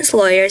experienced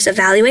lawyers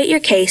evaluate your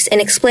case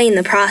and explain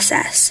the process.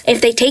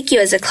 If they take you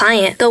as a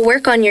client, they'll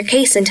work on your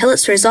case until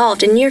it's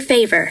resolved in your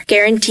favor,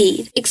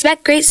 guaranteed.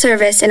 Expect great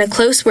service and a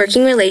close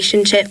working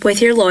relationship with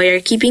your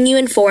lawyer, keeping you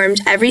informed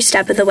every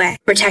step of the way,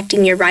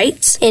 protecting your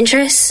rights,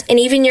 interests, and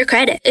even your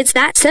credit. It's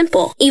that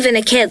simple. Even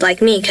a kid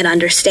like me could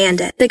understand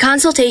it. The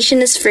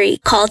consultation is free.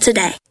 Call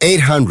today.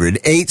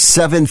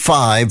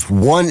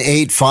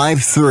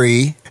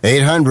 800-875-1853.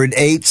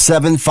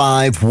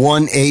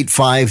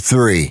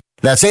 800-875-1853.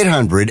 That's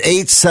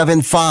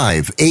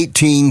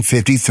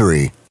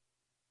 800-875-1853.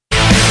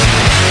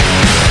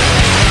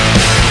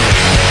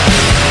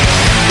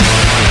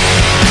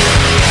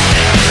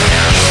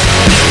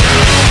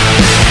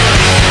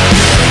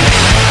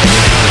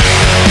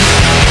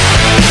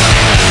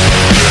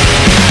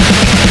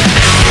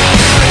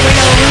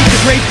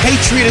 Great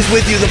Patriot is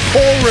with you, the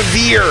Paul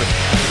Revere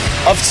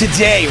of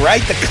today,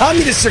 right? The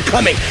communists are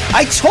coming.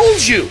 I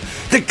told you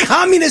The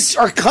communists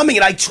are coming,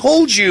 and I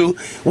told you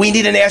we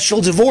need a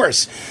national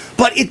divorce.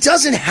 But it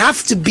doesn't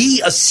have to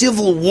be a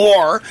civil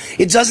war.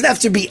 It doesn't have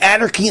to be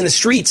anarchy in the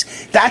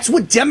streets. That's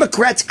what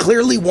Democrats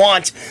clearly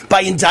want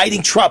by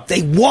indicting Trump.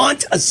 They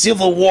want a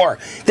civil war.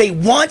 They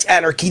want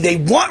anarchy. They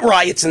want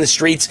riots in the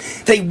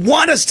streets. They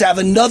want us to have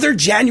another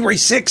January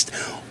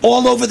 6th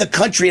all over the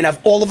country and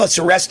have all of us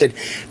arrested.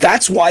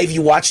 That's why, if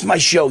you watched my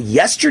show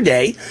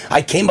yesterday,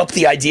 I came up with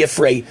the idea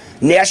for a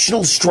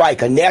national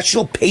strike, a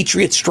national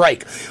patriot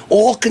strike.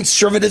 All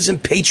conservatives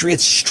and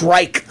patriots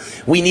strike.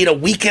 We need a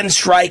weekend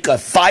strike, a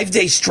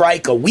 5-day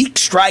strike, a week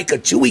strike, a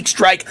 2-week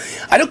strike.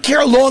 I don't care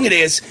how long it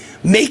is.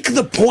 Make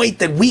the point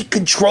that we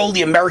control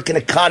the American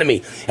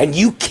economy, and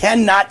you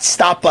cannot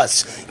stop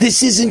us.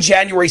 This isn't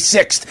January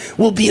 6th.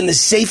 We'll be in the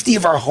safety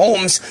of our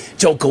homes.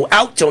 Don't go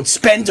out. Don't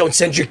spend. Don't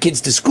send your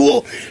kids to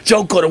school.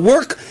 Don't go to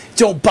work.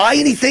 Don't buy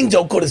anything.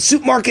 Don't go to the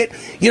supermarket.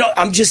 You know,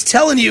 I'm just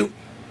telling you,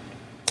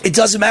 it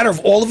doesn't matter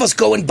if all of us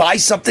go and buy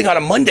something on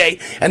a Monday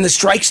and the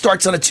strike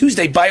starts on a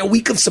Tuesday. Buy a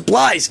week of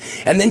supplies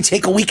and then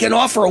take a weekend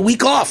off or a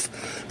week off.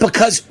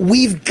 Because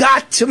we've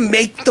got to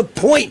make the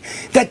point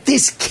that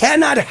this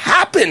cannot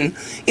happen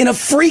in a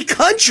free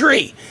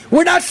country.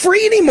 We're not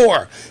free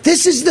anymore.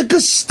 This is the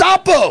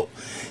Gestapo.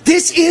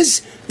 This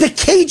is the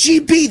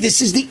KGB. This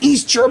is the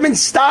East German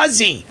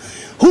Stasi,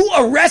 who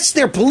arrests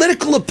their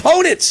political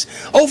opponents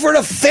over an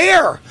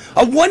affair,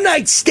 a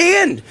one-night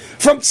stand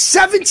from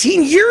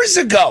 17 years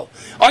ago.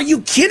 Are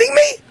you kidding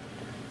me?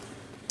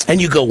 And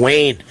you go,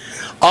 Wayne,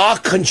 au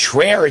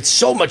contraire, it's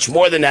so much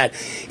more than that.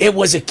 It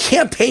was a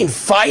campaign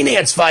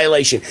finance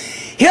violation.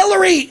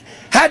 Hillary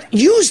had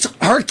used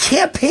her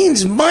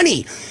campaign's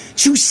money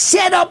to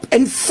set up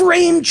and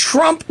frame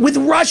Trump with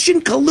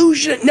Russian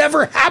collusion. It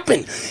never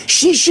happened.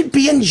 She should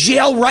be in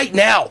jail right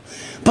now.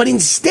 But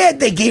instead,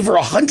 they gave her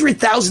a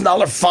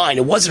 $100,000 fine.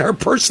 It wasn't her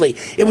personally.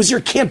 It was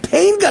her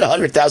campaign got a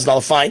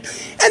 $100,000 fine,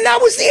 and that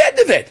was the end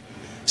of it.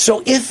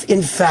 So if,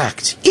 in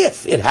fact,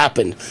 if it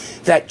happened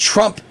that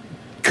Trump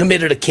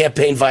committed a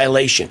campaign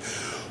violation,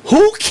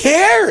 who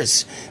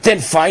cares? Then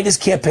fine his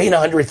campaign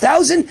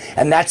 $100,000,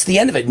 and that's the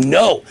end of it.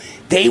 No,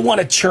 they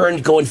want to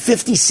turn going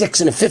 56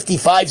 in a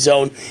 55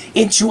 zone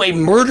into a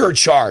murder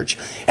charge.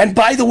 And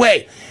by the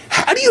way,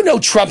 how do you know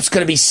Trump's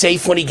going to be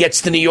safe when he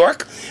gets to New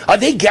York? Are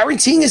they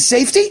guaranteeing his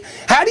safety?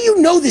 How do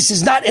you know this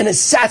is not an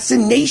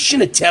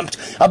assassination attempt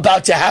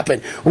about to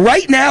happen?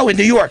 Right now in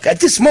New York, at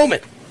this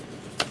moment,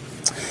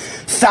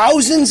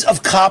 thousands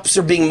of cops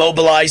are being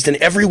mobilized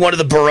in every one of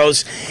the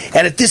boroughs,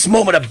 and at this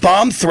moment, a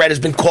bomb threat has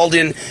been called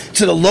in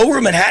to the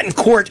Lower Manhattan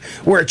court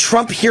where a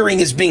Trump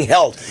hearing is being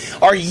held.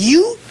 Are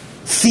you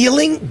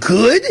feeling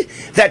good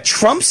that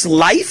Trump's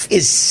life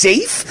is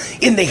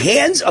safe in the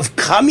hands of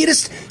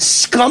communist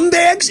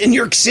scumbags in New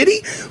York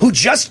City who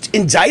just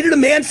indicted a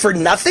man for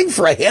nothing,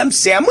 for a ham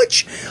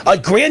sandwich? A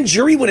grand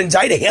jury would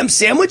indict a ham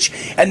sandwich,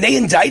 and they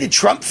indicted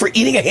Trump for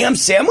eating a ham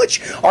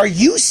sandwich? Are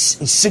you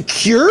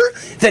secure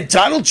that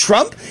Donald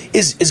Trump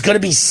is going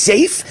to be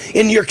safe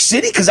in New York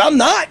City? Because I'm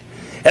not.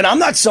 And I'm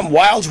not some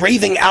wild,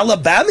 raving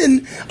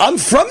Alabaman. I'm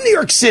from New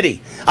York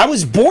City. I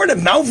was born at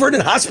Mount Vernon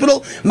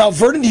Hospital, Mount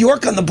Vernon, New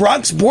York, on the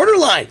Bronx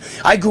borderline.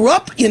 I grew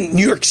up in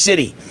New York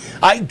City.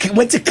 I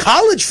went to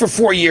college for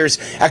 4 years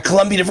at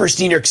Columbia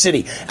University in New York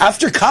City.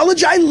 After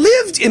college, I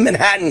lived in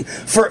Manhattan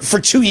for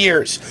 2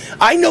 years.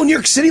 I know New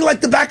York City like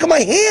the back of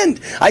my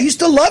hand. I used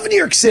to love New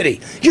York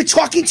City. You're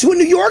talking to a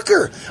New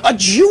Yorker, a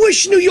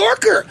Jewish New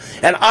Yorker.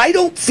 And I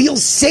don't feel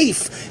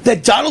safe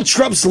that Donald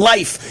Trump's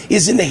life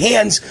is in the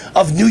hands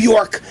of New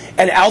York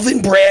and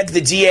Alvin Bragg,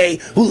 the DA,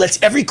 who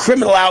lets every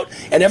criminal out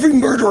and every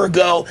murderer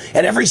go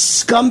and every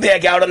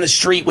scumbag out on the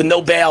street with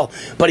no bail.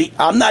 But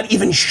I'm not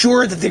even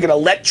sure that they're going to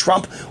let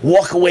Trump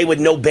walk away with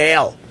no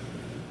bail.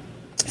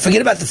 Forget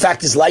about the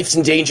fact his life's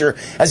in danger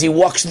as he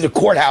walks through the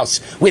courthouse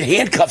with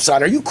handcuffs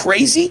on. Are you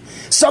crazy?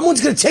 Someone's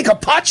going to take a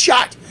pot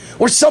shot,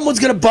 or someone's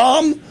going to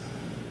bomb,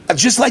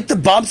 just like the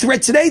bomb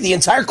threat today, the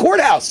entire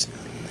courthouse.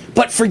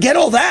 But forget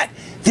all that.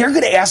 They're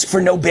going to ask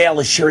for no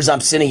bail as sure as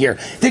I'm sitting here.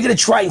 They're going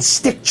to try and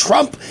stick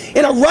Trump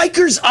in a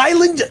Rikers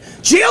Island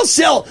jail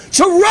cell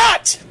to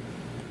rot.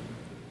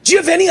 Do you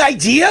have any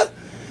idea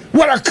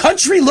what our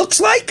country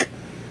looks like?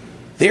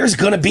 There's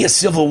going to be a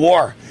civil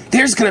war.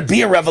 There's going to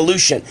be a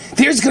revolution.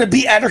 There's going to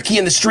be anarchy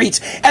in the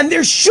streets. And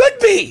there should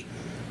be.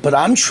 But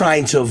I'm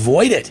trying to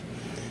avoid it.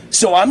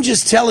 So I'm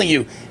just telling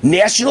you,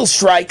 national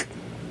strike,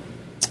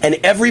 and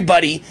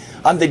everybody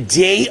on the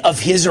day of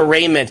his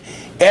arraignment,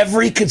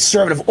 every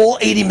conservative, all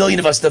 80 million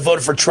of us that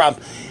voted for Trump,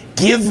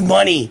 give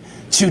money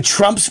to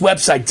Trump's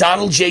website,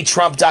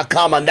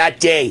 DonaldJTrump.com, on that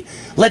day.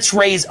 Let's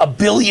raise $1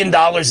 billion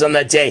on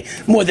that day,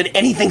 more than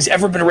anything's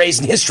ever been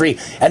raised in history,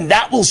 and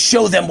that will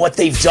show them what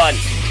they've done.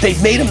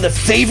 They've made him the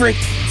favorite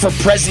for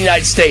President of the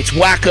United States.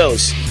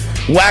 Wackos.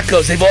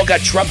 Wackos. They've all got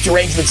Trump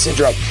derangement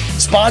syndrome.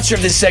 Sponsor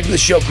of this segment of the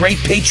show,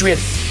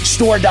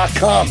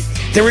 GreatPatriotStore.com.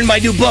 They're in my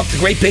new book, The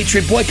Great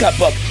Patriot Boycott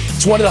Book.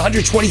 It's one of the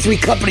 123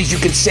 companies you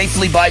can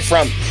safely buy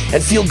from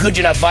and feel good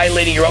you're not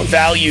violating your own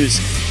values.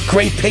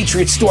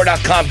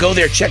 GreatPatriotStore.com. Go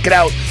there, check it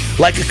out.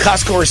 Like a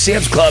Costco or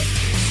Sam's Club.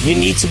 you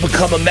need to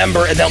become a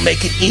member, and they'll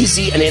make it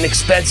easy and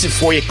inexpensive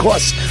for you. It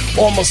costs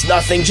almost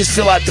nothing. Just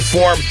fill out the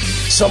form.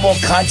 Someone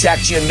will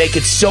contact you and make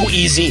it so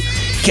easy.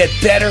 Get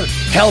better,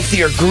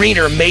 healthier,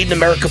 greener,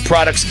 made-in-America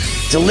products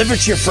delivered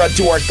to your front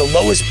door at the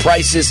lowest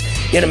prices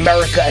in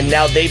America, and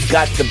now they've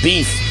got the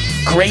beef.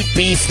 Great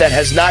beef that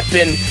has not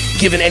been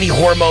given any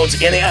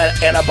hormones, any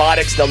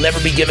antibiotics. They'll never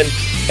be given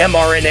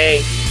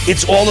mRNA.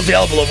 It's all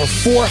available. Over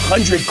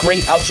 400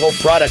 great household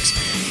products.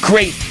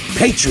 Great.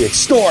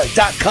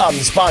 PatriotStore.com,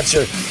 the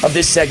sponsor of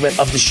this segment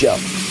of the show.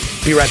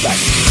 Be right back.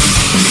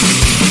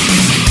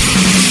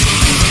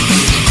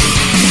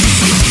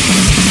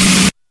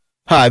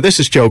 Hi, this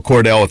is Joe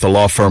Cordell with the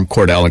law firm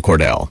Cordell &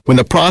 Cordell. When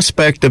the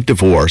prospect of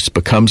divorce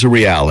becomes a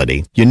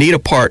reality, you need a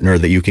partner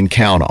that you can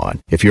count on.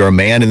 If you're a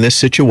man in this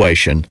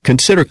situation,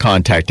 consider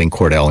contacting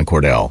Cordell &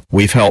 Cordell.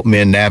 We've helped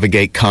men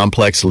navigate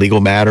complex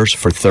legal matters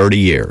for 30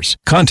 years.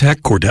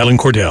 Contact Cordell &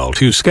 Cordell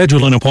to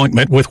schedule an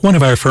appointment with one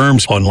of our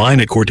firms online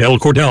at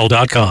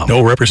CordellCordell.com.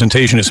 No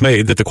representation is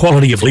made that the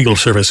quality of legal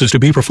services to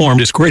be performed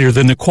is greater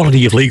than the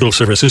quality of legal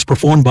services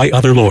performed by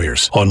other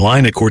lawyers.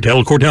 Online at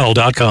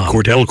CordellCordell.com.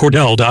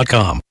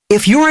 CordellCordell.com.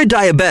 If you're a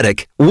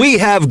diabetic, we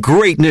have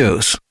great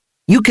news.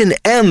 You can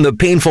end the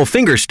painful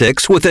finger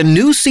sticks with a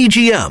new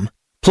CGM.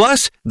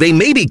 Plus, they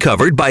may be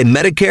covered by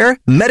Medicare,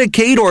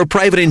 Medicaid, or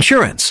private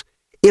insurance.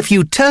 If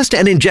you test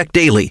and inject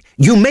daily,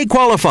 you may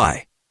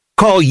qualify.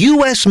 Call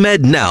US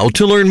Med now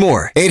to learn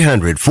more.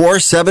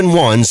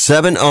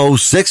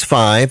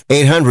 800-471-7065.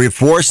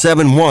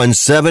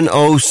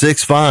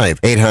 800-471-7065.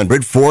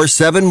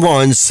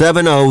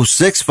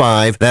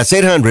 800-471-7065. That's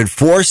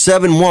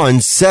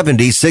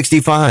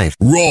 800-471-7065.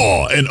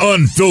 Raw and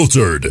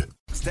unfiltered.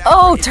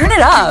 Oh, turn it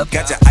up.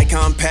 Got your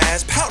icon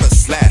pass, powder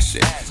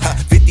slashing.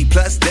 50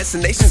 plus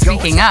destinations.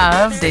 Speaking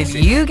of, did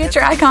you get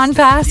your icon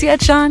pass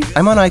yet, Sean?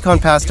 I'm on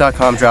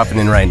iconpass.com dropping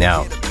in right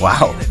now.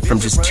 Wow, from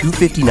just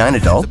 $2.59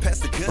 adult?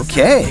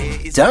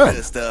 Okay, done.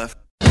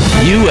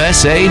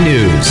 USA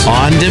News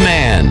on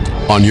demand.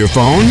 On your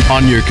phone,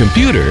 on your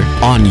computer,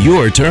 on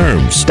your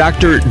terms.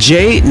 Dr.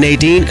 J.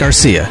 Nadine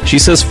Garcia. She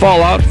says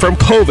fallout from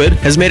COVID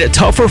has made it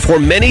tougher for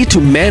many to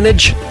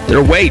manage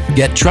their weight.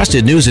 Get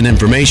trusted news and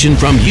information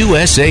from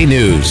USA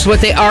News.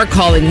 What they are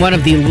calling one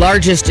of the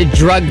largest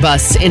drug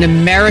busts in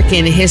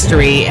American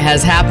history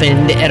has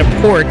happened at a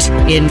port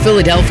in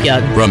Philadelphia.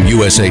 From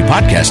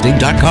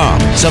usapodcasting.com.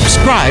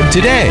 Subscribe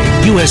today.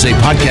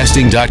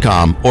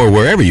 usapodcasting.com or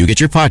wherever you get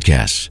your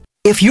podcasts.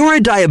 If you're a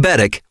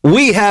diabetic,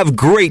 we have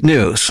great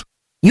news.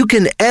 You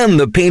can end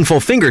the painful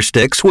finger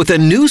sticks with a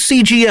new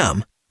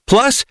CGM.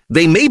 Plus,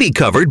 they may be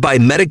covered by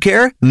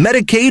Medicare,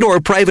 Medicaid,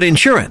 or private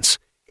insurance.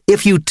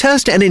 If you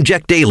test and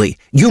inject daily,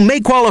 you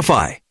may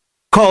qualify.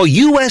 Call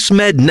US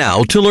Med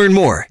now to learn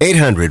more.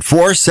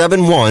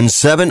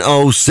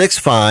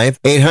 800-471-7065.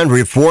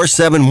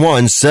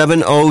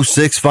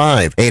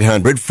 800-471-7065.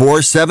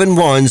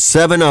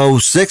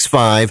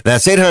 800-471-7065.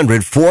 That's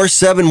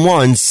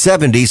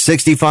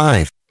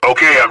 800-471-7065.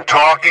 Okay, I'm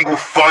talking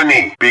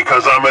funny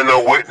because I'm in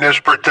the witness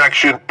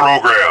protection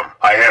program.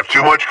 I have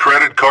too much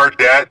credit card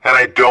debt and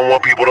I don't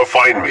want people to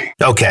find me.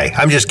 Okay,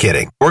 I'm just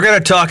kidding. We're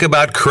going to talk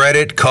about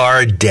credit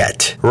card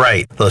debt.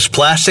 Right, those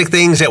plastic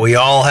things that we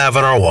all have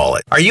in our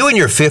wallet. Are you in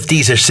your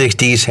 50s or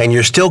 60s and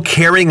you're still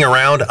carrying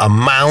around a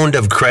mound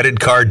of credit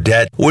card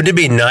debt? Wouldn't it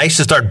be nice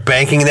to start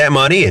banking that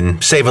money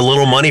and save a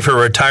little money for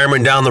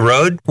retirement down the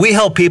road? We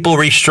help people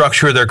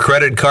restructure their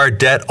credit card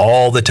debt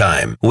all the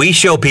time. We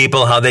show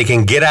people how they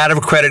can get out of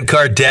credit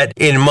card debt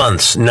in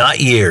months, not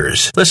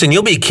years. Listen,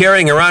 you'll be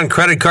carrying around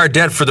credit card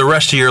debt for the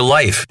rest of your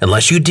life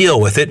unless you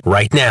deal with it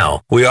right now.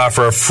 We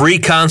offer a free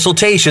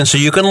consultation so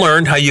you can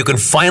learn how you can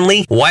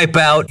finally wipe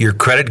out your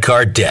credit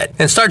card debt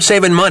and start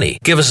saving money.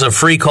 Give us a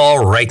free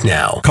call right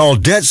now. Call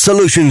Debt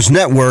Solutions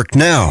Network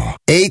now.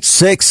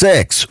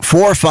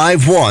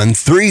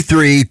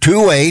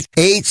 866-451-3328.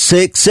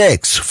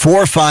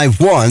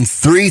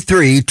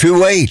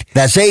 866-451-3328.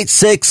 That's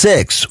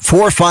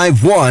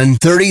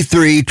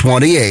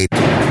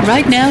 866-451-3328.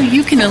 Right now,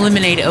 you can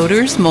eliminate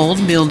odors,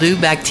 mold, mildew,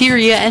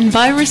 bacteria, and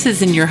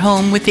viruses in your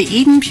home with the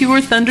Eden Pure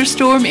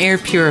Thunderstorm Air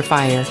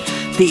Purifier.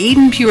 The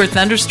Eden Pure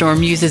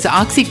Thunderstorm uses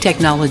oxy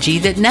technology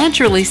that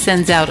naturally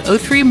sends out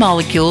O3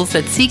 molecules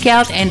that seek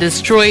out and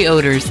destroy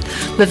odors.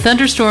 The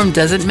Thunderstorm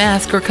doesn't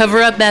mask or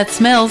cover up bad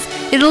smells,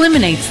 it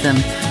eliminates them,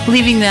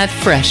 leaving that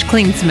fresh,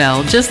 clean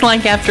smell, just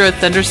like after a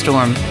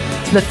thunderstorm.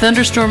 The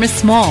Thunderstorm is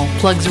small,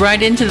 plugs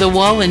right into the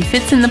wall, and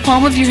fits in the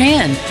palm of your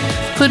hand.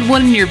 Put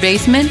one in your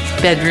basement,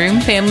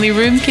 bedroom, family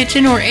room,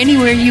 kitchen, or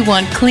anywhere you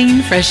want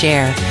clean, fresh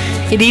air.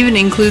 It even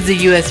includes a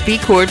USB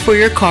cord for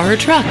your car or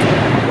truck.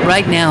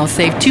 Right now,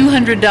 save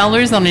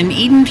 $200 on an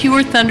Eden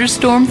Pure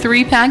Thunderstorm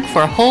 3-pack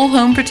for whole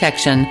home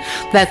protection.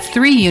 That's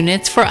 3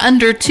 units for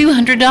under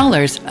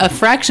 $200, a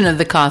fraction of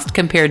the cost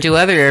compared to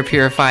other air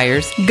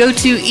purifiers. Go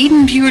to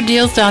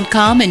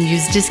EdenPureDeals.com and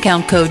use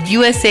discount code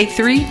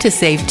USA3 to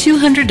save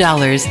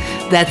 $200.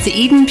 That's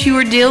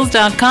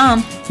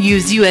EdenPureDeals.com.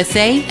 Use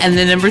USA and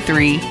the number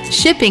 3.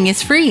 Shipping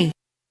is free.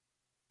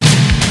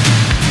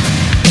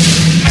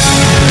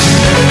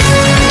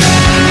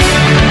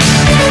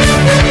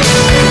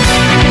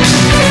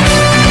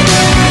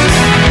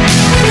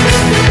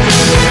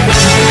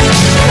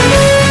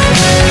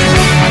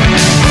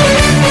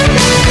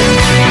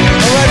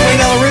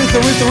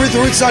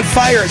 Roots on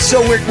Fire. So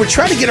we're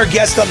trying to get our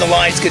guest on the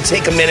line. It's going to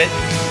take a minute.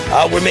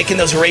 We're making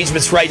those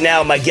arrangements right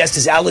now. My guest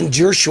is Allyn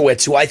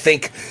Dershowitz, who I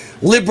think,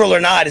 liberal or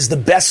not, is the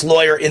best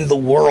lawyer in the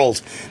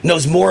world.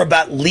 Knows more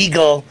about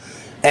legal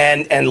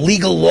and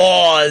legal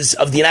laws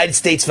of the United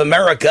States of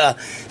America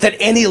than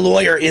any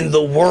lawyer in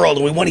the world.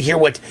 And we want to hear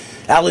what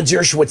Allyn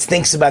Dershowitz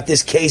thinks about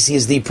this case. He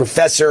is the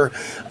professor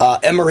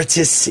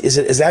emeritus, is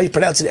that how you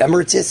pronounce it,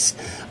 emeritus,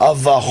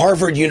 of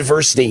Harvard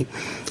University.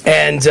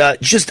 And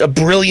just a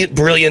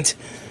brilliant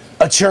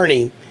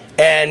attorney.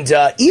 And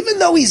even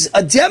though he's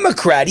a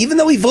Democrat, even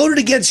though he voted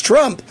against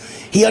Trump,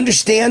 he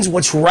understands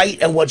what's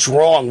right and what's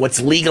wrong,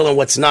 what's legal and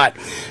what's not.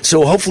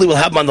 So hopefully we'll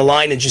have him on the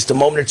line in just a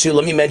moment or two.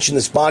 Let me mention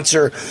the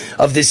sponsor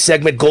of this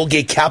segment,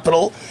 Goldgate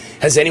Capital.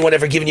 Has anyone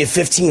ever given you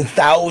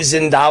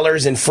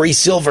 $15,000 in free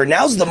silver?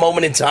 Now's the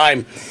moment in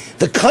time.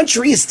 The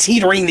country is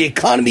teetering. The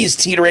economy is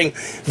teetering.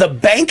 The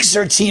banks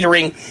are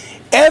teetering.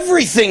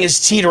 Everything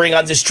is teetering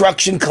on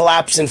destruction,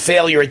 collapse, and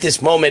failure at this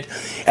moment.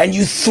 And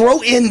you throw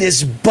in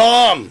this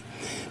bomb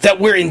that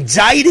we're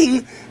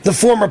indicting the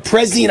former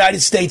president of the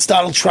United States,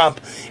 Donald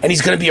Trump, and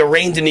he's going to be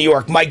arraigned in New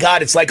York. My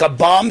God, it's like a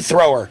bomb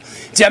thrower.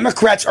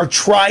 Democrats are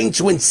trying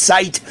to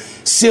incite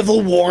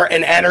civil war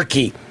and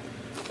anarchy.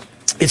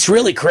 It's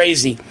really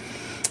crazy.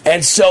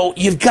 And so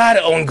you've got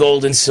to own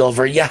gold and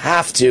silver. You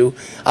have to.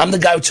 I'm the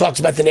guy who talked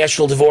about the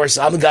national divorce.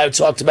 I'm the guy who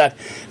talked about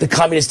the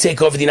communist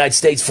takeover of the United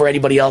States for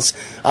anybody else.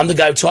 I'm the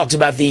guy who talked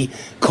about the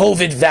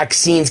COVID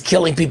vaccines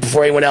killing people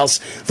before anyone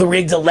else, the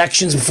rigged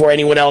elections before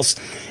anyone else.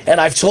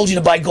 And I've told you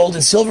to buy gold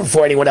and silver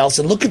before anyone else.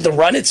 And look at the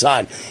run it's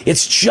on.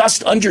 It's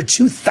just under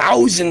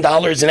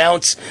 $2,000 an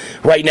ounce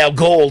right now,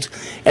 gold.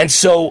 And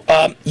so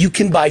you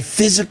can buy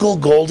physical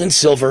gold and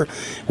silver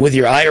with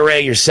your IRA,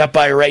 your SEP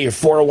IRA, your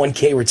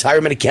 401k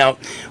retirement account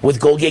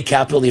with Goldgate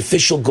Capital, the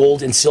official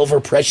gold and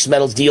silver precious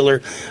metals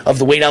dealer of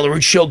the Wayne Allyn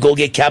Root Show.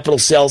 Goldgate Capital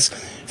sells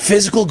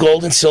physical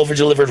gold and silver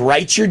delivered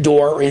right to your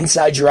door or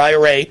inside your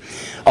IRA,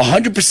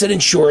 100%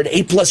 insured,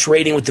 A+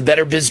 rating with the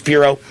Better Biz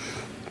Bureau.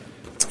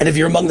 And if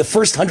you're among the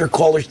first 100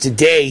 callers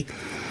today,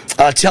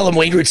 tell them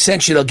Wayne Root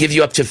sent you. They'll give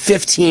you up to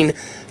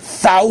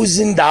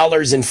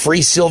 $15,000 in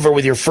free silver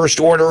with your first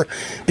order.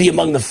 Be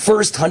among the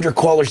first 100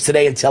 callers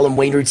today and tell them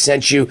Wayne Root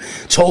sent you.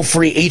 Toll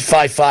free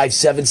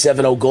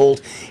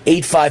 855-770-GOLD,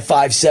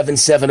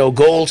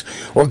 855-770-GOLD,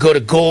 or go to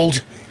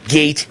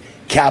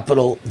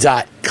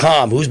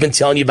goldgatecapital.com. Who's been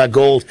telling you about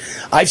gold?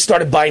 I've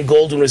started buying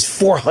gold when it was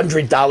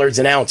 $400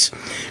 an ounce.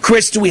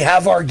 Chris, do we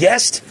have our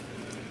guest?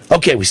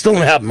 Okay, we still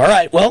don't have him. All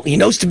right, well, he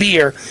knows to be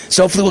here,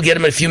 so hopefully we'll get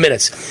him in a few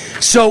minutes.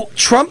 So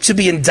Trump to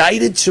be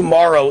indicted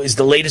tomorrow is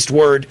the latest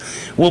word.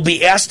 Will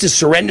be asked to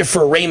surrender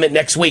for arraignment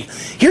next week.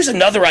 Here's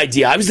another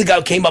idea. I was the guy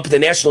who came up with the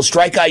national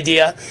strike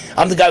idea.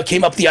 I'm the guy who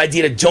came up with the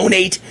idea to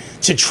donate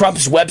to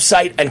Trump's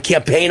website and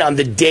campaign on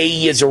the day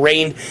he is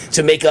arraigned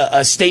to make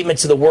a statement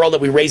to the world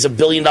that we raise $1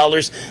 billion,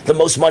 the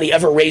most money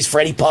ever raised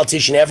for any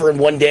politician ever in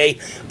one day.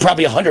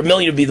 Probably $100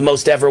 million would be the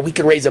most ever. We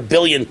could raise $1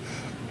 billion.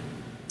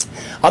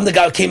 I'm the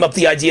guy who came up with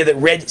the idea that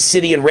red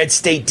city and red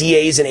state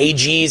DAs and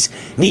AGs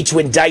need to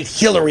indict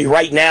Hillary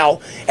right now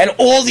and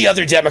all the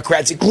other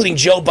Democrats, including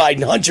Joe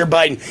Biden, Hunter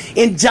Biden.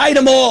 Indict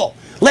them all.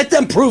 Let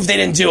them prove they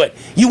didn't do it.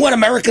 You want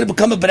America to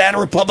become a banana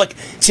republic,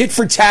 tit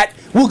for tat,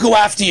 we'll go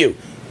after you.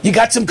 You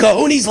got some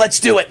cojones, let's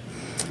do it.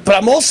 But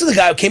I'm also the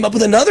guy who came up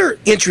with another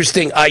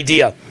interesting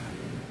idea.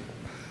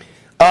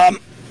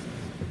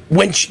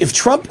 If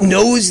Trump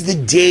knows the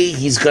day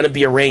he's going to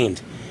be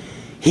arraigned,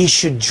 he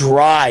should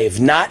drive,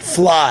 not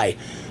fly,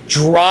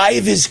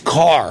 drive his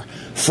car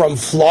from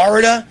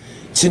Florida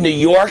to New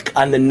York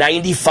on the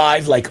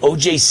 95 like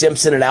O.J.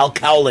 Simpson and Al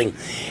Cowling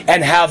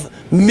and have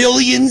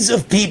millions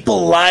of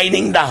people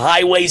lining the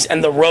highways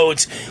and the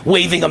roads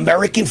waving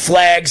American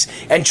flags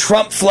and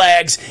Trump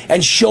flags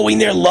and showing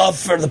their love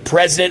for the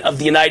President of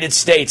the United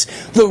States.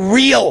 The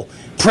real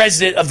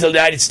President of the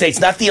United States,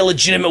 not the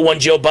illegitimate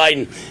one, Joe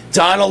Biden.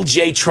 Donald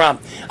J.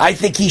 Trump. I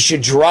think he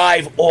should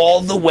drive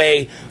all the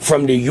way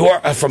from New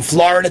York, from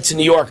Florida to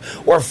New York,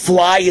 or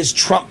fly his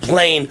Trump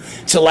plane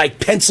to like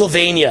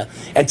Pennsylvania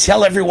and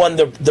tell everyone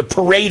the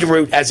parade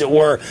route, as it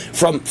were,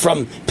 from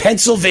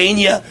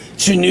Pennsylvania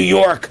to New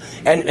York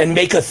and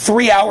make a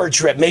 3-hour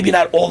trip. Maybe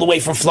not all the way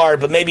from Florida,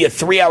 but maybe a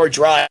 3-hour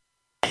drive.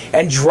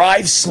 And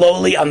drive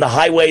slowly on the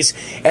highways,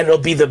 and it'll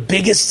be the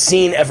biggest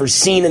scene ever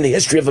seen in the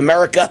history of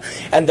America,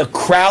 and the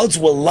crowds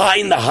will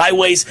line the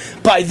highways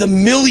by the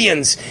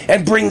millions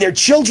and bring their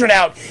children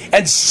out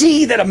and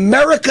see that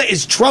America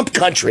is Trump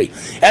country,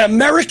 and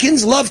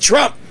Americans love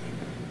Trump,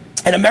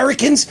 and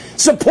Americans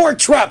support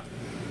Trump.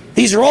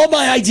 These are all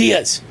my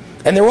ideas,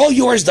 and they're all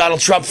yours,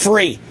 Donald Trump,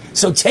 free.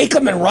 So take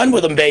them and run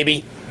with them,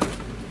 baby.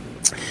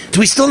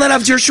 Do we still not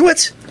have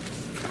Dershowitz?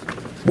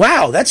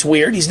 Wow, that's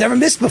weird. He's never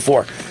missed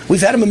before.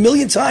 We've had him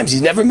 1,000,000 times.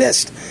 He's never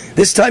missed.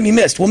 This time he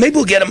missed. Well, maybe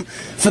we'll get him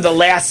for the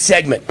last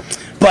segment.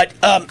 But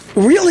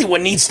really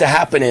what needs to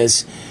happen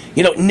is,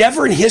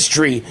 never in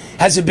history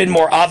has it been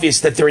more obvious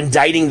that they're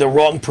indicting the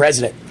wrong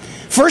president.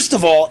 First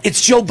of all,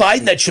 it's Joe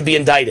Biden that should be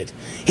indicted.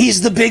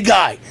 He's the big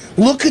guy.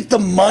 Look at the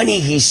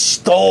money he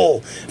stole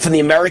from the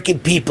American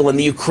people and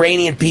the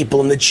Ukrainian people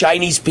and the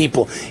Chinese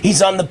people.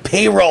 He's on the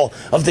payroll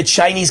of the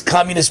Chinese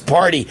Communist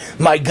Party.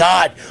 My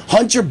God,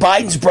 Hunter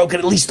Biden's broken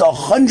at least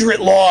 100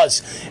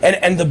 laws.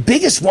 And the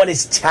biggest one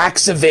is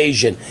tax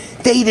evasion.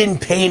 They didn't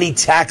pay any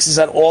taxes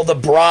on all the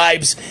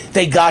bribes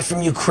they got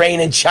from Ukraine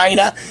and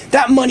China.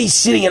 That money's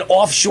sitting in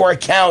offshore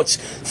accounts.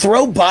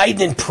 Throw Biden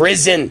in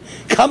prison.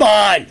 Come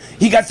on.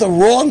 You got the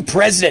wrong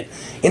president.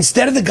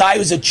 Instead of the guy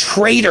who's a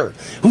traitor,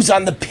 who's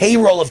on the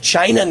payroll of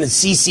China and the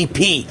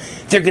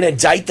CCP, they're going to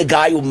indict the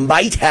guy who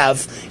might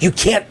have, you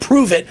can't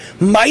prove it,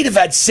 might have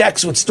had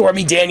sex with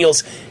Stormy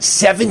Daniels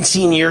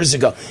 17 years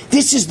ago.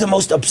 This is the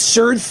most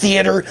absurd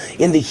theater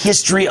in the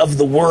history of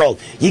the world.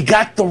 You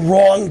got the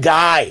wrong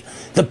guy.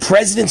 The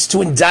presidents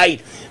to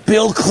indict: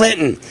 Bill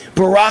Clinton,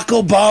 Barack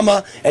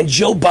Obama, and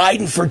Joe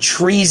Biden for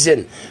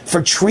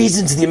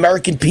treason to the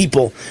American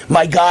people.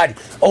 My God,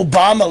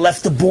 Obama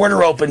left the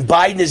border open.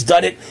 Biden has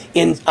done it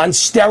on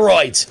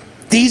steroids.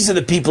 These are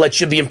the people that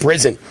should be in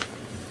prison.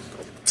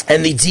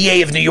 And the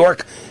DA of New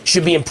York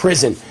should be in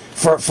prison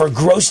for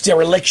gross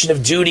dereliction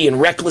of duty and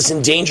reckless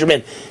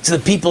endangerment to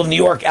the people of New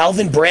York.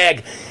 Alvin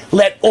Bragg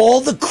let all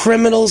the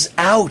criminals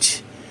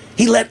out.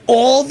 He let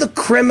all the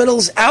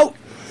criminals out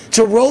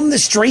to roam the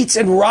streets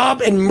and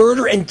rob and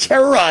murder and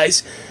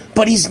terrorize,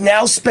 but he's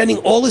now spending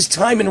all his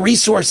time and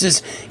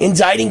resources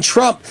indicting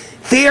Trump.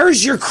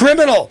 There's your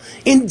criminal.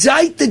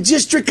 Indict the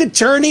district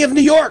attorney of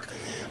New York.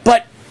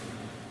 But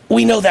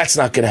we know that's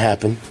not going to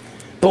happen.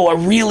 But what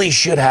really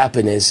should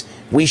happen is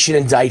we should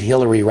indict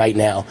Hillary right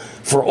now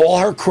for all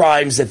her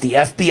crimes, that the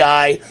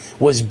FBI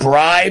was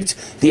bribed.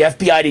 The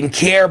FBI didn't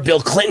care. Bill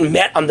Clinton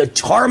met on the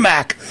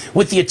tarmac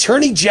with the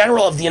Attorney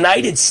General of the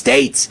United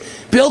States.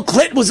 Bill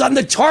Clinton was on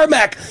the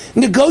tarmac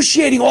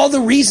negotiating all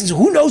the reasons.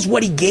 Who knows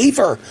what he gave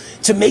her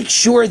to make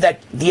sure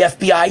that the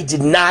FBI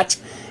did not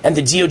and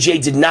the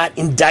DOJ did not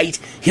indict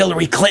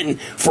Hillary Clinton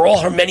for all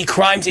her many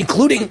crimes,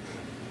 including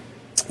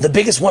the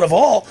biggest one of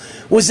all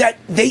was that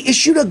they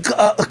issued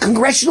a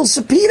congressional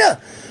subpoena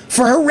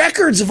for her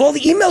records of all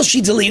the emails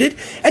she deleted,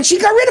 and she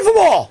got rid of them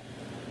all.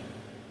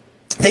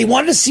 They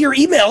wanted to see her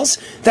emails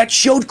that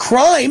showed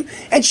crime,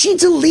 and she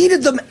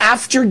deleted them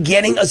after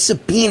getting a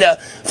subpoena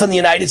from the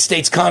United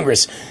States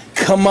Congress.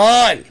 Come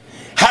on.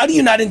 How do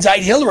you not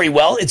indict Hillary?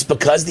 Well, it's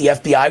because the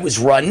FBI was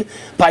run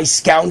by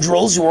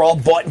scoundrels who were all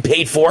bought and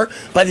paid for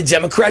by the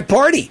Democrat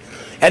Party.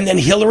 And then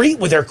Hillary,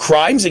 with her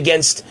crimes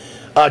against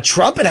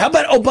Trump, and how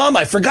about Obama?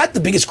 I forgot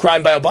the biggest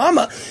crime by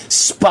Obama,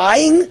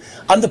 spying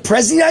on the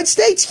President of the United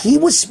States. He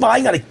was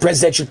spying on a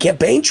presidential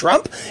campaign,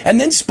 Trump,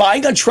 and then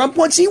spying on Trump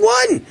once he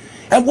won.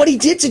 And what he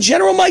did to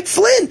General Mike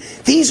Flynn.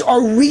 These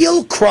are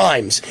real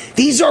crimes.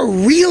 These are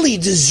really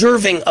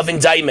deserving of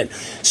indictment.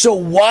 So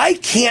why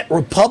can't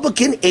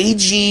Republican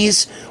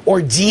AGs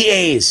or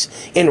DAs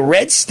in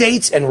red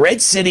states and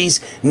red cities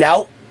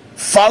now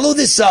follow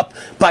this up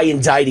by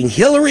indicting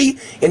Hillary,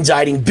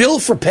 indicting Bill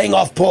for paying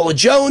off Paula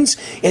Jones,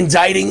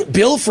 indicting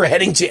Bill for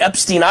heading to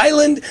Epstein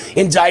Island,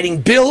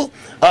 indicting Bill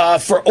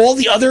for all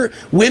the other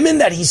women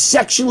that he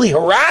sexually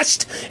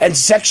harassed and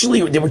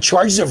there were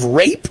charges of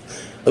rape.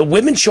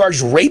 Women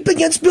charged rape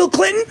against Bill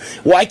Clinton.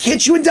 Why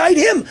can't you indict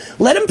him?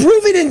 Let him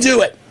prove he didn't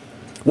do it.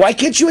 Why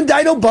can't you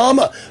indict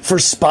Obama for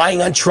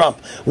spying on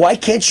Trump? Why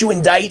can't you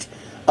indict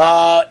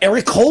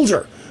Eric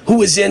Holder, who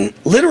was in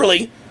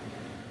literally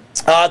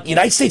the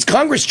United States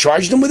Congress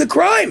charged him with a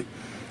crime,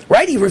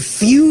 right? He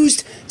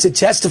refused to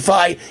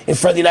testify in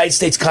front of the United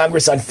States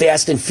Congress on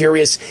Fast and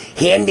Furious,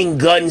 handing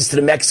guns to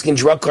the Mexican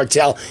drug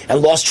cartel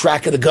and lost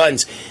track of the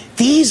guns.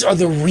 These are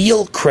the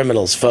real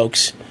criminals,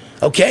 folks,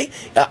 okay?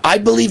 I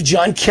believe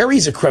John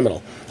Kerry's a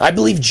criminal. I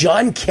believe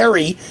John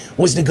Kerry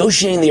was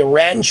negotiating the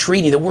Iran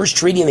treaty, the worst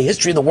treaty in the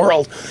history of the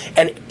world,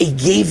 and he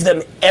gave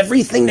them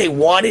everything they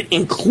wanted,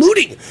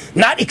 including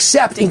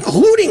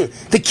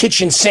the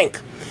kitchen sink.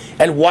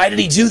 And why did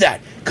he do that?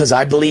 Because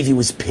I believe he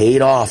was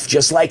paid off.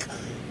 Just like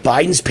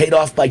Biden's paid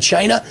off by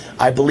China,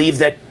 I believe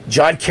that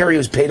John Kerry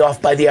was paid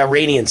off by the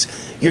Iranians.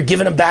 You're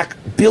giving him back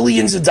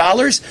billions of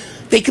dollars.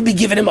 They could be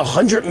giving him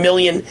 $100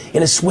 million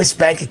in a Swiss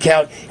bank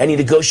account, and he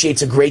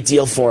negotiates a great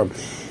deal for him.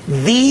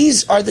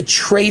 These are the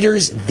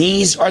traitors.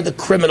 These are the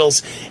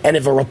criminals. And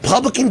if a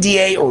Republican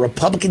DA or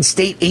Republican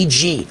state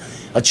AG,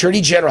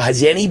 Attorney General,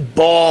 has any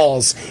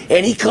balls,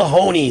 any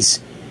cojones,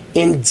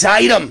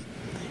 indict them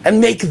and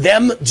make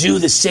them do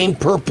the same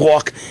perp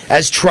walk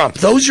as Trump.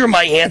 Those are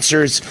my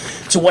answers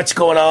to what's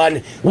going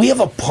on. We have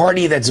a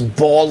party that's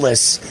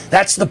ballless.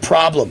 That's the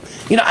problem.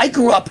 You know, I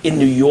grew up in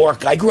New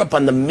York. I grew up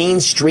on the mean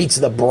streets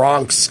of the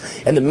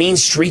Bronx and the mean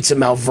streets of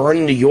Mount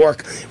Vernon, New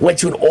York. Went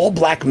to an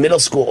all-black middle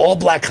school,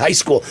 all-black high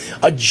school.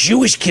 A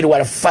Jewish kid who had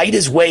to fight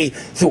his way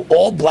through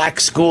all-black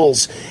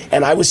schools.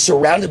 And I was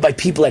surrounded by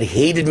people that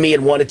hated me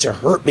and wanted to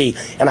hurt me.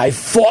 And I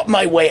fought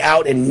my way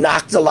out and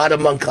knocked a lot of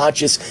them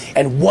unconscious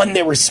and won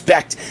their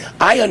respect.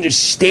 I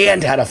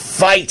understand how to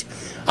fight.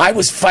 I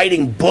was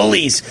fighting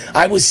bullies.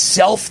 I was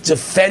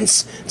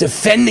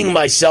defending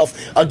myself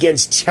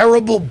against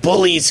terrible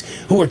bullies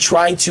who were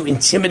trying to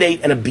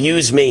intimidate and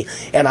abuse me.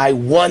 And I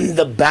won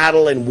the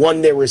battle and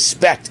won their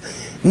respect.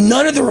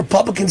 None of the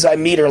Republicans I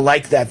meet are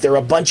like that. They're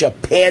a bunch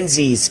of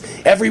pansies.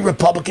 Every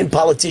Republican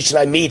politician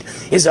I meet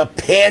is a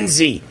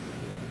pansy.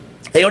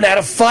 They don't know how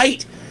to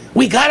fight.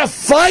 We got to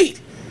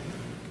fight.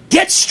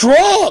 Get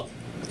strong.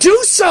 Do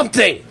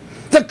something.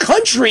 The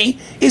country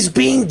is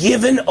being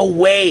given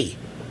away.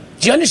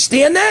 Do you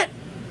understand that?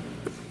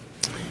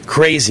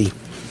 Crazy.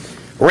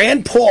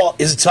 Rand Paul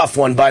is a tough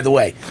one, by the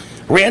way.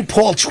 Rand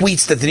Paul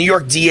tweets that the New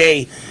York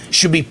DA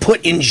should be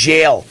put in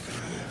jail.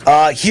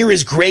 Here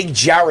is Greg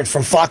Jarrett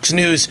from Fox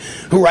News,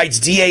 who writes,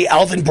 DA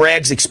Alvin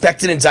Bragg's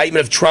expected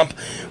indictment of Trump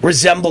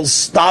resembles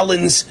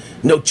Stalin's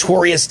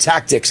notorious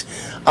tactics.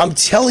 I'm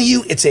telling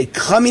you, it's a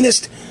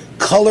communist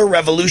color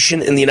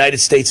revolution in the United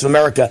States of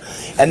America.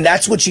 And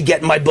that's what you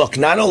get in my book.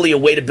 Not only a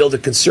way to build a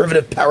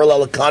conservative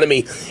parallel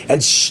economy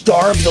and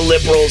starve the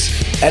liberals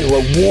and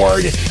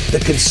reward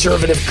the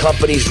conservative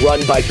companies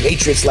run by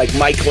patriots like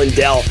Mike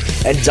Lindell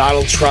and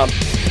Donald Trump.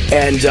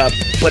 And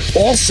but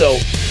also,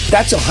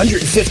 that's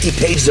 150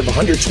 pages of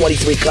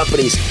 123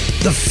 companies.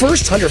 The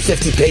first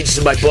 150 pages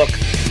of my book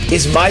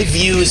is my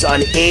views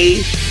on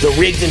A, the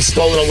rigged and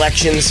stolen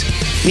elections,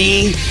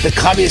 B, the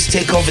communist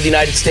takeover of the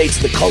United States,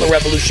 the color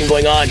revolution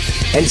going on,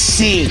 and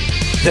C,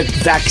 the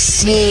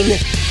vaccine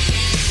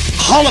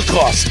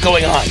holocaust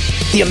going on.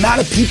 The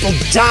amount of people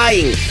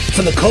dying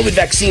from the COVID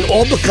vaccine,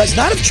 all because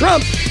not of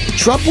Trump.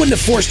 Trump wouldn't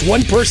have forced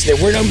one person.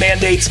 There were no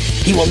mandates.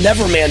 He will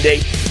never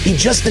mandate. He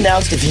just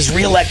announced if he's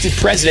reelected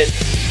president,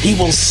 he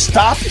will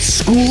stop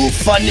school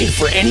funding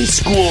for any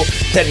school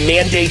that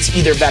mandates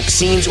either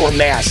vaccines or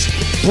masks.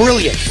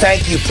 Brilliant.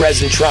 Thank you,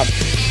 President Trump.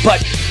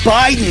 But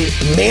Biden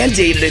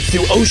mandated it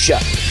through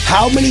OSHA.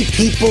 How many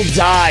people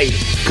died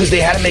because they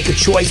had to make a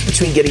choice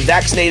between getting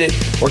vaccinated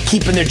or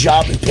keeping their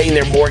job and paying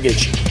their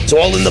mortgage? It's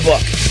all in the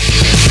book.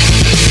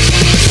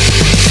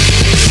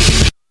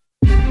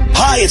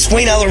 Hi, it's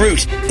Wayne Allyn.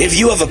 If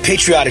you have a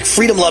patriotic,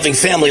 freedom-loving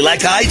family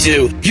like I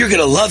do, you're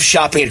going to love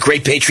shopping at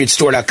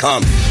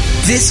GreatPatriotStore.com.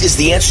 This is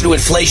the answer to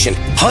inflation.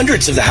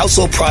 Hundreds of the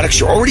household products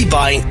you're already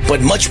buying,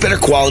 but much better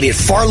quality at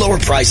far lower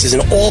prices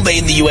and all made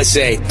in the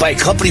USA by a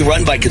company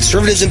run by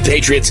conservatives and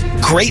patriots,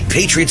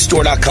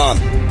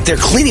 GreatPatriotStore.com. Their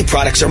cleaning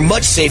products are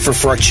much safer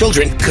for our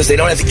children because they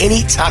don't have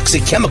any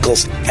toxic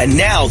chemicals. And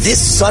now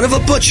this son of a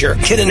butcher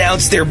can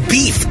announce their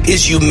beef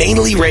is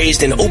humanely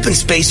raised in open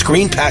space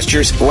green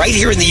pastures right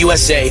here in the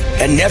USA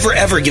and never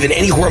ever given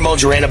any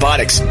hormones or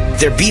antibiotics.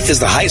 Their beef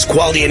is the highest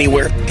quality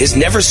anywhere, is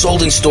never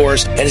sold in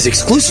stores, and is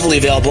exclusively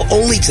available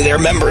only to their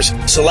members.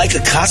 So like a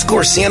Costco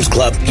or Sam's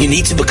Club, you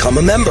need to become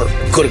a member.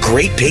 Go to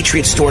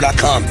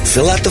GreatPatriotStore.com,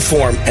 fill out the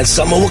form, and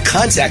someone will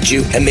contact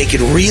you and make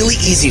it really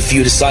easy for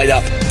you to sign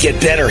up.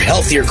 Get better,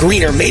 healthier,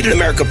 greener,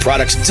 made-in-America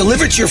products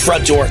delivered to your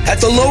front door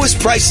at the lowest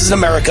prices in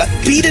America.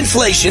 Beat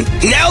inflation.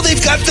 Now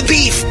they've got the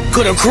beef.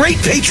 Go to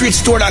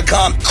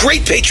GreatPatriotStore.com,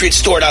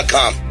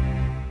 GreatPatriotStore.com.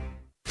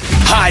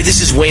 Hi,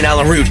 this is Wayne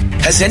Allyn.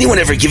 Has anyone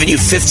ever given you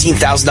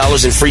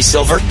 $15,000 in free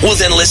silver? Well,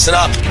 then listen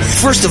up.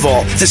 First of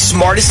all, the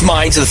smartest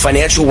minds of the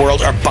financial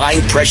world are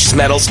buying precious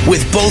metals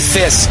with both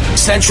fists.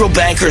 Central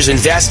bankers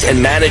invest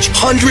and manage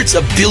hundreds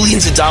of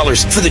billions of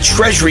dollars for the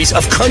treasuries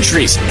of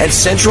countries. And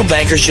central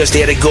bankers just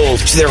added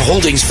gold to their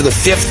holdings for the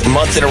 5th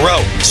month in a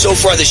row. So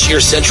far this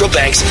year, central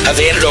banks have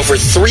added over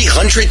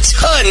 300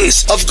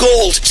 tons of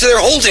gold to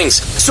their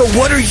holdings. So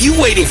what are you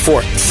waiting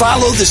for?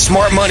 Follow the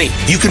smart money.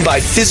 You can buy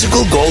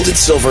physical gold and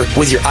silver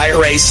with your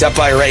IRA, SEP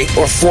IRA,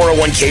 or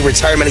 401k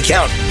retirement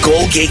account.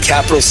 Goldgate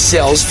Capital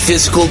sells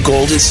physical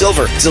gold and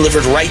silver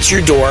delivered right to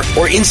your door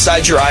or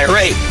inside your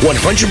IRA.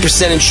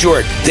 100%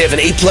 insured. They have an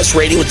A+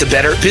 rating with the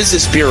Better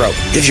Business Bureau.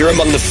 If you're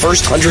among the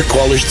first 100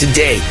 callers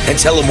today and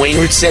tell them Wayne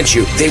Root sent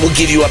you, they will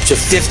give you up to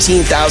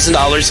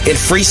 $15,000 in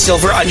free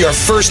silver on your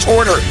first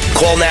order.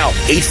 Call now,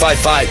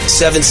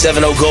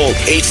 855-770-GOLD,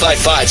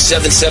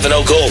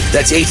 855-770-GOLD.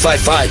 That's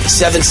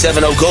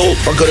 855-770-GOLD,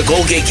 or go to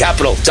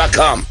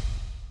GoldgateCapital.com.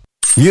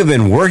 You've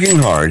been working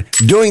hard,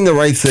 doing the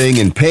right thing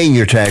and paying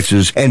your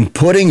taxes and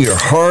putting your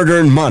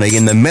hard-earned money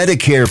in the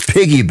Medicare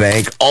piggy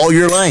bank all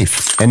your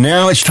life. And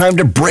now it's time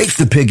to break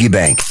the piggy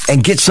bank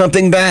and get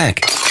something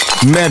back.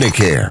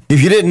 Medicare.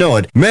 If you didn't know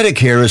it,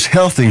 Medicare is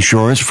health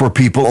insurance for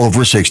people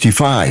over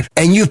 65,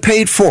 and you've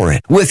paid for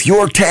it with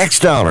your tax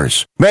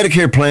dollars.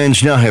 Medicare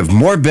plans now have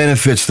more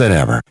benefits than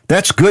ever.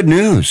 That's good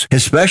news,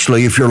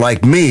 especially if you're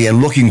like me and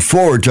looking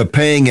forward to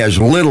paying as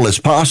little as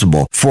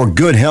possible for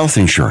good health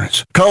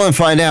insurance. Call and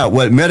find out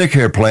what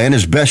Medicare plan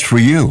is best for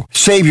you.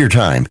 Save your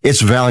time.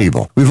 It's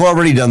valuable. We've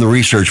already done the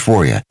research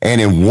for you,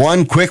 and in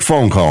one quick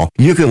phone call,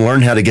 you can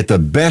learn how to get the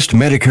best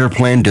Medicare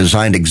plan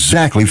designed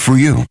exactly for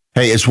you.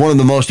 Hey, it's one of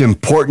the most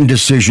important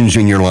decisions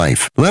in your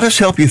life. Let us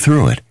help you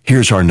through it.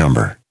 Here's our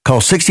number.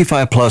 Call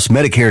 65 Plus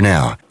Medicare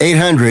now.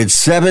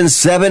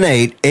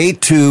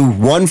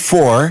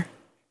 800-778-8214.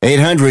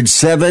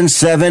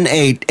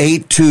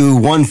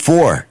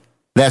 800-778-8214.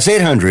 That's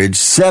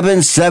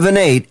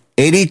 800-778-8214.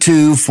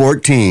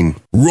 8214.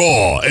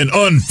 Raw and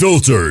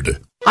unfiltered.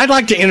 I'd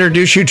like to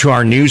introduce you to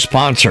our new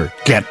sponsor,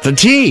 Get the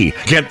Tea.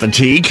 Get the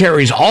Tea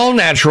carries all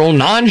natural,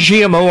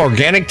 non-GMO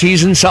organic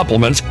teas and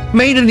supplements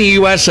made in the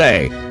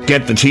USA.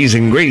 Get the Tea's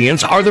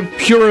ingredients are the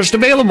purest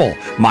available.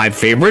 My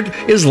favorite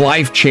is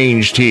Life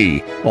Change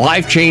Tea.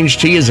 Life Change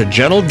Tea is a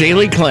gentle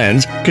daily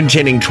cleanse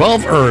containing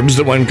 12 herbs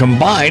that when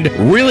combined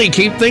really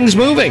keep things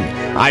moving.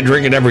 I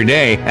drink it every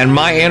day and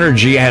my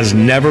energy has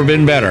never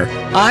been better.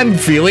 I'm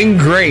feeling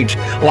great.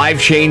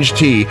 Life Change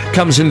Tea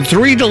comes in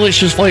 3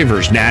 delicious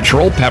flavors,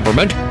 natural,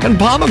 peppermint, and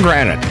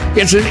pomegranate.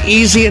 It's an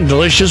easy and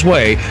delicious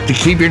way to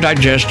keep your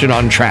digestion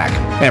on track.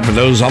 And for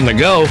those on the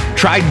go,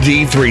 try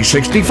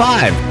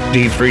D365.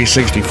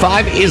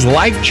 D365 is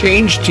Life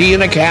Change Tea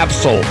in a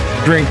capsule.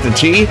 Drink the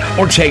tea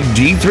or take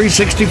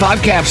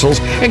D365 capsules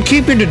and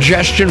keep your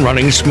digestion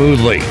running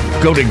smoothly.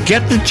 Go to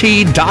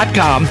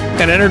getthetea.com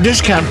and enter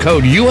discount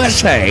code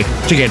USA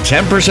to get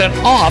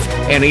 10% off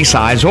any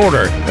size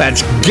order.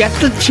 That's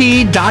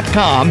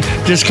getthetea.com,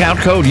 discount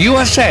code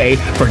USA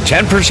for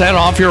 10%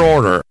 off your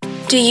order.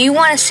 Do you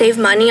want to save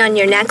money on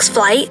your next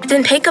flight?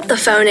 Then pick up the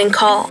phone and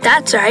call.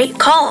 That's right,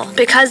 call.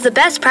 Because the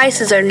best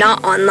prices are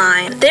not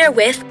online. They're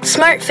with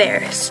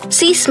SmartFares.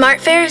 See,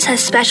 SmartFares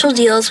has special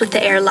deals with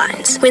the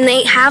airlines. When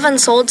they have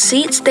unsold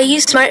seats, they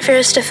use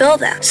SmartFares to fill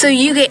them. So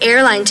you get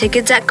airline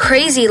tickets at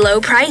crazy low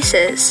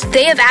prices.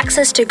 They have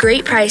access to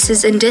great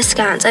prices and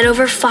discounts at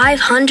over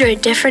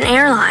 500 different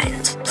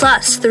airlines.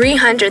 Plus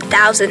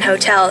 300,000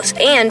 hotels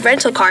and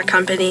rental car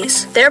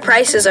companies. Their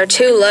prices are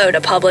too low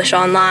to publish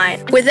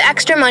online. With the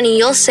extra money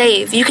you'll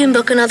save, you can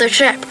book another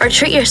trip or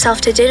treat yourself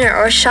to dinner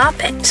or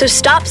shopping. So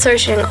stop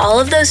searching all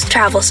of those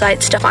travel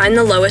sites to find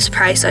the lowest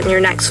price on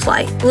your next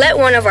flight. Let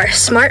one of our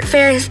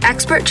SmartFares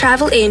expert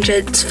travel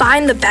agents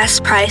find the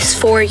best price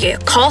for you.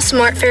 Call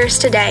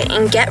SmartFares today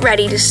and get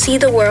ready to see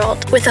the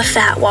world with a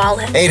fat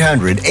wallet.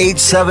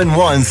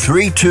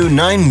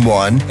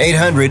 800-871-3291.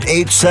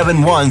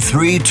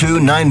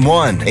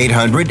 800-871-3291.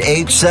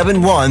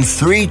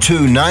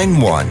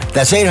 800-871-3291.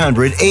 That's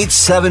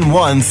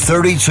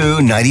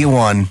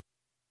 800-871-3291.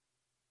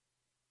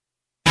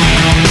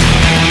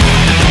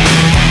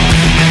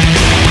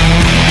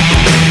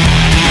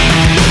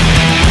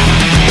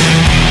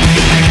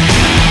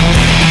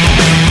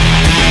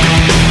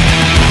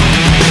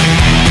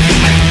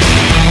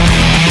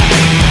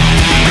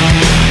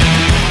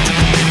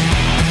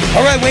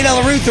 All right, Wayne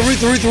Allyn,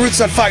 the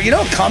Root's on fire. You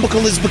know how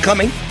comical is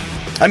becoming?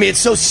 I mean, it's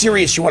so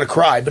serious you want to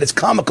cry, but it's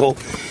comical.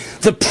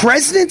 The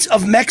president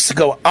of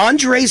Mexico,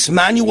 Andres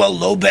Manuel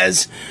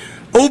Lopez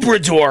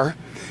Obrador,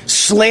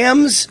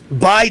 slams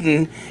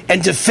Biden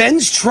and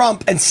defends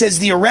Trump and says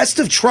the arrest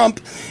of Trump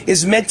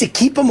is meant to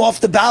keep him off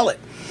the ballot.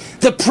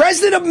 The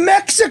president of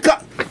Mexico...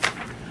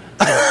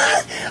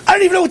 I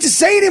don't even know what to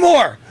say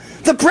anymore.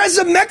 The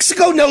president of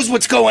Mexico knows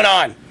what's going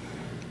on.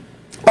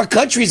 Our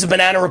country's a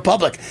banana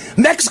republic.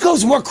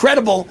 Mexico's more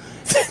credible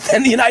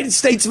than the United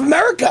States of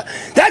America.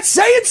 That's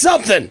saying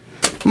something.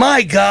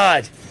 My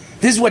God.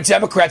 This is what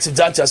Democrats have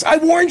done to us. I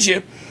warned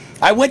you.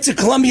 I went to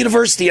Columbia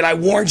University and I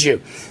warned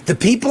you. The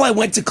people I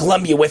went to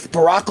Columbia with,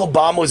 Barack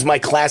Obama was my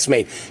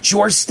classmate.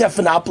 George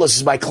Stephanopoulos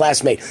is my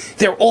classmate.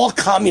 They're all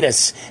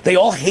communists. They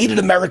all hated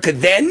America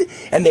then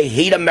and they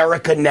hate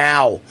America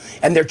now.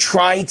 And they're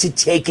trying to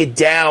take it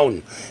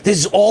down. This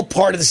is all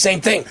part of the same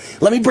thing.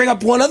 Let me bring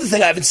up one other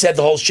thing I haven't said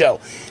the whole show.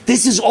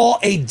 This is all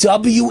a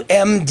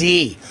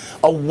WMD,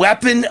 a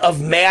weapon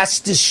of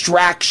mass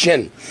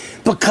distraction.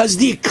 Because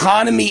the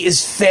economy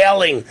is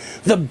failing.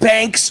 The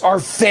banks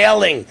are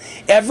failing.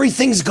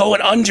 Everything's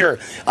going under.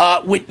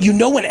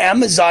 When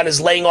Amazon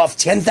is laying off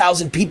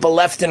 10,000 people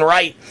left and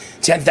right,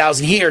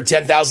 10,000 here,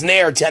 10,000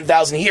 there,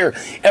 10,000 here.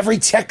 Every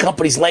tech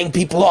company's laying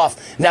people off.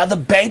 Now the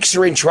banks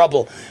are in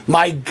trouble.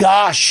 My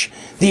gosh,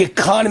 the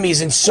economy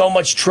is in so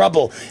much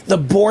trouble. The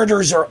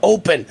borders are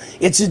open.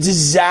 It's a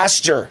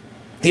disaster.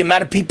 The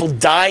amount of people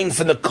dying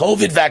from the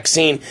COVID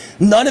vaccine,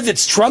 none of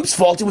it's Trump's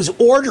fault. It was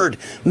ordered,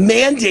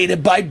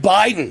 mandated by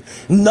Biden.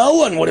 No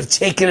one would have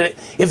taken it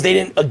if they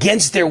didn't,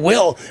 against their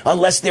will,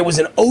 unless there was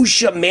an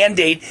OSHA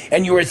mandate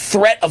and you were a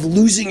threat of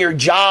losing your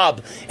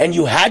job. And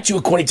you had to,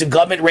 according to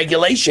government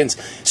regulations.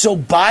 So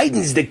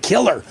Biden's the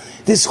killer.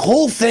 This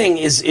whole thing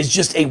is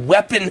just a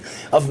weapon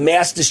of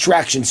mass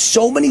distraction.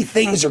 So many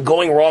things are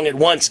going wrong at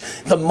once.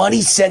 The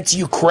money sent to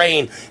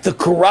Ukraine, the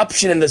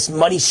corruption and this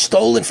money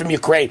stolen from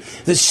Ukraine,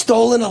 the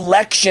stolen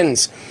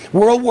elections,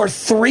 World War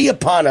III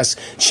upon us.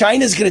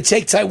 China's going to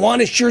take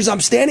Taiwan as sure as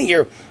I'm standing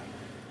here.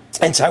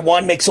 And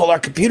Taiwan makes all our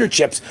computer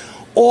chips.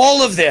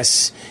 All of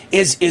this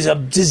is a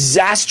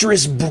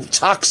disastrous,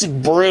 toxic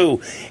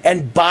brew,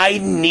 and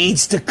Biden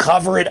needs to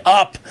cover it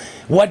up.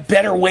 What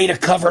better way to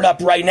cover it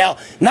up right now?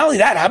 Not only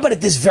that, how about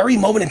at this very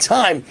moment in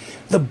time,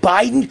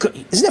 isn't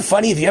it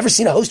funny? Have you ever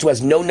seen a host who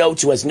has no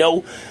notes, who has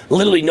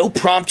literally no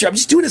prompter? I'm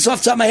just doing this off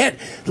the top of my head.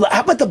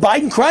 How about the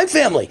Biden crime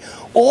family?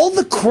 All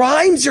the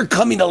crimes are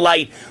coming to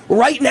light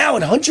right now,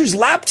 and Hunter's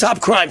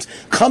laptop crimes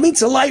coming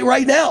to light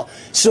right now.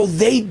 So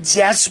they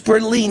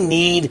desperately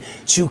need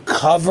to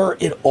cover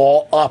it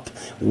all up.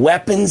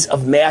 Weapons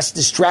of mass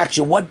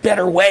distraction. What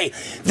better way?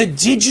 The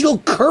digital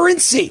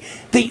currency.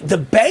 The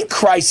bank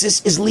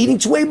crisis is leading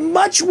to a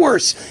much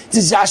worse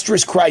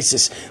disastrous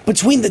crisis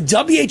between the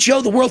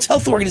WHO, the World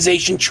Health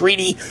Organization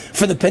treaty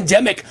for the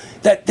pandemic,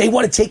 that they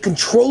want to take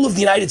control of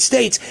the United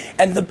States,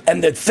 and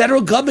the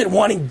federal government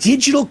wanting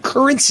digital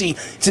currency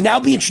to now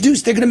be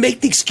introduced. They're going to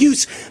make the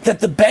excuse that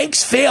the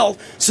banks failed,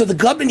 so the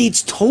government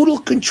needs total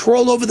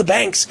control over the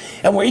banks,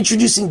 and we're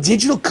introducing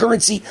digital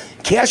currency,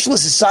 cashless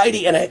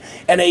society, and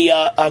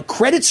a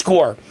credit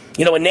score.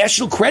 A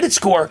national credit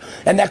score,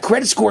 and that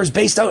credit score is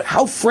based on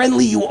how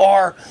friendly you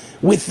are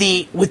with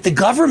the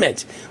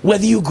government,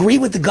 whether you agree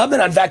with the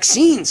government on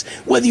vaccines,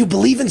 whether you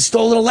believe in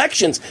stolen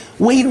elections.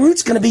 Wayne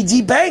Root's going to be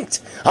debanked.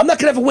 I'm not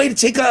going to have a way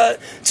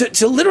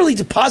to literally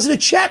deposit a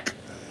check.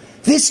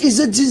 This is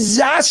a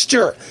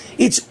disaster.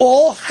 It's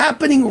all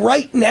happening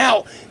right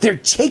now. They're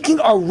taking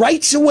our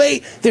rights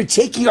away. They're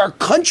taking our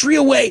country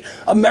away.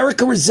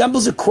 America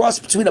resembles a cross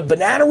between a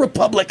banana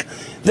republic,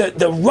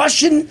 the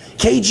Russian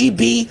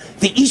KGB,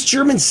 the East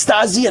German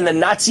Stasi, and the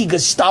Nazi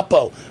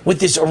Gestapo with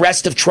this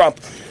arrest of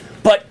Trump.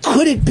 But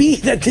could it be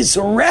that this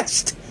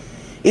arrest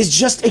is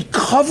just a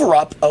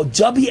cover-up of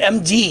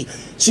WMD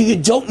so you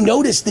don't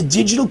notice the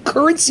digital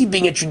currency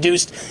being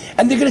introduced,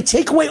 and they're going to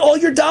take away all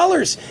your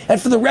dollars?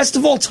 And for the rest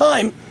of all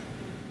time,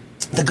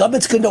 the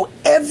government's going to know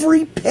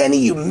every penny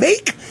you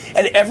make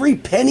and every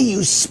penny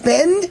you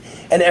spend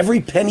and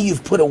every penny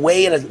you've put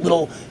away in a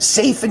little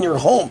safe in your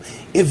home.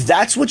 If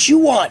that's what you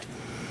want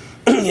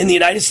in the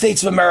United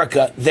States of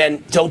America,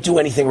 then don't do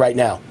anything right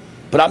now.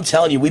 But I'm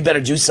telling you, we better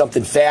do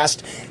something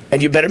fast,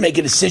 and you better make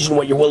a decision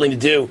what you're willing to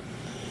do,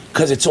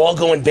 because it's all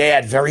going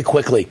bad very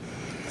quickly.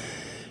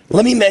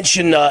 Let me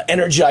mention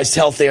Energized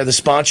Health. They are the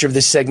sponsor of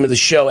this segment of the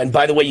show. And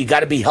by the way, you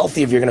got to be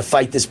healthy if you're going to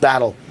fight this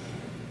battle.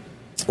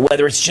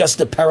 Whether it's just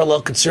a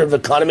parallel conservative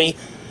economy,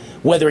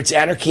 whether it's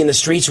anarchy in the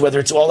streets, whether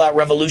it's all-out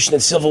revolution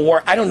and civil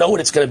war, I don't know what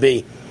it's going to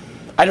be.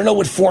 I don't know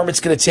what form it's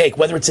going to take,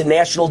 whether it's a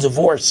national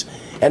divorce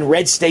and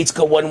red states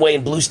go one way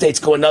and blue states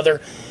go another.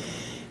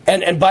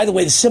 And by the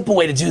way, the simple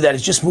way to do that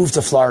is just move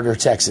to Florida or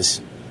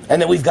Texas.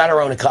 And then we've got our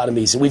own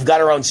economies, and we've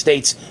got our own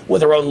states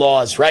with our own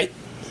laws, right?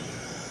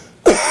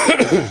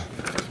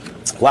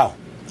 Wow,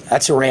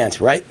 that's a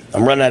rant, right?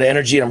 I'm running out of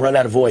energy and I'm running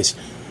out of voice.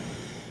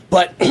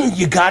 But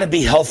you got to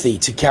be healthy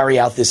to carry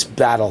out this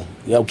battle,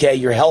 okay?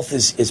 Your health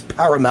is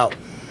paramount.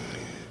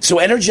 So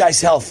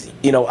Energized Health,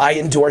 I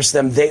endorse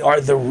them. They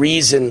are the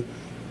reason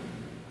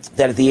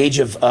that at the age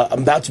of,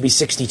 I'm about to be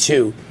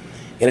 62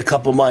 in a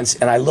couple months,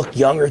 and I look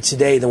younger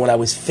today than when I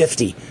was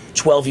 50,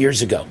 12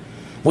 years ago,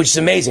 which is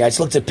amazing. I just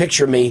looked at a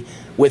picture of me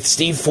with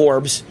Steve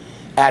Forbes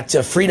at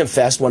Freedom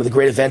Fest, one of the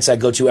great events I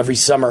go to every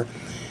summer,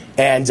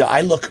 and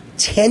I look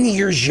 10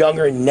 years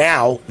younger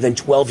now than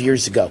 12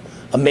 years ago.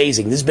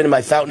 Amazing. This has been in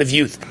my fountain of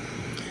youth.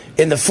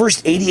 In the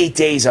first 88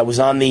 days I was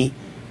on the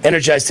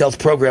Energized Health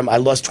program, I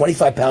lost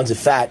 25 pounds of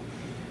fat.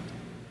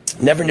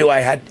 Never knew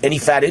I had any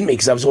fat in me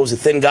because I was always a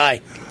thin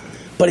guy.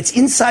 But it's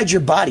inside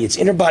your body. It's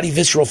inner body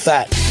visceral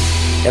fat.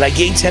 And I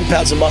gained 10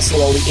 pounds of muscle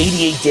in only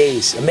 88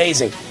 days.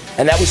 Amazing.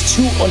 And that was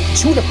two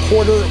and a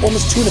quarter,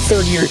 almost 2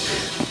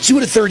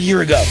 1/3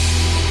 year ago.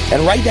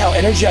 And right now,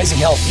 Energizing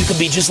Health, you can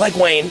be just like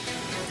Wayne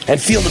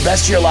and feel the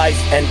best of your life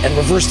and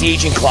reverse the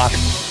aging clock.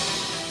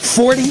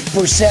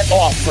 40%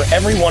 off for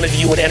every one of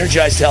you at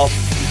Energized Health.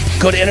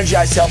 Go to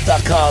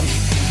energizedhealth.com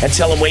and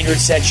tell them Wayne Root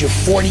sent you.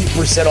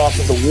 40% off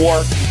of the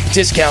war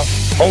discount,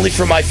 only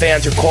for my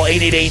fans. Or call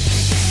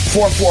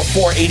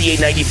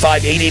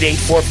 888-444-8895,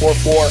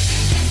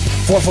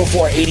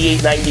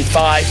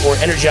 888-444-8895, or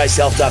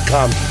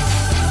energizedhealth.com.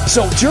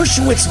 So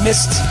Dershowitz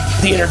missed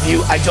the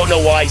interview. I don't know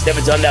why. He's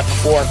never done that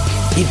before.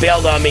 He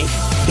bailed on me.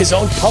 His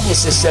own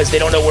publicist says they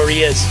don't know where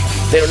he is.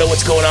 They don't know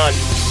what's going on.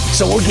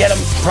 So we'll get him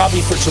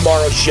probably for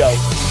tomorrow's show.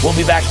 We'll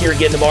be back here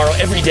again tomorrow,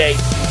 every day,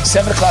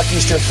 7 o'clock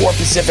Eastern, 4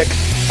 Pacific,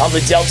 on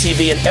Liddell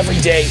TV, and every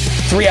day,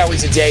 3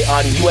 hours a day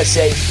on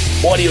USA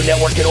Audio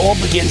Network. It all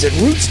begins at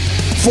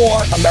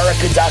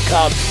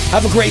roots4america.com.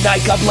 Have a great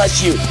night. God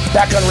bless you.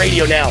 Back on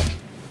radio now.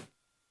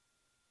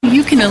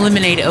 You can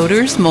eliminate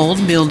odors,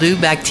 mold, mildew,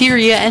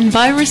 bacteria, and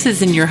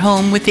viruses in your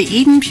home with the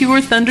Eden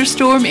Pure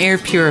Thunderstorm Air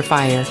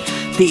Purifier.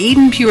 The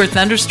Eden Pure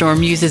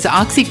Thunderstorm uses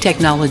Oxy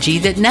technology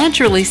that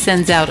naturally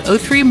sends out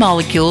O3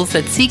 molecules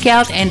that seek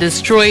out and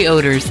destroy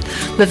odors.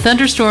 The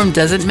Thunderstorm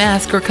doesn't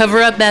mask or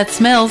cover up bad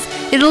smells,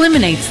 it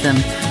eliminates them,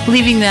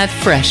 leaving that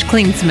fresh,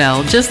 clean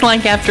smell, just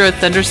like after a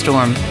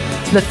thunderstorm.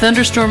 The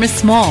Thunderstorm is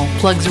small,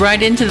 plugs right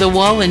into the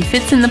wall, and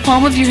fits in the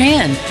palm of your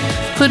hand.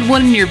 Put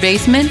one in your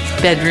basement,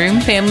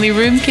 bedroom, family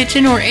room,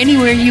 kitchen, or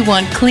anywhere you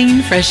want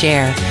clean, fresh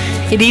air.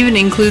 It even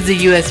includes a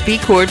USB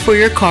cord for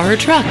your car or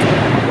truck.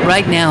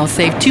 Right now,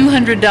 save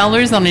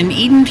 $200 on an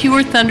Eden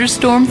Pure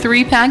Thunderstorm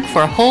 3-pack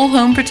for whole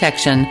home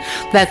protection.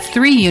 That's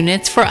 3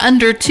 units for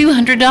under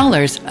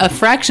 $200, a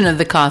fraction of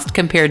the cost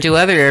compared to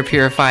other air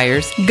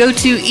purifiers. Go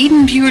to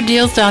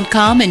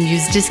EdenPureDeals.com and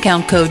use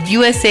discount code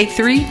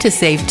USA3 to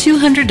save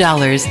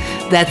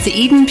 $200. That's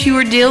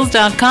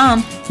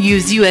EdenPureDeals.com.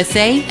 Use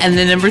USA and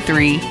the number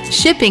 3.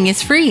 Shipping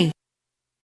is free.